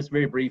page, just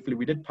very briefly,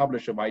 we did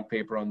publish a white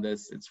paper on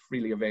this. It's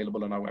freely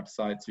available on our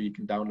website, so you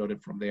can download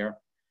it from there.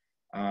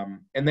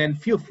 And then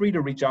feel free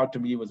to reach out to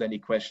me with any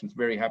questions.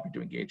 Very happy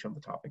to engage on the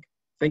topic.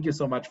 Thank you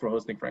so much for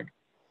hosting, Frank.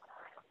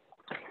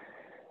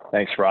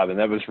 Thanks, Robin.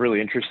 That was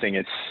really interesting.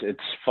 It's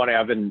funny.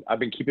 I've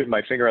been keeping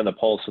my finger on the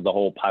pulse of the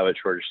whole pilot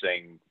shortage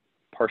thing,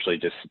 partially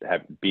just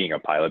being a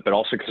pilot, but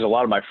also because a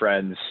lot of my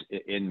friends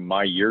in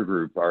my year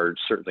group are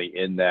certainly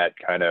in that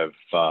kind of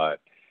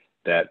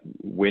that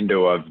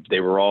window of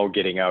they were all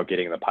getting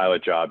the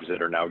pilot jobs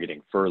that are now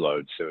getting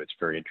furloughed. So it's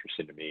very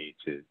interesting to me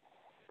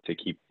to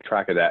keep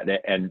track of that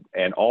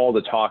and all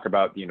the talk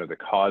about the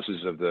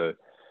causes of the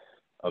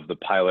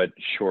pilot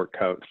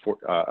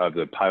of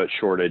the pilot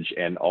shortage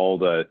and all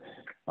the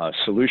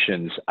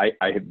solutions. I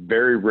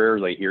very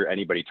rarely hear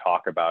anybody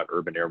talk about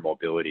urban air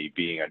mobility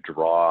being a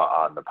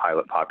draw on the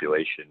pilot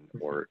population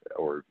or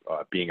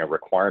being a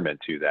requirement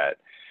to that.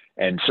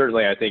 And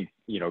certainly, I think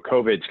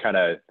COVID's kind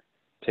of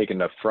taken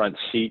the front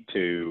seat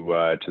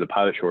to the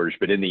pilot shortage.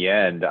 But in the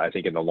end, I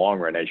think in the long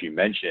run, as you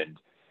mentioned,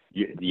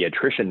 the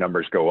attrition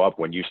numbers go up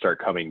when you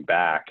start coming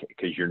back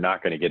because you're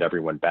not going to get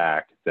everyone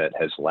back that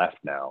has left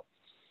now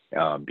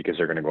because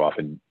they're going to go off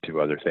and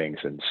do other things,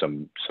 and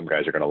some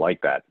guys are going to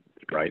like that.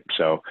 Right.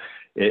 So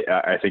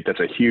I think that's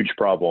a huge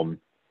problem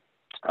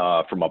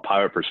from a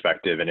pilot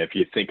perspective. And if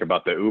you think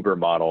about the Uber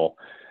model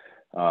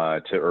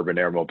to urban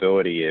air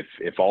mobility,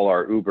 if all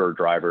our Uber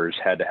drivers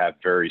had to have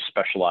very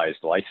specialized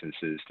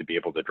licenses to be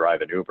able to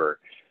drive an Uber,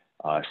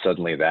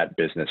 suddenly that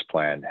business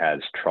plan has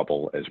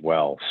trouble as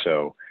well.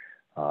 So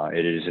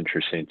it is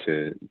interesting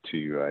to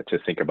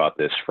think about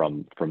this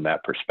from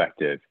that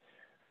perspective.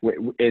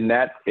 In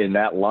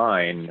that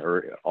line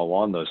or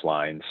along those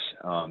lines,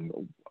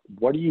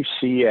 what do you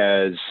see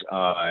as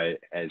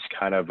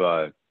kind of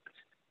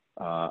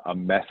a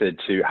method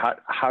to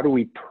how do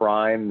we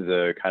prime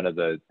the kind of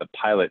the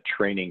pilot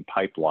training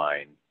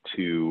pipeline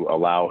to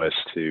allow us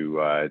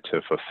to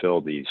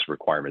fulfill these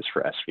requirements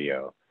for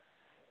SVO?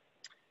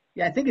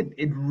 Yeah, I think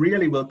it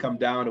really will come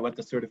down to what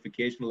the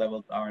certification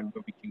levels are and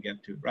what we can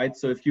get to, right?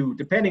 So if you,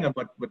 depending on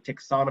what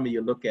taxonomy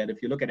you look at,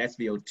 if you look at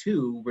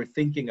SVO2, we're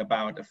thinking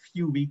about a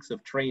few weeks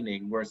of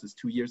training versus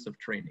 2 years of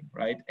training,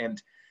 right?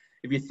 And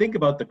if you think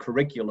about the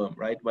curriculum,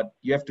 right, what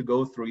you have to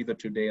go through either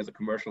today as a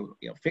commercial,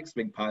 fixed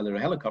wing pilot or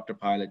helicopter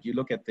pilot, you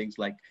look at things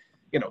like,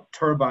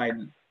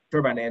 turbine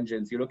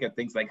engines, you look at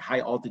things like high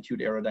altitude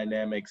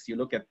aerodynamics, you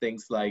look at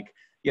things like,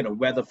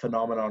 weather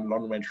phenomena on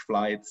long range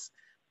flights.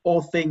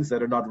 all things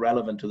that are not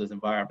relevant to this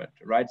environment,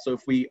 right? So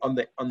if we, on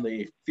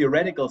the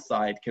theoretical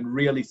side, can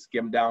really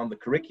skim down the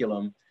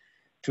curriculum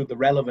to the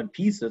relevant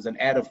pieces and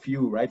add a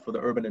few, right, for the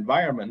urban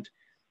environment,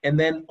 and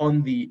then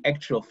on the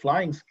actual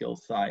flying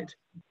skills side,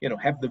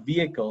 have the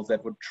vehicles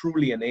that would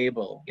truly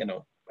enable,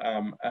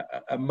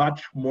 a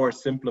much more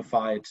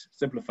simplified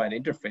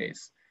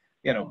interface.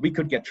 We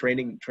could get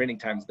training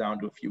times down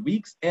to a few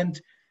weeks,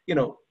 and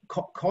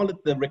call it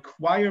the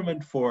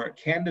requirement for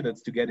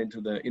candidates to get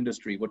into the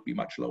industry would be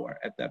much lower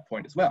at that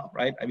point as well,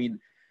 right? I mean,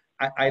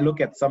 I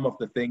look at some of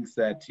the things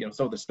that,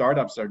 so the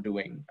startups are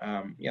doing.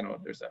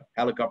 There's a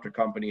helicopter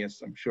company, as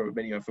I'm sure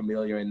many are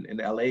familiar, in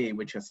LA,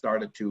 which has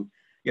started to,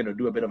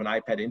 do a bit of an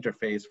iPad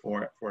interface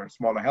for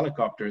smaller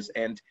helicopters.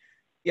 And,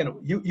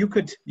 you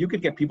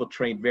could get people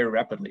trained very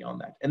rapidly on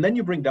that. And then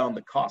you bring down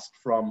the cost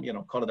from,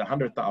 call it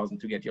 100,000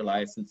 to get your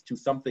license to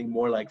something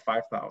more like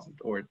 5,000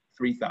 or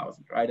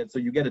 3,000, right? And so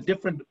you get a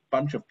different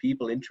bunch of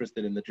people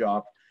interested in the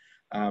job.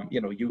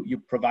 You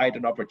provide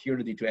an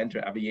opportunity to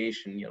enter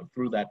aviation,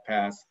 through that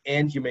path,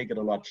 and you make it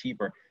a lot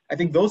cheaper. I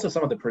think those are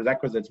some of the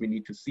prerequisites we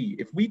need to see.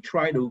 If we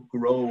try to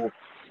grow,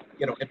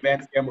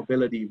 advanced air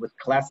mobility with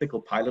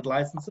classical pilot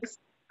licenses,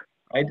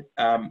 right,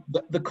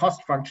 the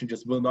cost function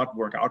just will not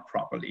work out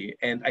properly.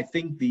 And I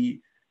think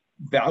the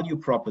value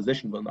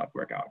proposition will not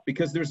work out,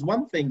 because there's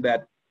one thing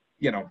that,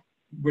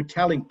 we're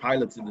telling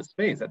pilots in the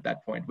space at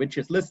that point, which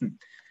is, listen,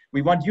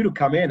 we want you to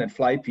come in and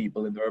fly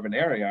people in the urban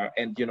area,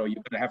 and you're going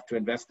to have to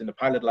invest in a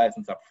pilot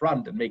license up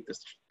front and make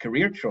this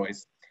career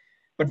choice.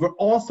 But we're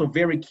also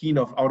very keen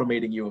of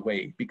automating you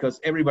away, because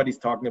everybody's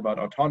talking about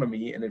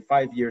autonomy, and in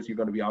 5 years you're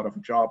going to be out of a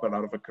job and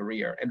out of a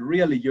career, and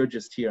really you're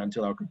just here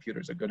until our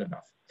computers are good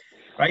enough,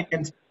 right?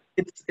 And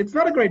it's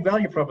not a great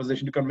value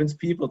proposition to convince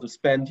people to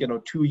spend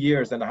 2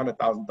 years and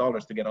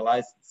 $100,000 to get a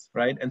license,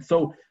 right? And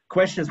so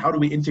question is, how do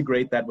we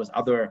integrate that with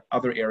other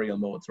aerial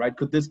modes, right?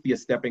 Could this be a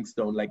stepping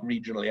stone like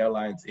regional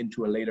airlines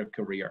into a later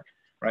career,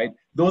 right?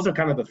 Those are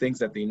kind of the things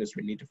that the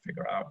industry need to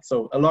figure out.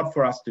 So a lot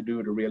for us to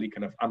do to really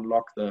kind of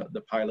unlock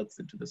the pilots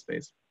into the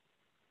space.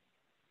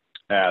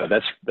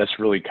 That's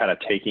really kind of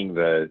taking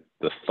the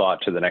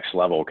thought to the next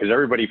level, because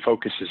everybody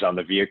focuses on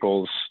the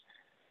vehicles.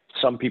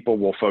 Some people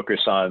will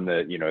focus on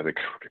the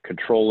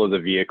control of the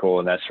vehicle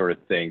and that sort of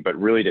thing, but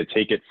really to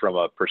take it from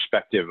a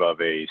perspective of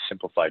a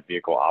simplified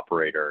vehicle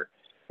operator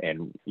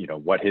and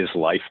what his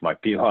life might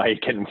be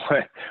like and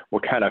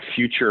what kind of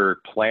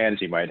future plans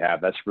he might have.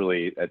 That's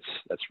really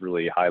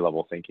high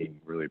level thinking.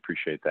 Really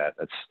appreciate that.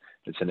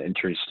 It's an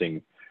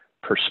interesting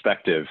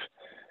perspective.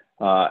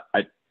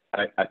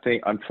 I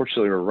think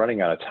unfortunately we're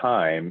running out of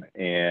time,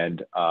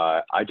 and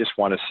I just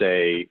want to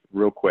say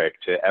real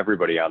quick to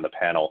everybody on the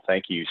panel,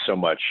 thank you so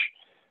much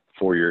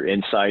for your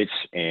insights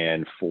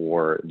and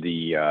for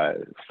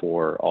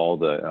all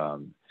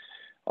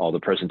the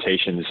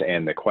presentations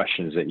and the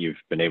questions that you've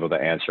been able to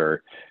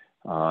answer.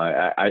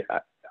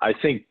 I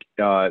think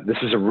this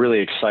is a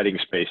really exciting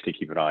space to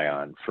keep an eye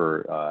on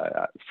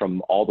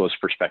from all those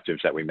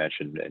perspectives that we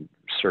mentioned: and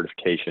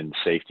certification,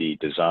 safety,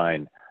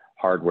 design,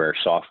 hardware,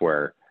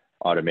 software,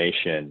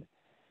 automation.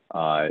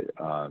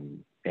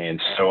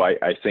 And so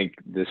I think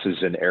this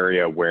is an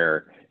area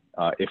where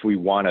if we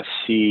want to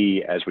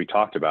see, as we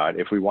talked about,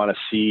 if we want to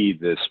see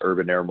this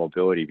urban air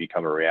mobility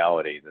become a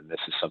reality, then this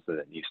is something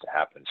that needs to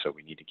happen. So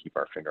we need to keep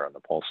our finger on the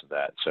pulse of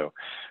that. So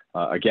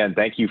again,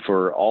 thank you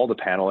for all the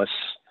panelists.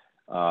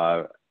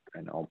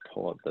 And I'll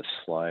pull up the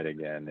slide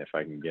again, if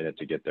I can get it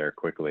to get there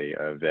quickly,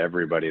 of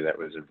everybody that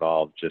was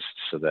involved, just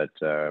so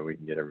that we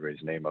can get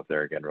everybody's name up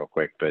there again real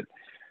quick. But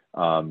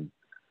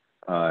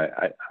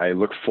I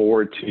look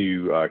forward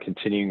to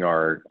continuing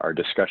our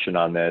discussion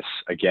on this.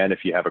 Again,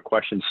 if you have a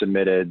question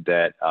submitted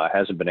that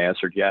hasn't been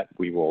answered yet,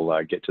 we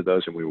will get to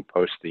those, and we will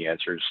post the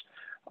answers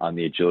on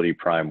the Agility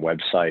Prime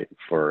website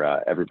for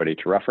everybody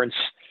to reference.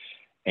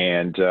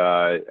 And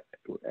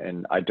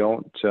Sterling,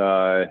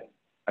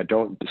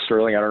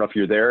 I don't know if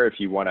you're there, if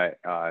you want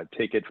to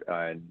take it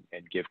and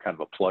give kind of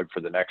a plug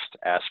for the next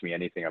Ask Me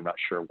Anything. I'm not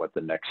sure what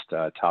the next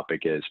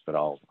topic is, but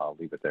I'll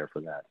leave it there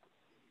for that.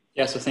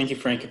 Yeah, so thank you,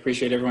 Frank.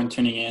 Appreciate everyone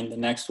tuning in. The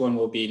next one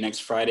will be next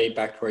Friday,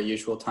 back to our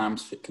usual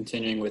times,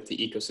 continuing with the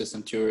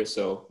ecosystem tour.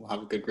 So we'll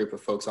have a good group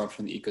of folks on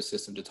from the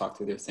ecosystem to talk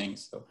through their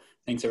things. So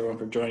thanks everyone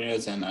for joining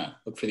us, and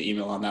look for the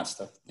email on that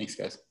stuff. Thanks,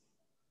 guys.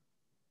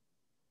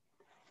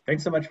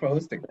 Thanks so much for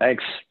hosting.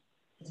 Thanks.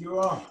 Thank you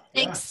all.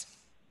 Thanks.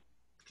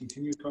 Yeah.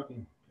 Continue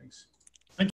talking. Thanks.